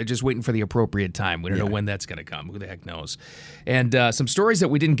now. They're just waiting for the appropriate time. We don't know when that's going to come. Who the heck knows? And some stories that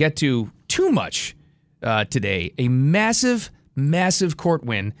we didn't get to too much today. A massive, massive court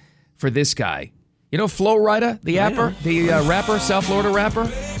win for this guy. You know Flo Rida, the rapper, South Florida rapper?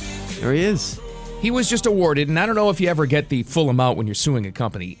 There he is. He was just awarded, and I don't know if you ever get the full amount when you're suing a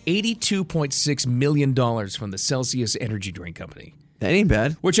company, $82.6 million from the Celsius Energy Drink Company. That ain't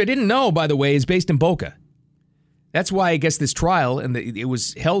bad. Which I didn't know, by the way, is based in Boca. That's why I guess this trial, and it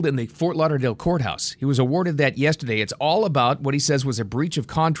was held in the Fort Lauderdale courthouse. He was awarded that yesterday. It's all about what he says was a breach of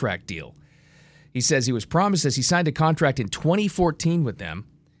contract deal. He says he was promised this. He signed a contract in 2014 with them.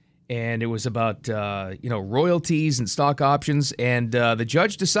 And it was about, royalties and stock options. And the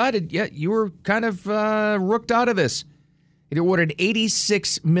judge decided, you were kind of rooked out of this. It awarded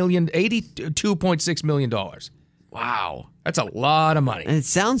 $82.6 million. Wow. That's a lot of money. And it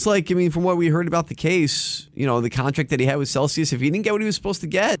sounds like, from what we heard about the case, the contract that he had with Celsius, if he didn't get what he was supposed to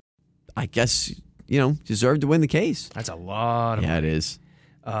get, I guess, deserved to win the case. That's a lot of money. Yeah, it is.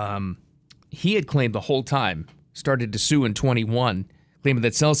 He had claimed the whole time, started to sue in 21, claiming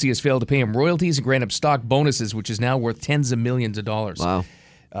that Celsius failed to pay him royalties and grant him stock bonuses, which is now worth tens of millions of dollars. Wow.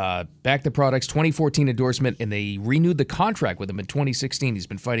 Back the product's 2014 endorsement, and they renewed the contract with him in 2016. He's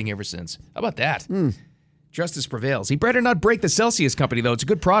been fighting ever since. How about that? Justice prevails. He better not break the Celsius company, though. It's a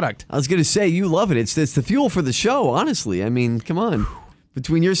good product. I was going to say, you love it. It's the fuel for the show, honestly. Come on.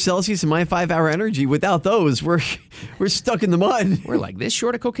 Between your Celsius and my 5-hour energy, without those, we're stuck in the mud. We're like this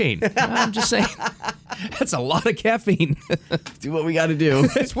short of cocaine. I'm just saying. That's a lot of caffeine. Do what we got to do.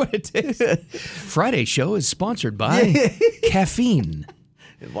 That's what it is. Friday's show is sponsored by caffeine.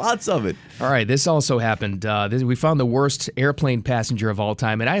 Lots of it. All right, this also happened. We found the worst airplane passenger of all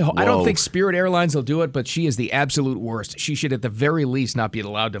time. And I don't think Spirit Airlines will do it, but she is the absolute worst. She should at the very least not be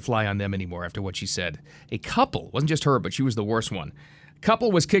allowed to fly on them anymore after what she said. A couple, wasn't just her, but she was the worst one.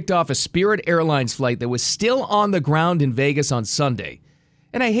 Couple was kicked off a Spirit Airlines flight that was still on the ground in Vegas on Sunday.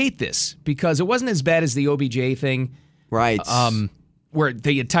 And I hate this because it wasn't as bad as the OBJ thing. Right. Where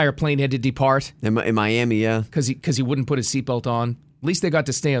the entire plane had to depart. In Miami, yeah. Because he wouldn't put his seatbelt on. At least they got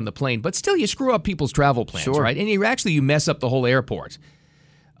to stay on the plane. But still, you screw up people's travel plans, right? And you mess up the whole airport.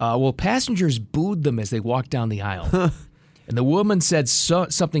 Passengers booed them as they walked down the aisle. And the woman said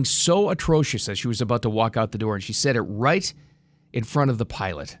something so atrocious as she was about to walk out the door. And she said it right in front of the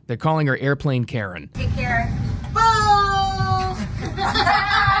pilot. They're calling her Airplane Karen. Hey, Karen. Boo!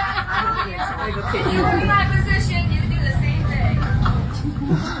 You were in my position, you do the same thing.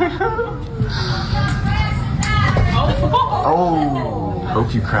 Oh,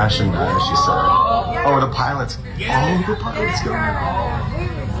 hope you crash and die, she said. Oh, the pilots. Oh, the pilots go.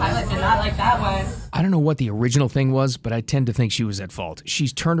 Pilot did not like that one. I don't know what the original thing was, but I tend to think she was at fault.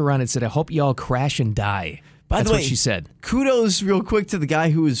 She's turned around and said, I hope y'all crash and die. By the way, what she said. Kudos real quick to the guy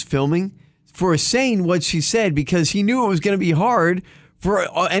who was filming for saying what she said because he knew it was going to be hard for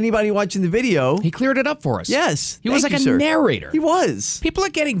anybody watching the video. He cleared it up for us. Yes. He was like a narrator. He was. People are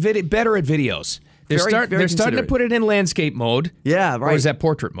getting better at videos. They're starting to put it in landscape mode. Yeah, right. Or is that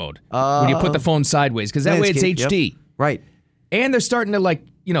portrait mode? When you put the phone sideways, because that way it's HD. Yep. Right. And they're starting to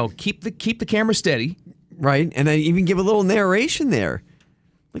keep the camera steady. Right. And I even give a little narration there.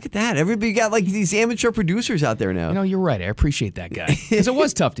 Look at that. Everybody got these amateur producers out there now. You're right. I appreciate that guy. Because it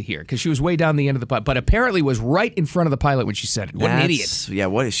was tough to hear because she was way down the end of the pilot, but apparently was right in front of the pilot when she said it. What an idiot.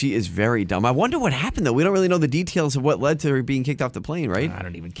 Yeah, she is very dumb. I wonder what happened, though. We don't really know the details of what led to her being kicked off the plane, right? I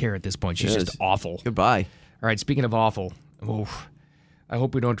don't even care at this point. She's just awful. Goodbye. All right, speaking of awful, I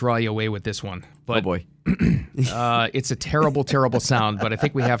hope we don't draw you away with this one. But, oh, boy. It's a terrible, terrible sound, but I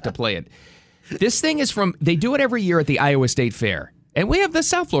think we have to play it. This thing is they do it every year at the Iowa State Fair. And we have the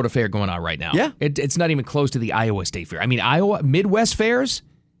South Florida Fair going on right now. Yeah. It's not even close to the Iowa State Fair. I mean, Iowa, Midwest fairs,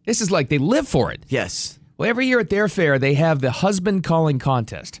 this is like they live for it. Yes. Well, every year at their fair, they have the husband calling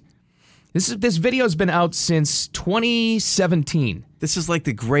contest. This video's been out since 2017. This is like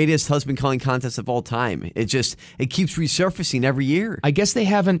the greatest husband calling contest of all time. It keeps resurfacing every year. I guess they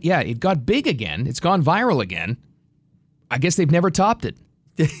haven't, it got big again. It's gone viral again. I guess they've never topped it.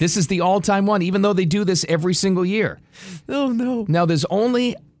 This is the all-time one, even though they do this every single year. Oh, no. Now, there's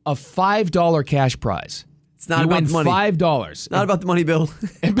only a $5 cash prize. It's not about the money. $5. Not about the money, Bill.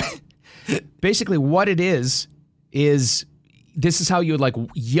 Basically, what it is this is how you would like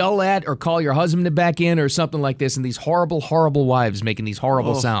yell at or call your husband back in or something like this, and these horrible, horrible wives making these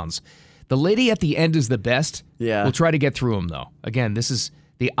horrible sounds. The lady at the end is the best. Yeah. We'll try to get through them, though. Again, this is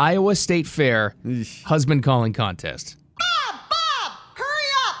the Iowa State Fair husband calling contest. Bob, hurry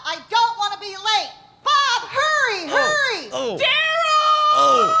up. I don't want to be late. Bob, hurry. Oh. Daryl!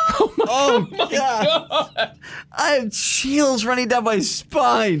 Oh my God. I have chills running down my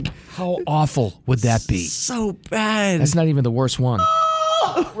spine. How awful would that be? So bad. That's not even the worst one.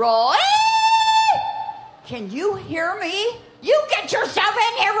 Roy? Can you hear me? You get yourself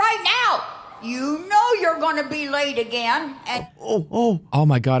in here right now. You know you're going to be late again. And Oh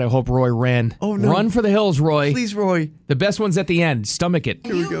my God, I hope Roy ran. Oh, no. Run for the hills, Roy. Please, Roy. The best one's at the end. Stomach it.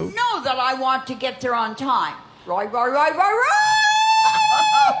 Here we go. you know that I want to get there on time. Roy.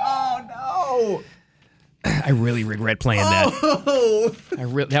 Oh, no. I really regret playing that. Oh.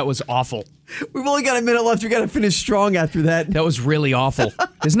 That was awful. We've only got a minute left. We got to finish strong after that. That was really awful.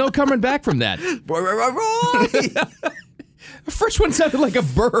 There's no coming back from that. Roy. The first one sounded like a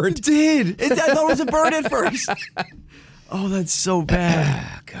bird. It did. I thought it was a bird at first. Oh, that's so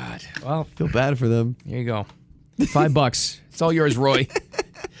bad. God. Well, feel bad for them. Here you go. $5. It's all yours, Roy.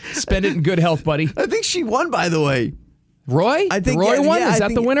 Spend it in good health, buddy. I think she won, by the way. Roy? I think Roy won? Is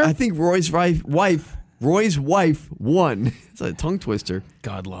that the winner? I think Roy's wife won. It's a tongue twister.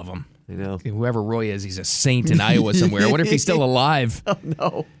 God love him. I know. Whoever Roy is, he's a saint in Iowa somewhere. I wonder if he's still alive. Oh,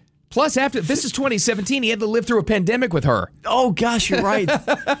 no. Plus, this is 2017. He had to live through a pandemic with her. Oh, gosh, you're right.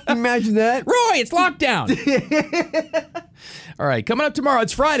 Imagine that. Roy, it's lockdown. All right, coming up tomorrow,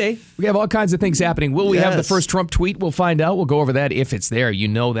 it's Friday. We have all kinds of things happening. Will we have the first Trump tweet? We'll find out. We'll go over that if it's there. You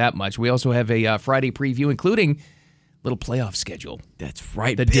know that much. We also have a Friday preview, including little playoff schedule. That's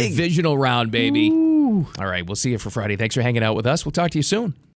right. The divisional round, baby. Ooh. All right, we'll see you for Friday. Thanks for hanging out with us. We'll talk to you soon.